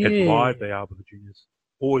admired they are with the juniors.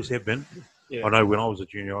 Always have been. Yeah. I know when I was a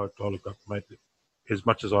junior, I looked up, mate, as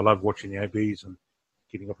much as I love watching the ABs and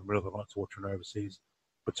getting up in the middle of the night to watch an overseas,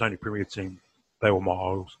 but Tony Premier team, they were my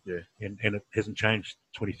idols. Yeah. And it hasn't changed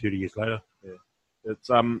 20, 30 years later.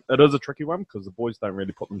 It is a tricky one because the boys don't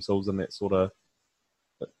really put themselves in that sort of,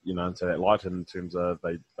 into that light in terms of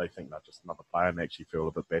they think they're just another player and actually feel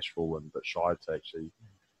a bit bashful and a bit shy to actually,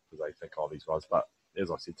 because they think, these guys. But as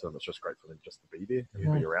I said to them, it's just great for them just to be there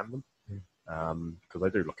and be around them because they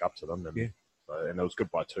do look up to them. And, and it was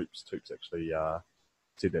good by Toops. Toops actually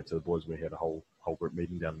said that to the boys. We had a whole group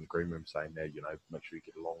meeting down in the green room saying, make sure you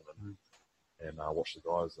get along and watch the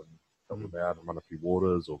guys. And help them out and run a few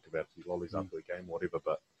waters or give out a few lollies after the game, whatever.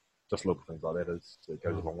 But just little things like that it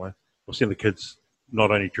goes a long way. I've seen the kids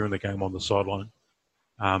not only during the game on the sideline,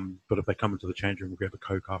 but if they come into the change room and grab a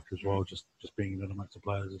Coke after as well, just being in amongst the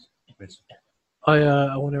players is massive.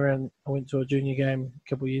 I went to a junior game a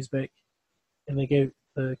couple of years back, and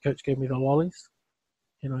the coach gave me the lollies,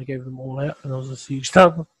 and I gave them all out, and it was this huge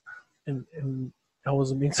tub, and I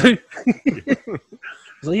wasn't meant to.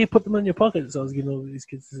 I was like, yeah, put them in your pockets. I was getting all these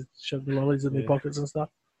kids to shove the lollies in their pockets and stuff.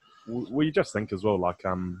 Well, you just think as well, like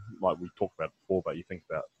we talked about before, but you think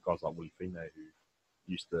about guys like Willie Fine who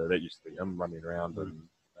used to be him running around and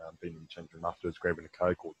being in the change room afterwards, grabbing a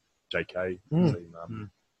Coke, or JK, seen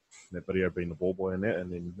that video being the ball boy in that,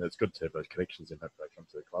 and then it's good to have those connections and hope they come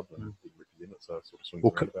to the club and represent it, so it sort of swings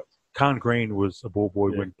around about. Khan Green was a ball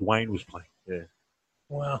boy when Dwayne was playing. Yeah.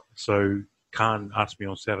 Wow. So Khan asked me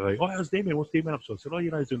on Saturday, how's D-Man? What's D-Man up to? I said,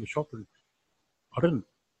 he's doing the shop. And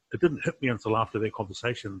it didn't hit me until after that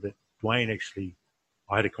conversation that Dwayne actually,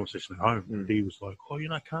 I had a conversation at home, and he was like,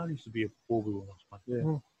 Khan used to be a ball boy when I was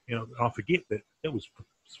playing. Yeah. And I forget that was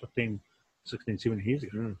 15, 16, 17 years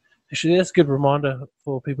ago. Actually, that's a good reminder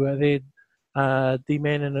for people out there.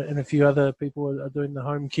 D-Man and a few other people are doing the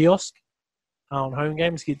home kiosk on home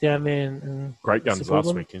games. Get down there and Great guns support last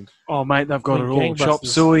them. weekend. Oh, mate, they've got it all. Gangbusters. Chop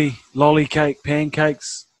suey, lolly cake,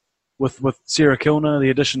 pancakes, with Sarah Kilner, the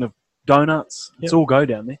addition of donuts. It's all go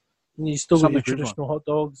down there. And you still got Something your good traditional hot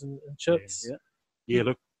dogs and chips.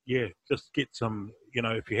 Yeah, just get some,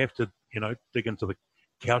 if you have to, dig into the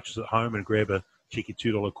couches at home and grab a cheeky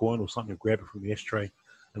 $2 coin or something, grab it from the ashtray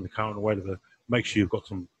in the car on the way to make sure you've got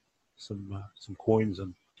some coins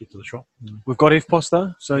and get to the shop. We've got FPOS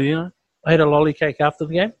though, so I had a lolly cake after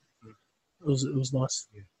the game. It was nice.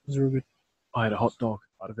 Yeah. It was really good. I had a hot dog.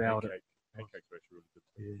 I devoured it. Pancakes were actually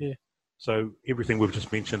really good. Yeah. So everything we've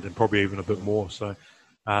just mentioned and probably even a bit more. So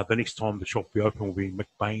the next time the shop will be open will be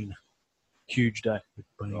McBain. Huge day.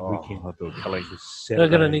 McBain weekend. I'll do a culling. They're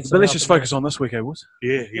going to need But some let's help just in focus on this week, Woods.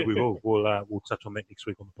 Yeah, we will. We'll touch on that next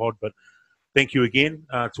week on the pod. But thank you again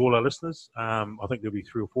to all our listeners. I think there'll be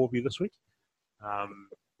 3 or 4 of you this week.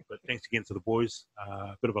 But thanks again to the boys.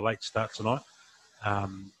 A bit of a late start tonight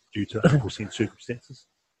due to unforeseen circumstances.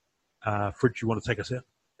 Fridge, you want to take us out?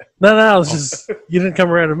 No, I was just you didn't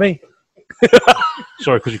come around to me.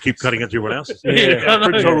 Sorry, because you keep cutting into everyone else. Yeah, I know.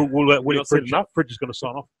 Fridge, Not said enough. Fridge is going to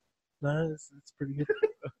sign off. No, it's pretty good.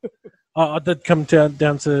 I did come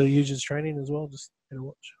down to Eugene's training as well, just to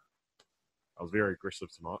watch. I was very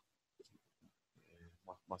aggressive tonight.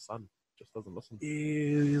 My son just doesn't listen.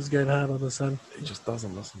 Yeah, he was going hard on the sun. He just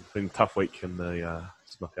doesn't listen. It's been a tough week in the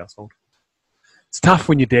Smith household. It's tough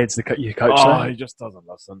when your dad's your coach. Oh, though. he just doesn't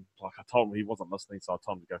listen. Like I told him he wasn't listening, so I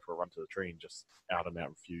told him to go for a run to the tree and just out and out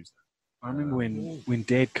refused. I remember when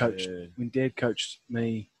Dad coached Yeah. when Dad coached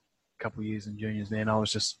me a couple of years in juniors. Man, I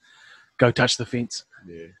was just go touch the fence.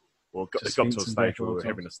 Yeah. Well, it Just got to a fence and stage back where we all were the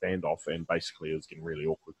having a standoff, and basically it was getting really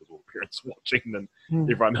awkward because all the parents were watching and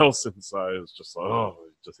Mm. everyone else, and so it was just like,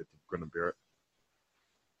 just had to grin and bear it.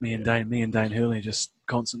 Me and Dane Hurley just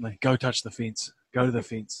constantly go touch the fence, go to the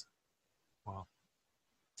fence.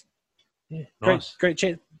 Yeah, Nice. great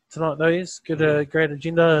chat tonight though. Yes, good, great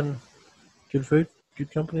agenda and good food, good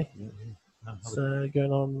company. It's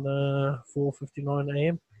going on 4:59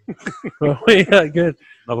 a.m. Well, yeah, good.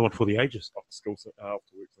 Another one for the ages. After school,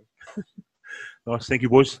 after work. So. Nice. Thank you,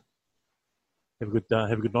 boys. Have a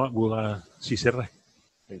good night. We'll see you Saturday.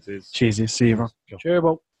 Thanks, Ez. Cheers, see you, everyone.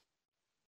 Cheerio.